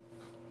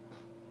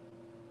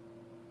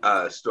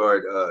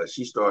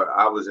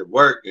was at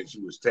work and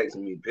she was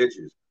texting me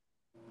pictures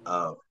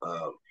of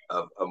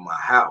my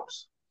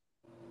house.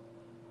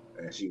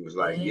 And she was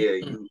like, yeah,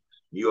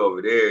 you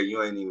over there,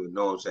 you ain't even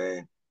know what I'm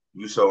saying.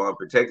 You so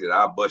unprotected.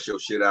 I'll bust your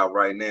shit out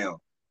right now.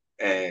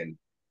 And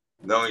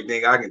the only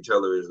thing I can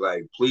tell her is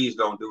like, please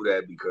don't do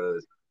that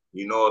because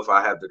you know if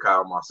I have to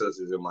call my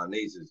sisters and my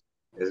nieces,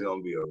 it's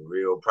gonna be a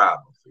real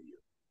problem for you.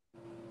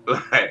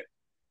 Like,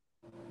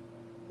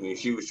 and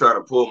she was trying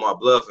to pull my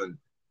bluff, and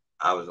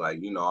I was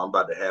like, you know, I'm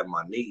about to have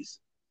my niece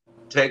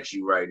text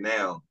you right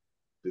now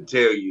to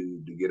tell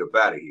you to get up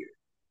out of here.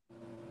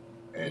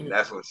 And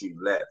that's when she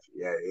left.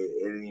 Yeah,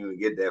 it didn't even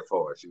get that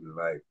far. She was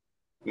like,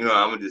 you know,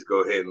 I'm gonna just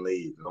go ahead and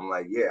leave. And I'm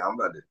like, yeah, I'm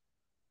about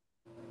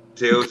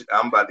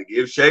to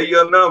give Shay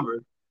your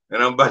number,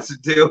 and I'm about to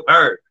tell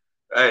her,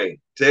 hey,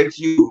 text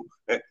you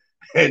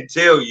and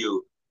tell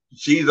you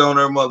she's on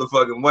her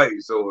motherfucking way.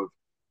 So if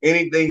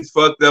anything's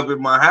fucked up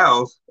in my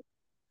house,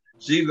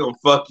 she's gonna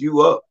fuck you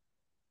up.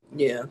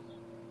 Yeah.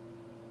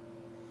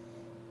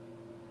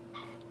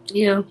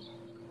 Yeah.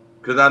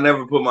 Cause I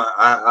never put my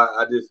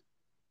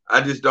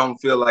I just don't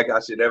feel like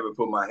I should ever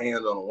put my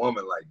hands on a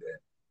woman like that.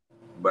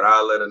 But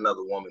I'll let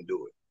another woman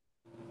do it.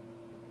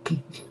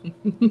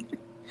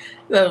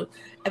 So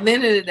at the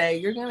end of the day,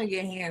 you're gonna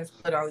get hands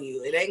put on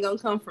you. It ain't gonna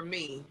come from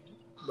me,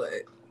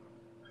 but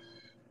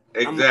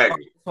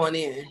exactly. I'm gonna put this one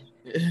in.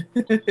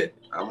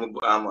 I'm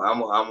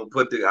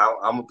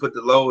gonna put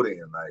the load in,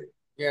 like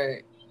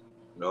right.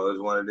 You know, it's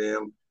one of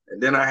them.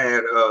 And then I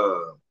had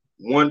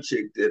one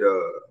chick that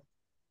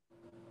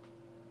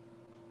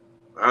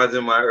I was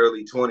in my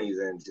early 20s,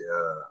 and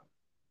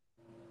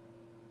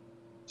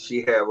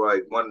she had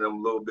like one of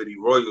them little bitty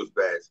Royals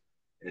bats,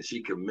 and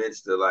she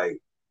commenced to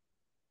like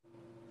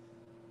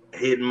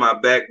hitting my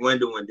back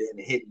window and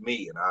then hit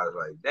me, and I was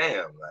like,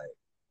 damn,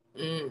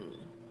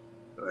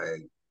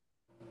 like,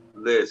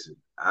 listen,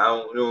 I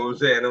don't, you know what I'm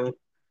saying? As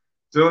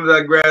soon as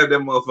I grabbed that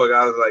motherfucker,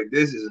 I was like,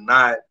 this is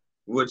not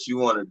what you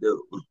want to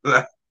do.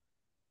 Like,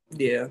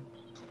 yeah,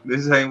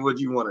 this ain't what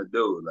you want to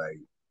do. Like,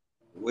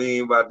 we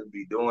ain't about to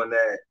be doing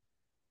that.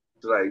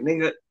 It's like,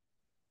 nigga,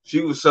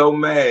 she was so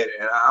mad,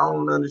 and I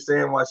don't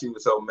understand why she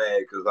was so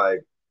mad, because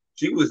like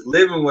she was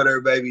living with her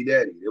baby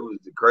daddy. It was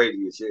the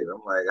craziest shit.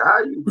 I'm like, how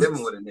are you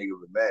living with a nigga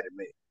but mad at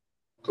me?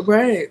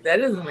 Right. That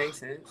doesn't make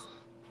sense.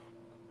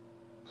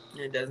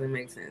 It doesn't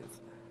make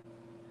sense.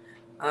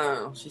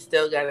 She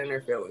still got in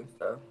her feelings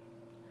though.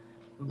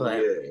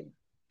 But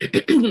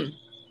yeah.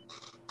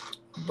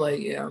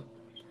 But yeah.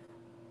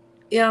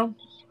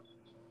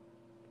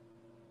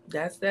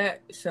 That's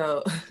that.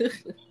 So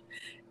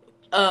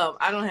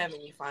I don't have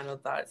any final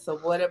thoughts. So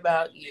what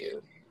about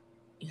you?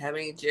 You have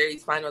any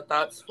Jerry's final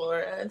thoughts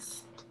for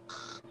us?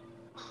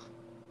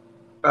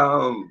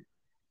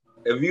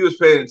 If you was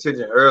paying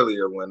attention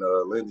earlier when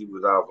Lindsay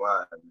was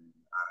offline,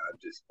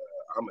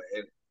 I'm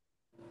gonna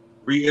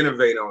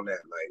re-innovate on that.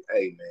 Like,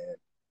 hey man,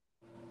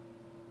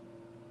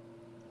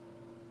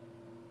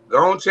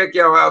 go and check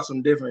y'all out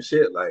some different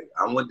shit. Like,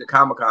 I went to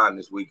Comic-Con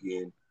this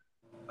weekend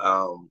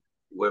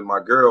with my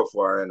girl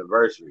for our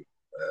anniversary.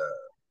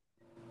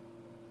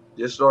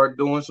 Just start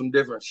doing some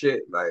different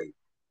shit. Like,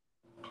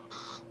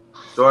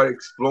 start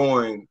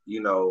exploring,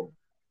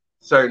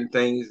 certain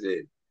things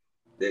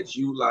that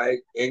you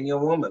like and your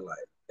woman like,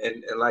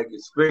 and like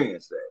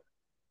experience that,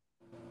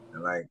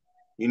 and like,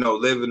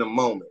 live in the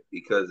moment,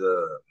 because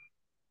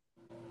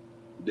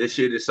this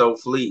shit is so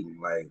fleeting.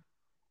 Like,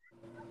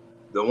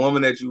 the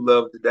woman that you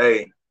love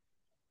today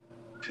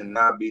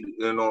cannot be,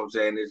 you know what I'm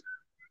saying?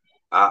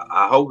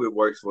 I hope it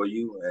works for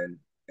you,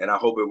 and I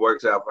hope it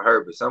works out for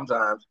her. But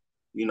sometimes,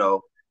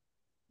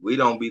 we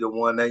don't be the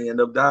one they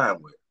end up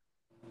dying with.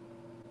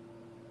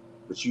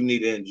 But you need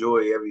to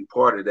enjoy every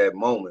part of that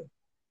moment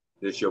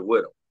that you're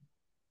with them.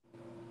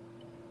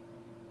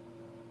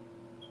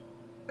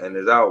 And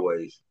as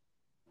always,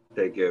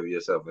 take care of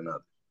yourself and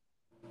others.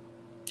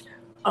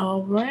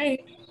 All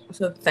right.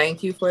 So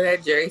thank you for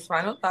that, Jerry's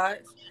final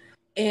thoughts.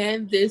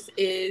 And this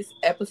is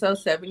episode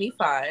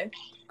 75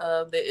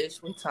 of the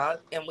Ish We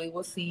Talk. And we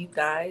will see you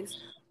guys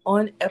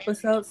on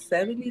episode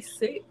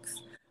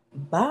 76.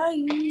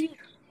 Bye.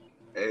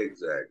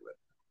 Exactly.